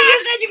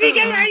 you said you beat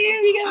Kevin Hart.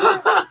 You beat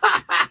Kevin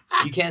Hart.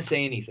 You can't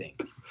say anything.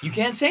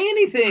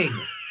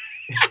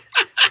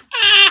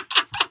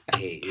 I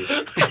hate you.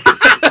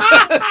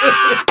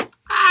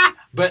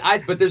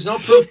 But there's no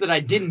proof that I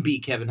didn't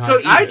beat Kevin Hart. So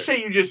either. I'd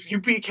say you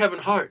beat Kevin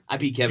Hart. I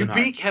beat Kevin Hart.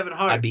 You beat Kevin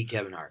Hart. I beat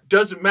Kevin Hart.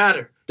 Doesn't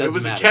matter.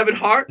 Doesn't matter. Kevin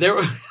Hart.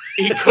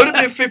 He could have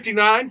been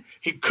 59.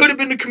 He could have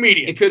been the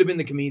comedian. It could have been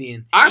the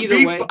comedian.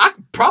 Either way, I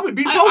could probably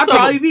beat both of them. I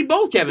probably beat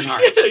both Kevin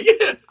Harts.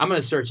 Yeah. I'm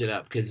gonna search it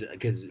up because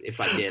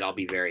if I did, I'll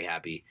be very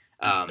happy.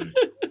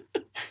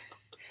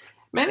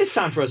 Man, it's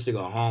time for us to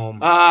go home.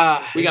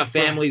 We got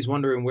families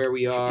wondering where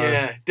we are.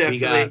 Yeah,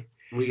 definitely.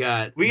 We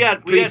got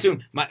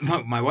soon.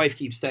 My wife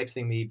keeps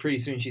texting me. Pretty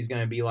soon she's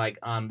gonna be like,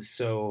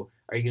 so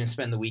are you gonna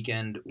spend the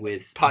weekend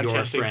with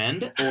your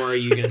friend, or are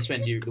you gonna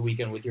spend the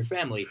weekend with your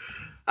family?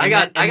 I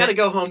got to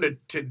go home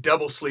to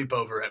double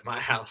sleepover at my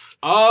house.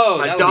 Oh,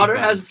 my daughter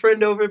has a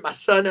friend over. My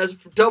son has a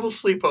double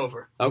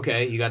sleepover.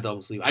 Okay, you got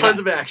double sleep. Tons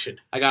of action.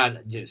 I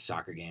got just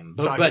soccer game,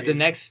 but the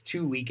next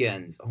 2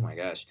 weekends. Oh my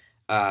gosh.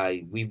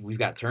 We've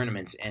got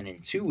tournaments, and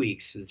in 2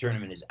 weeks the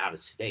tournament is out of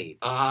state.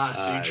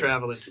 So you're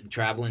traveling.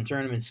 Traveling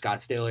tournament,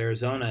 Scottsdale,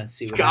 Arizona.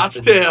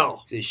 Scottsdale.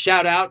 So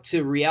shout out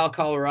to Real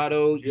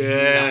Colorado.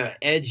 Yeah.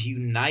 Edge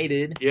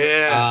United.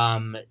 Yeah.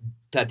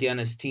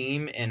 Tatiana's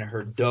team and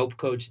her dope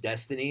coach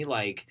Destiny.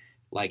 Like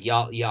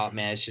y'all,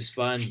 man, it's just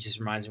fun. It just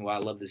reminds me why I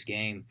love this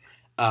game.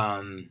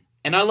 And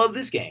I love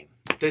this game.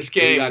 This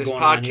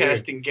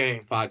podcasting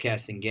game.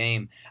 Podcasting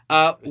game.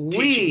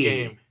 Teaching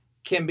game.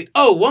 Can be.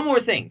 Oh, one more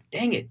thing.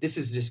 Dang it! This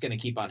is just going to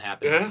keep on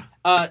happening.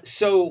 Yeah.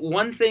 So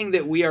one thing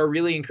that we are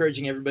really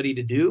encouraging everybody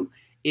to do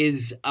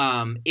is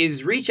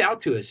reach out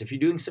to us if you're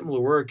doing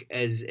similar work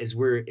as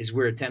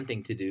we're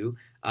attempting to do.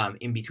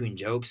 In between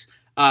jokes.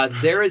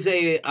 There is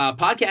a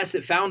podcast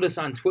that found us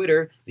on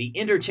Twitter, the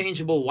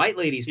Interchangeable White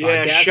Ladies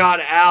podcast. Yeah, shout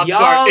out to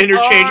our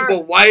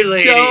Interchangeable White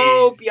Ladies.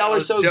 Dope. Y'all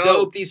are so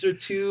dope. These are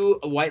two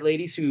white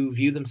ladies who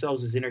view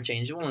themselves as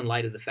interchangeable in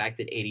light of the fact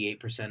that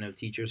 88% of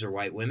teachers are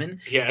white women.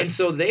 Yes. And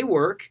so they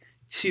work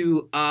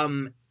to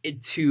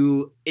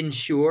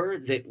ensure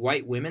that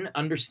white women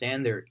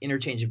understand their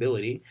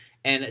interchangeability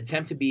and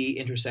attempt to be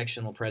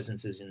intersectional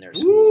presences in their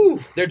schools. Ooh,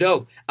 they're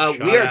dope.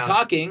 We are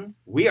talking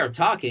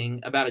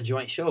about a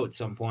joint show at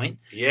some point.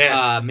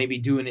 Yes. Maybe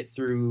doing it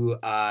through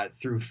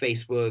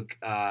Facebook,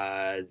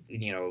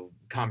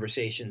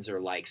 conversations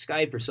or like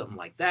Skype or something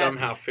like that.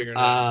 Somehow figuring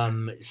it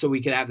out. So we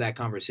could have that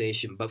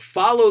conversation. But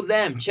follow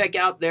them. Check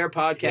out their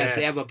podcast. Yes.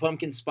 They have a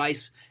pumpkin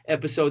spice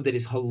episode that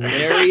is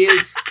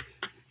hilarious.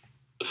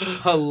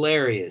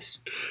 Hilarious.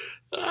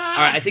 All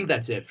right, I think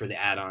that's it for the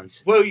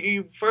add-ons. Well,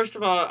 first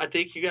of all, I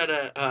think you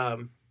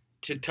gotta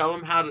to tell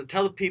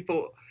the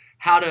people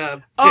how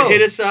to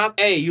hit us up.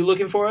 Hey, you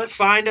looking for us?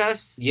 Find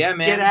us. Yeah,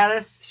 man. Get at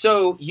us.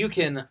 So you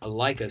can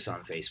like us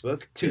on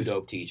Facebook, Two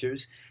Dope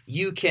Teachers.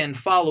 You can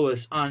follow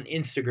us on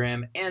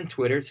Instagram and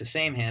Twitter. It's the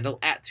same handle,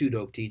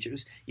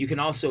 @2DopeTeachers. You can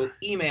also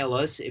email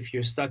us if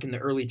you're stuck in the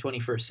early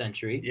 21st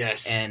century.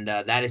 Yes. And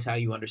that is how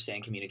you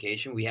understand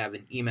communication. We have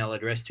an email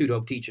address,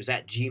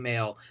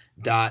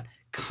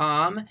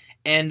 2dopeteachers@gmail.com.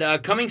 And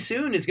coming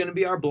soon is going to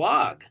be our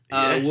blog.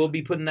 Yes. We'll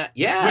be putting that.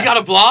 Yeah, we got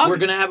a blog. We're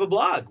going to have a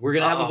blog.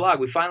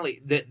 We finally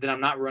that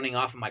I'm not running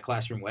off of my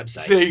classroom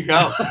website. There you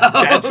go.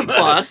 That's a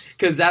plus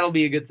because that'll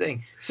be a good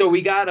thing. So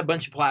we got a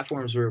bunch of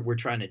platforms we're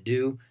trying to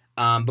do.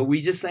 But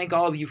we just thank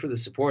all of you for the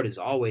support as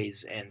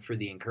always and for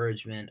the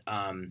encouragement.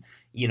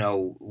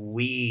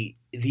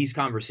 These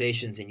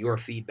conversations and your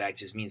feedback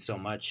just means so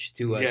much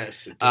to us.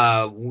 Yes, it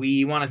does.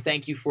 We want to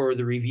thank you for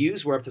the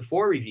reviews. We're up to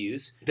 4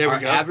 reviews. There we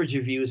go. Our average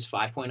review is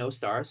 5.0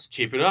 stars.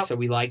 Keep it up. So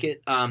we like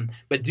it.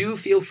 But do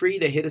feel free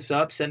to hit us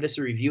up, send us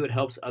a review. It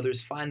helps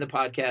others find the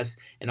podcast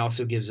and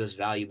also gives us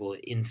valuable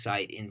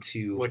insight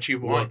into what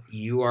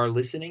you are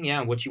listening,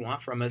 and what you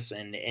want from us,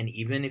 and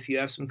even if you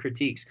have some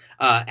critiques.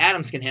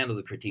 Adams can handle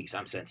the critiques.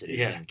 I'm sensitive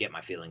and get my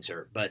feelings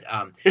hurt. But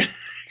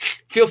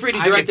feel free to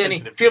direct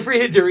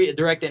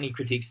any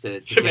critiques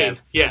to Kev.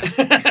 Yeah.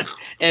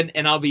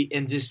 and I'll be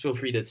just feel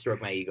free to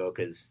stroke my ego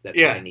because that's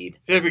what I need.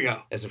 There we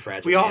go. As a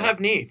fragile we male. all have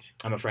needs.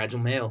 I'm a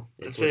fragile male.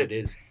 That's what it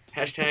is.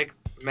 Hashtag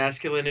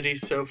masculinity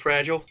so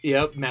fragile.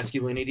 Yep,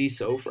 masculinity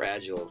so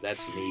fragile.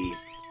 That's me.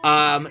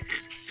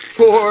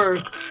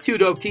 For Two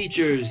Dope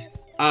Teachers,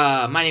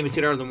 my name is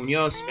Gerardo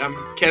Munoz. I'm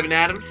Kevin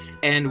Adams.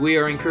 And we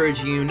are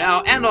encouraging you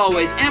now and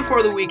always and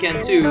for the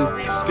weekend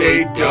to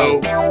stay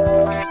dope.